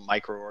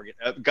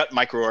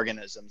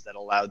microorganisms that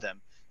allow them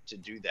to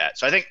do that.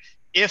 So I think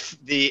if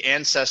the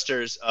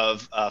ancestors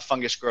of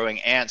fungus-growing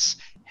ants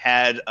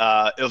had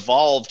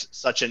evolved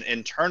such an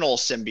internal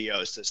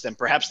symbiosis, then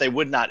perhaps they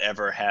would not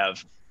ever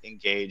have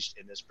engaged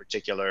in this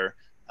particular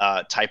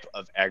type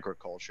of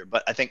agriculture.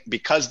 But I think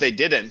because they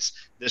didn't,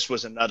 this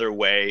was another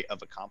way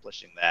of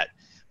accomplishing that.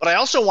 But I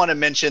also want to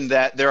mention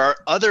that there are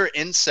other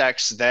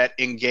insects that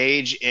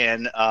engage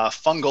in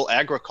fungal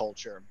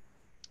agriculture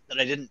that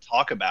I didn't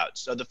talk about.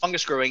 So the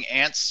fungus-growing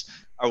ants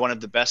are one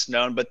of the best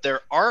known, but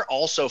there are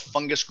also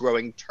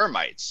fungus-growing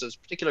termites. So there's a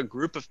particular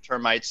group of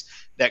termites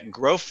that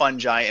grow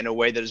fungi in a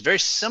way that is very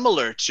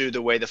similar to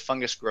the way the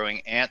fungus-growing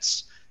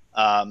ants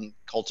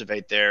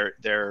cultivate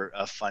their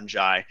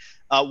fungi.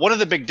 One of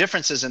the big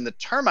differences in the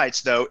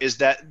termites, though, is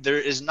that there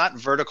is not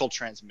vertical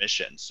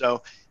transmission.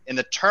 So in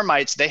the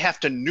termites, they have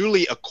to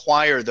newly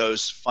acquire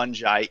those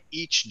fungi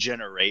each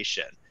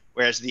generation,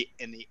 Whereas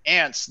in the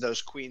ants,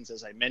 those queens,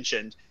 as I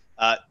mentioned,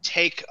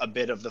 take a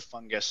bit of the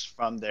fungus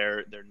from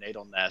their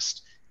natal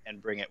nest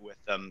and bring it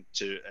with them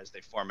as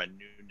they form a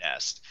new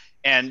nest.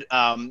 And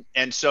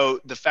so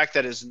the fact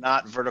that it's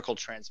not vertical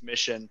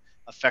transmission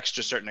affects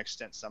to a certain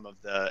extent some of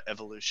the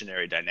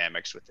evolutionary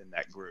dynamics within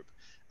that group.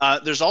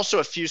 There's also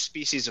a few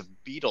species of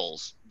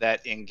beetles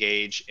that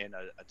engage in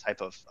a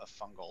type of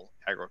fungal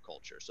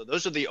agriculture. So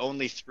those are the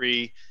only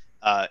three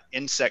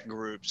insect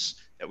groups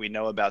that we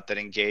know about that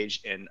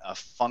engage in a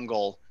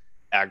fungal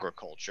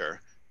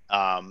agriculture.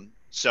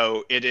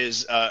 So it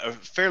is a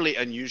fairly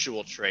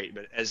unusual trait,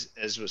 but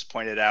as was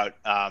pointed out,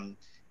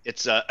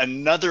 it's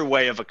another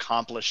way of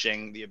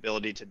accomplishing the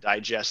ability to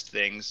digest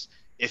things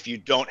if you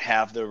don't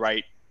have the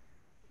right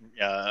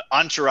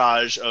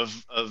entourage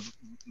of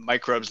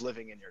microbes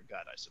living in your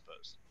gut, I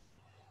suppose.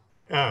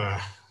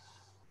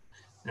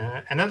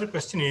 Another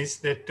question is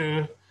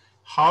that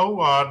how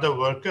are the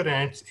worker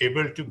ants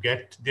able to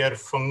get their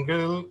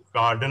fungal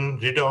garden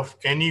rid of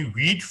any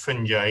weed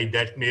fungi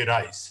that may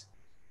rise?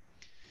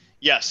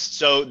 Yes,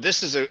 so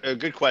this is a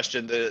good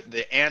question.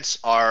 The ants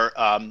are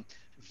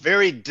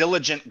very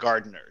diligent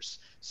gardeners.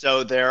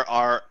 So there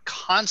are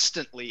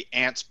constantly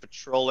ants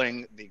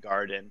patrolling the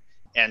garden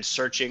and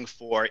searching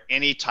for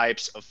any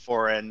types of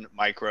foreign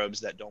microbes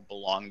that don't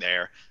belong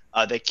there.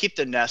 They keep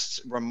the nests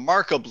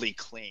remarkably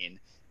clean.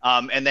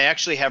 And they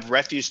actually have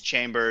refuse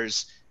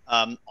chambers,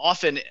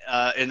 often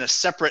in a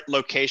separate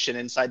location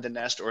inside the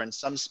nest, or in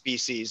some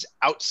species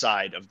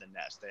outside of the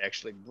nest. They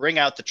actually bring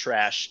out the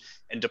trash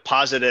and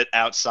deposit it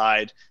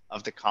outside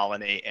of the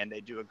colony, and they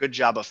do a good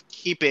job of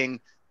keeping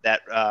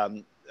that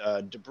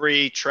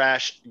debris,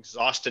 trash,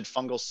 exhausted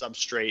fungal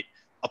substrate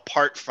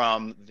apart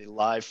from the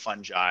live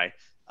fungi.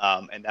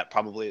 And that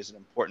probably is an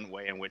important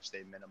way in which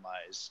they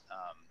minimize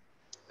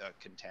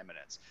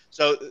contaminants.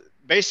 So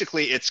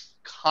basically, it's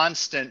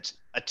constant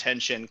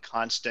attention,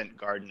 constant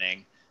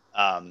gardening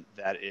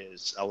that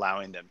is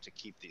allowing them to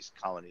keep these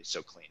colonies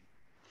so clean.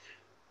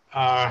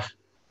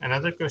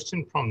 Another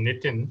question from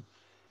Nitin.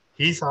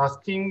 He's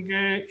asking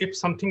if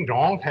something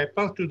wrong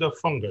happens to the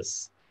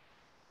fungus,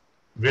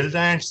 will the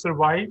ants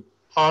survive,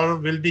 or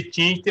will they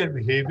change their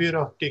behavior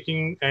of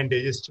taking and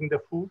digesting the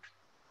food?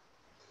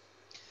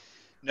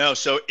 No,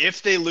 so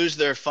if they lose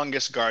their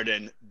fungus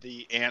garden,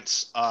 the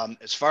ants,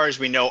 as far as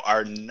we know,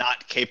 are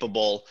not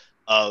capable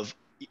of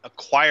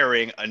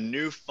acquiring a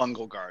new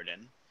fungal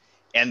garden,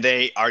 and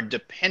they are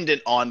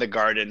dependent on the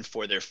garden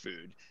for their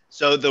food.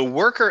 So the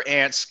worker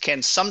ants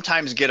can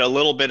sometimes get a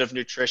little bit of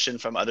nutrition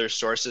from other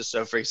sources.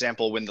 So for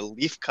example, when the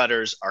leaf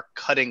cutters are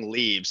cutting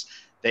leaves,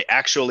 they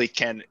actually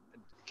can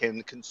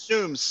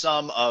consume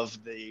some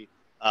of the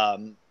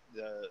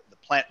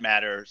plant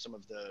matter, some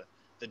of the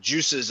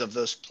juices of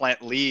those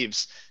plant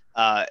leaves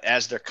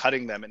as they're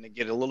cutting them, and they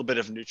get a little bit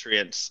of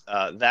nutrients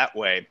that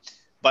way.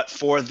 But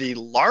for the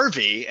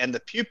larvae and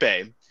the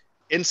pupae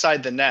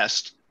inside the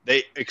nest,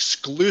 they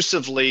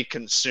exclusively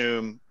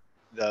consume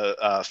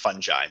the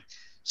fungi.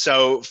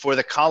 So for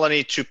the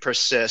colony to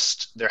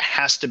persist, there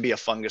has to be a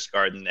fungus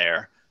garden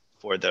there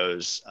for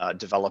those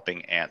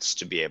developing ants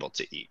to be able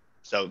to eat.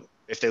 So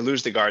if they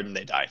lose the garden,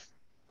 they die.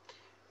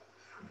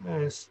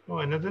 So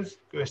another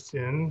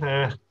question,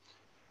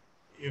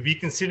 we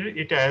consider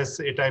it as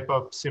a type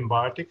of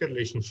symbiotic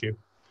relationship,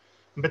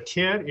 but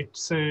here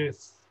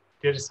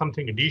there is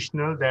something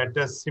additional, that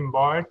the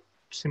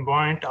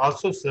symbiont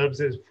also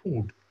serves as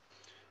food.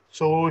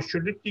 So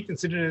should it be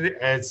considered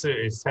as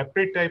a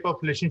separate type of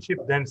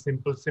relationship than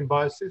simple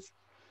symbiosis?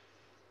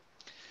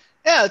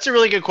 Yeah, that's a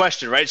really good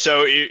question, right?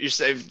 So you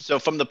say, so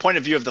from the point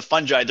of view of the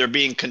fungi, they're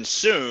being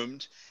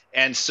consumed.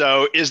 And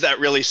so is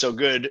that really so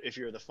good if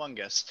you're the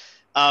fungus?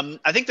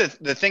 I think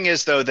that the thing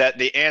is, though, that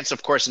the ants,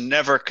 of course,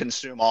 never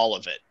consume all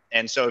of it.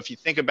 And so if you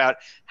think about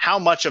how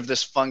much of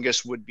this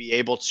fungus would be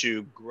able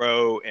to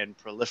grow and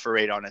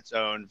proliferate on its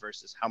own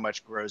versus how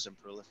much grows and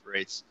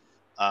proliferates,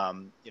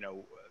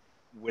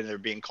 when they're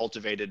being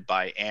cultivated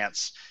by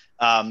ants.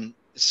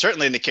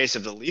 Certainly in the case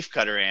of the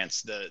leafcutter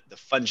ants, the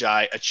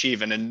fungi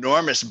achieve an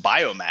enormous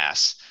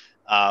biomass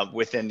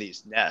within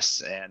these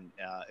nests. And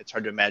it's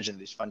hard to imagine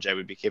these fungi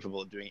would be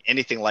capable of doing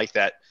anything like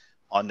that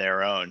on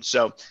their own.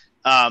 So,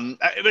 but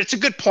it's a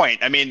good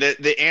point. I mean,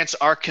 the ants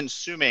are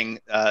consuming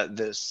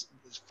this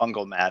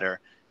fungal matter.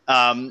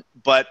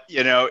 But,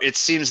 it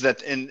seems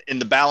that in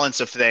the balance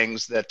of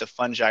things, that the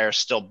fungi are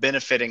still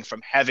benefiting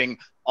from having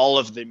all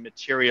of the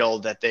material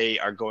that they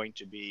are going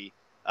to be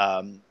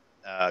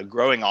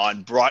growing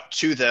on brought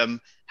to them,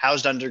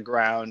 housed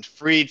underground,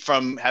 freed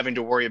from having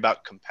to worry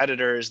about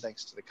competitors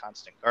thanks to the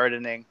constant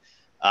gardening,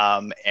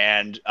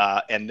 and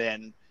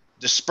then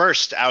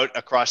dispersed out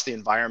across the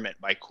environment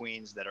by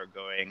queens that are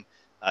going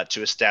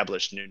to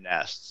establish new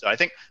nests. So I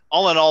think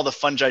all in all, the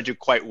fungi do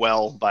quite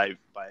well by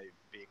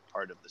being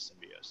part of the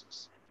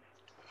symbiosis.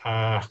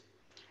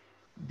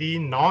 The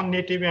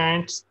non-native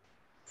ants,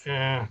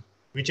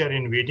 which are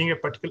invading a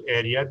particular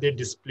area, they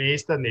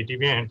displace the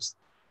native ants,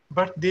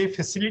 but they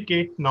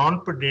facilitate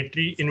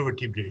non-predatory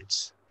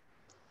invertebrates.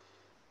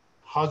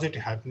 How's it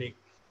happening?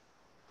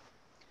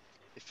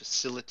 They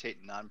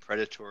facilitate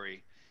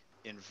non-predatory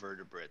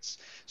invertebrates.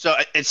 So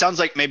it sounds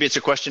like maybe it's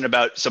a question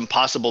about some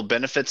possible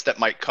benefits that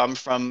might come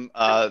from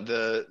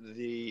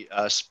the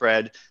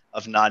spread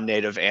of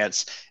non-native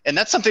ants, and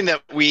that's something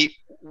that we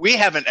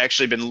haven't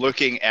actually been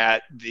looking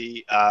at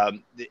the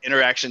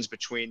interactions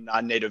between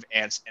non-native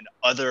ants and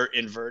other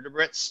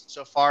invertebrates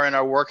so far in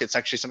our work. It's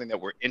actually something that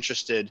we're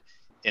interested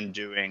in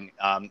doing.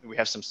 We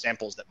have some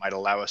samples that might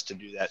allow us to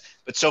do that.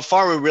 But so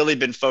far, we've really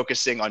been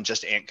focusing on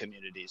just ant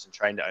communities and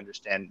trying to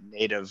understand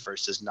native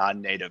versus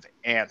non-native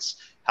ants,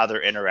 how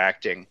they're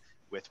interacting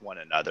with one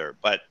another.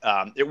 But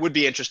it would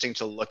be interesting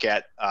to look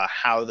at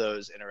how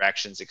those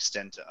interactions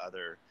extend to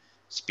other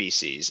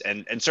species.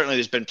 And certainly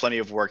there's been plenty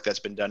of work that's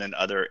been done in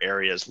other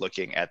areas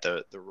looking at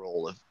the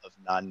role of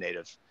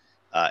non-native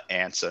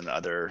ants on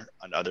other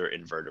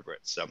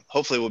invertebrates. So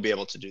hopefully we'll be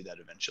able to do that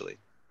eventually.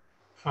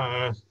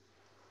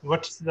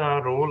 What's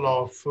the role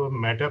of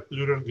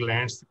metapleural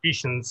gland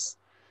secretions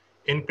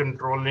in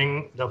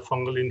controlling the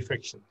fungal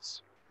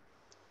infections?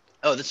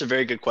 Oh, that's a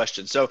very good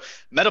question. So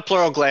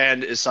metapleural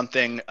gland is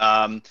something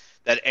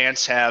that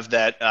ants have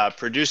that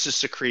produces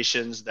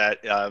secretions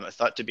that are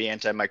thought to be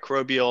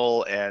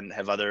antimicrobial and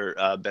have other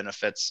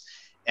benefits.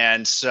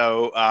 And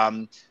so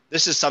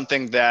this is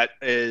something that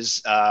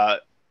is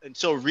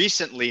until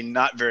recently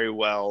not very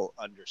well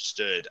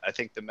understood. I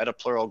think the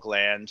metapleural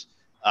gland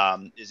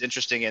is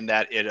interesting in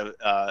that it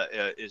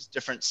is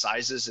different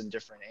sizes in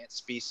different ant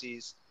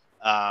species.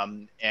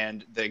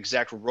 And the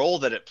exact role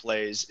that it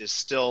plays is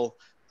still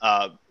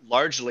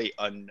largely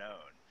unknown.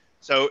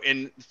 So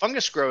in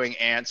fungus-growing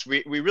ants,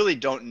 we really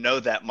don't know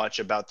that much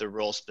about the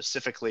role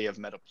specifically of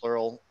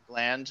metapleural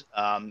gland.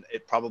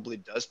 It probably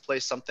does play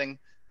something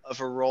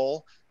of a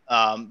role,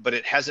 but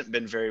it hasn't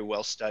been very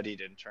well studied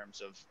in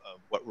terms of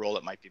what role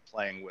it might be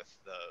playing with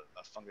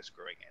the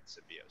fungus-growing ant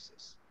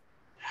symbiosis.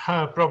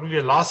 Probably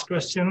a last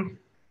question,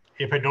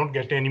 if I don't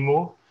get any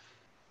more.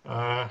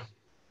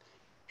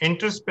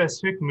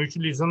 Interspecific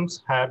mutualisms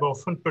have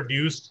often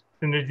produced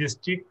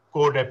synergistic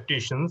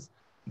co-adaptations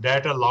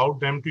that allowed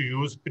them to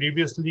use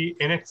previously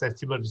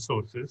inaccessible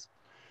resources.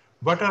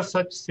 What are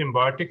such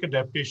symbiotic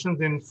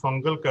adaptations in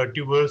fungal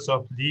cultivars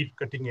of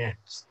leaf-cutting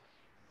ants?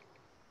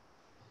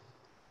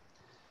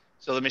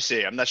 So let me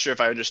see. I'm not sure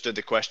if I understood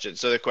the question.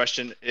 So the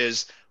question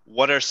is,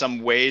 what are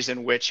some ways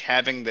in which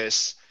having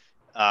this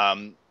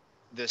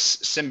this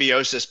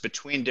symbiosis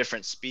between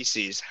different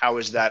species, how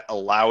is that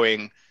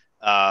allowing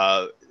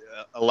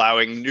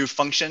allowing new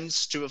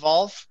functions to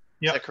evolve?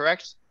 Is that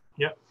correct?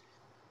 Yeah.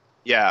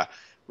 Yeah.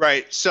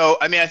 Right. So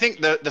I mean, I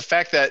think the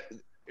fact that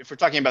if we're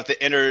talking about the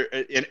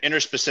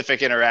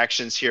interspecific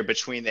interactions here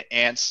between the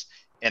ants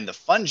and the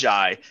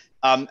fungi,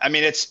 I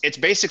mean, it's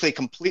basically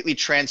completely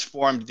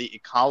transformed the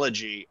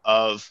ecology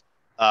of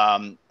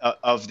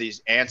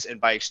these ants and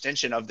by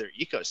extension of their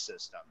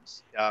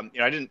ecosystems. You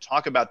know, I didn't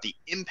talk about the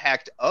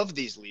impact of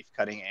these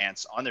leaf-cutting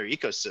ants on their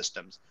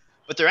ecosystems,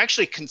 but they're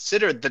actually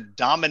considered the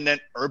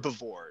dominant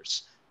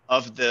herbivores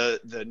of the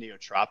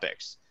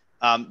neotropics.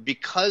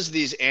 Because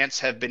these ants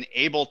have been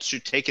able to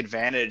take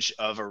advantage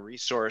of a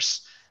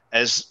resource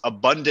as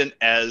abundant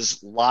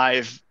as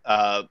live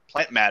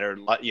plant matter,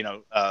 you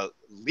know,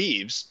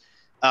 leaves,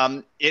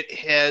 it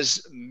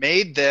has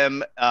made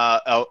them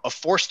a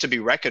force to be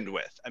reckoned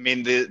with. I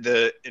mean,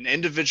 an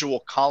individual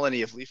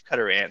colony of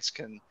leafcutter ants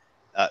can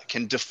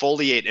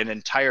defoliate an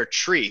entire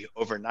tree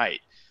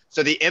overnight.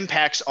 So the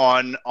impacts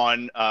on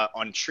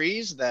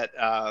trees that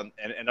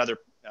and other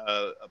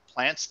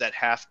plants that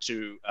have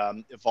to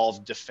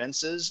evolve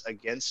defenses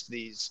against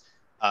these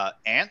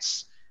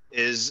ants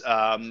is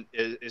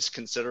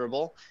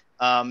considerable.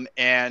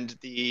 And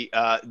the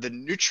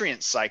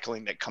nutrient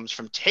cycling that comes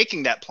from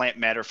taking that plant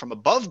matter from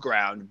above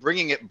ground,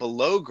 bringing it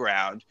below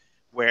ground,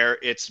 where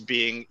it's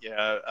being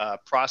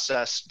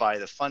processed by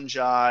the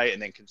fungi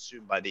and then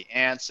consumed by the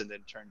ants and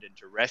then turned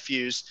into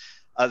refuse.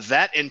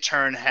 That in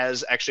turn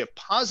has actually a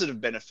positive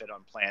benefit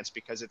on plants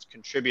because it's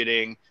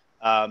contributing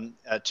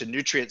to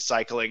nutrient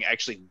cycling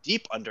actually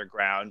deep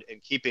underground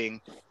and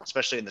keeping,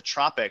 especially in the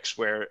tropics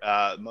where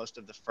most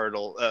of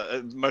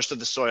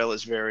the soil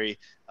is very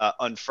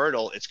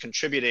unfertile, it's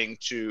contributing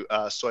to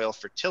soil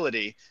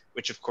fertility,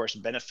 which of course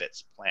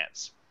benefits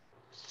plants.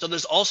 So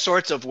there's all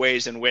sorts of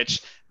ways in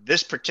which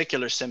this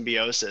particular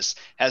symbiosis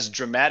has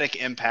dramatic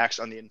impacts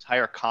on the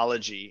entire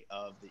ecology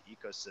of the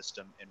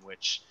ecosystem in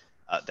which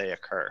they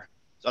occur.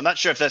 So I'm not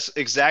sure if that's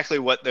exactly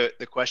what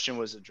the question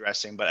was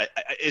addressing, but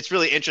it's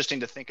really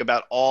interesting to think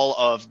about all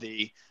of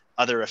the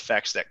other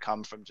effects that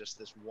come from just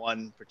this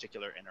one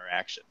particular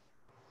interaction.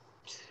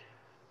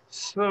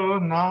 So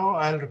now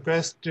I'll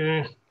request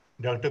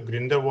Dr.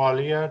 Gurinder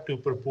Walia to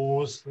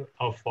propose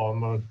a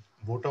formal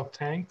vote of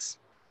thanks.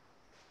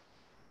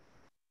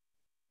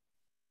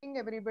 Good evening,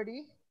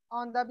 everybody.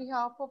 On the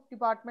behalf of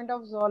Department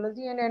of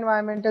Zoology and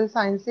Environmental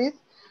Sciences,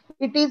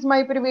 it is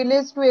my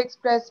privilege to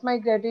express my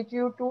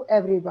gratitude to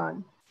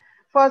everyone.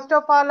 First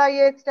of all, I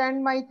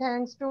extend my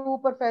thanks to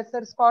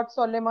Professor Scott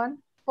Solomon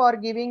for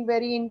giving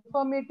very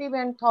informative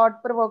and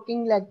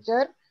thought-provoking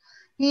lecture.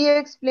 He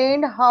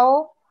explained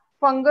how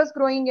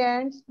fungus-growing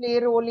ants play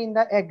a role in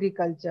the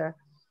agriculture.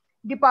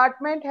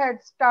 Department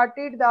had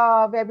started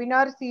the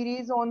webinar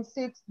series on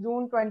 6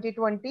 June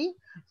 2020.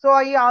 So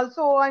I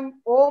also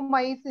owe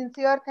my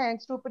sincere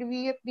thanks to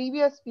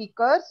previous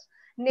speakers,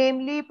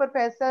 namely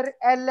Professor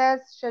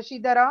L.S.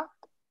 Shashidhara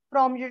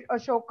from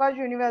Ashoka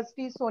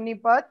University,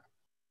 Sonipat,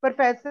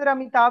 Professor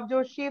Amitabh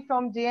Joshi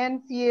from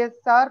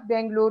JNCSR,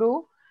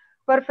 Bengaluru,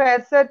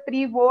 Professor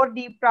Trivor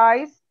D.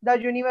 Price, the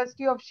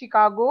University of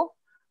Chicago,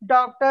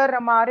 Dr.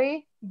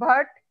 Ramare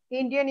Bhatt,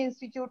 Indian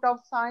Institute of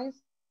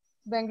Science,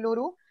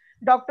 Bengaluru,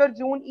 Dr.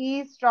 June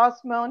E.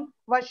 Strassman,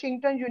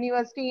 Washington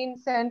University in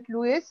St.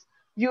 Louis,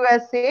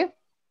 USA,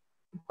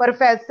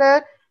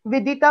 Professor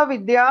Vidita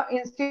Vidya,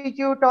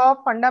 Institute of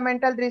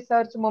Fundamental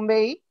Research,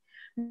 Mumbai,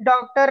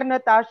 Dr.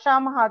 Natasha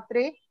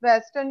Mahatre,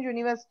 Western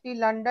University,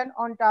 London,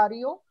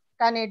 Ontario,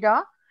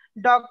 Canada,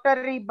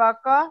 Dr.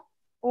 Rebecca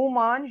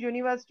Uman,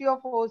 University of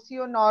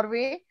Oslo,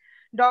 Norway,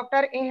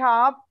 Dr.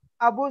 Ehab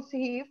Abu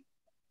Sahif,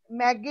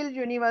 McGill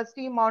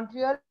University,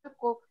 Montreal,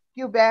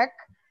 Quebec,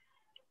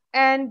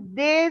 and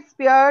they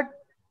spared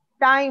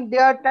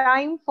their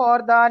time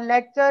for the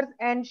lectures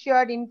and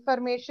shared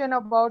information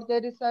about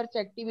their research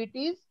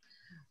activities,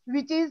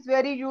 which is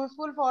very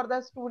useful for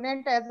the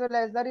student as well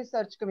as the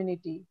research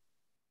community.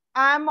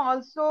 I am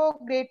also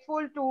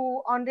grateful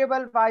to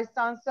Honorable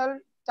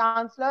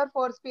Chancellor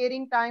for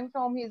sparing time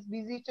from his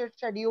busy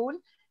schedule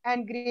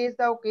and grace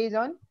the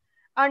occasion.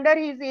 Under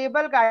his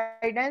able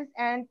guidance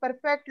and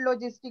perfect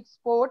logistic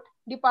support,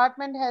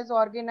 department has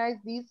organized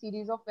these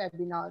series of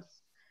webinars.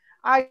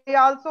 I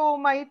also owe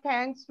my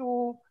thanks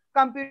to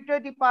Computer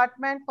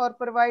Department for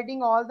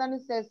providing all the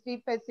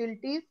necessary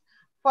facilities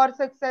for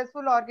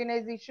successful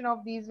organization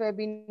of these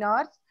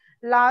webinars.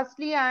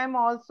 Lastly, I am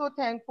also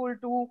thankful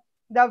to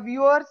the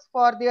viewers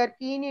for their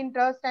keen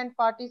interest and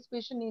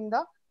participation in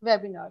the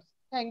webinars.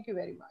 Thank you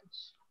very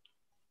much.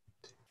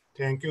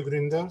 Thank you,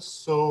 Grinder.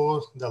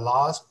 So the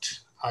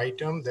last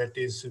item, that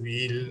is,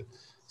 we'll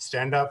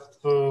stand up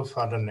for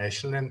the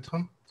national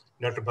anthem.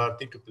 Dr.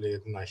 Bharti, to play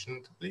the national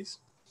anthem, please.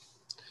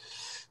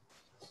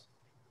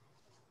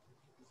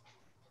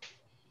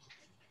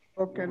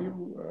 Oh, can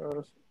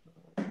you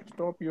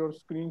stop your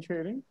screen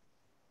sharing?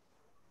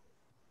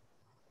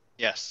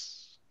 Yes.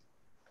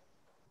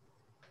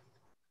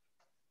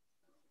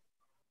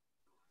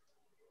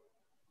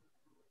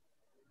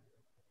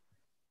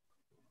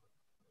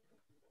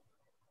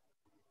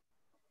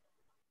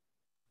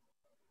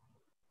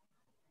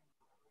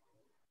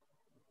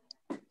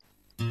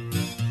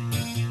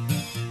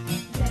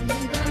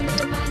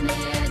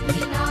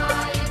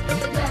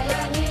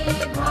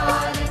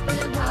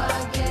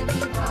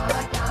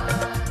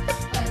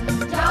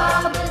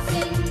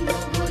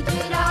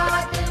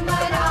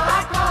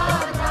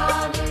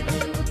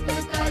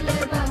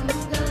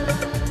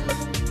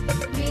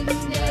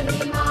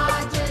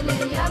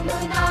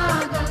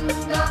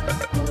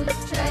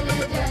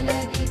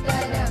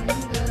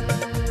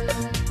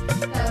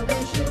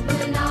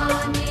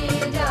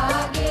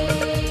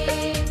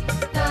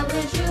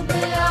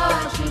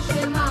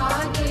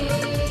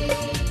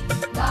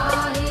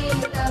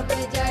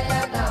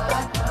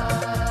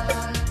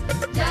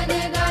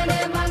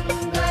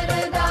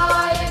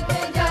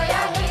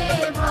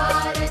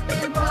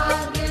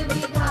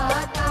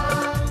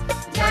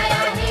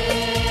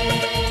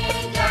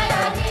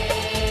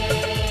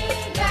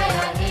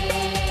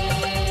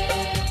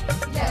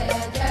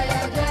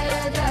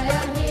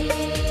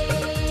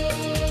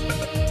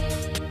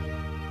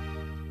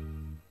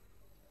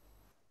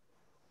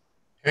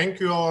 Thank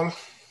you all.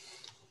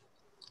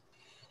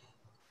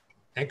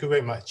 Thank you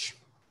very much.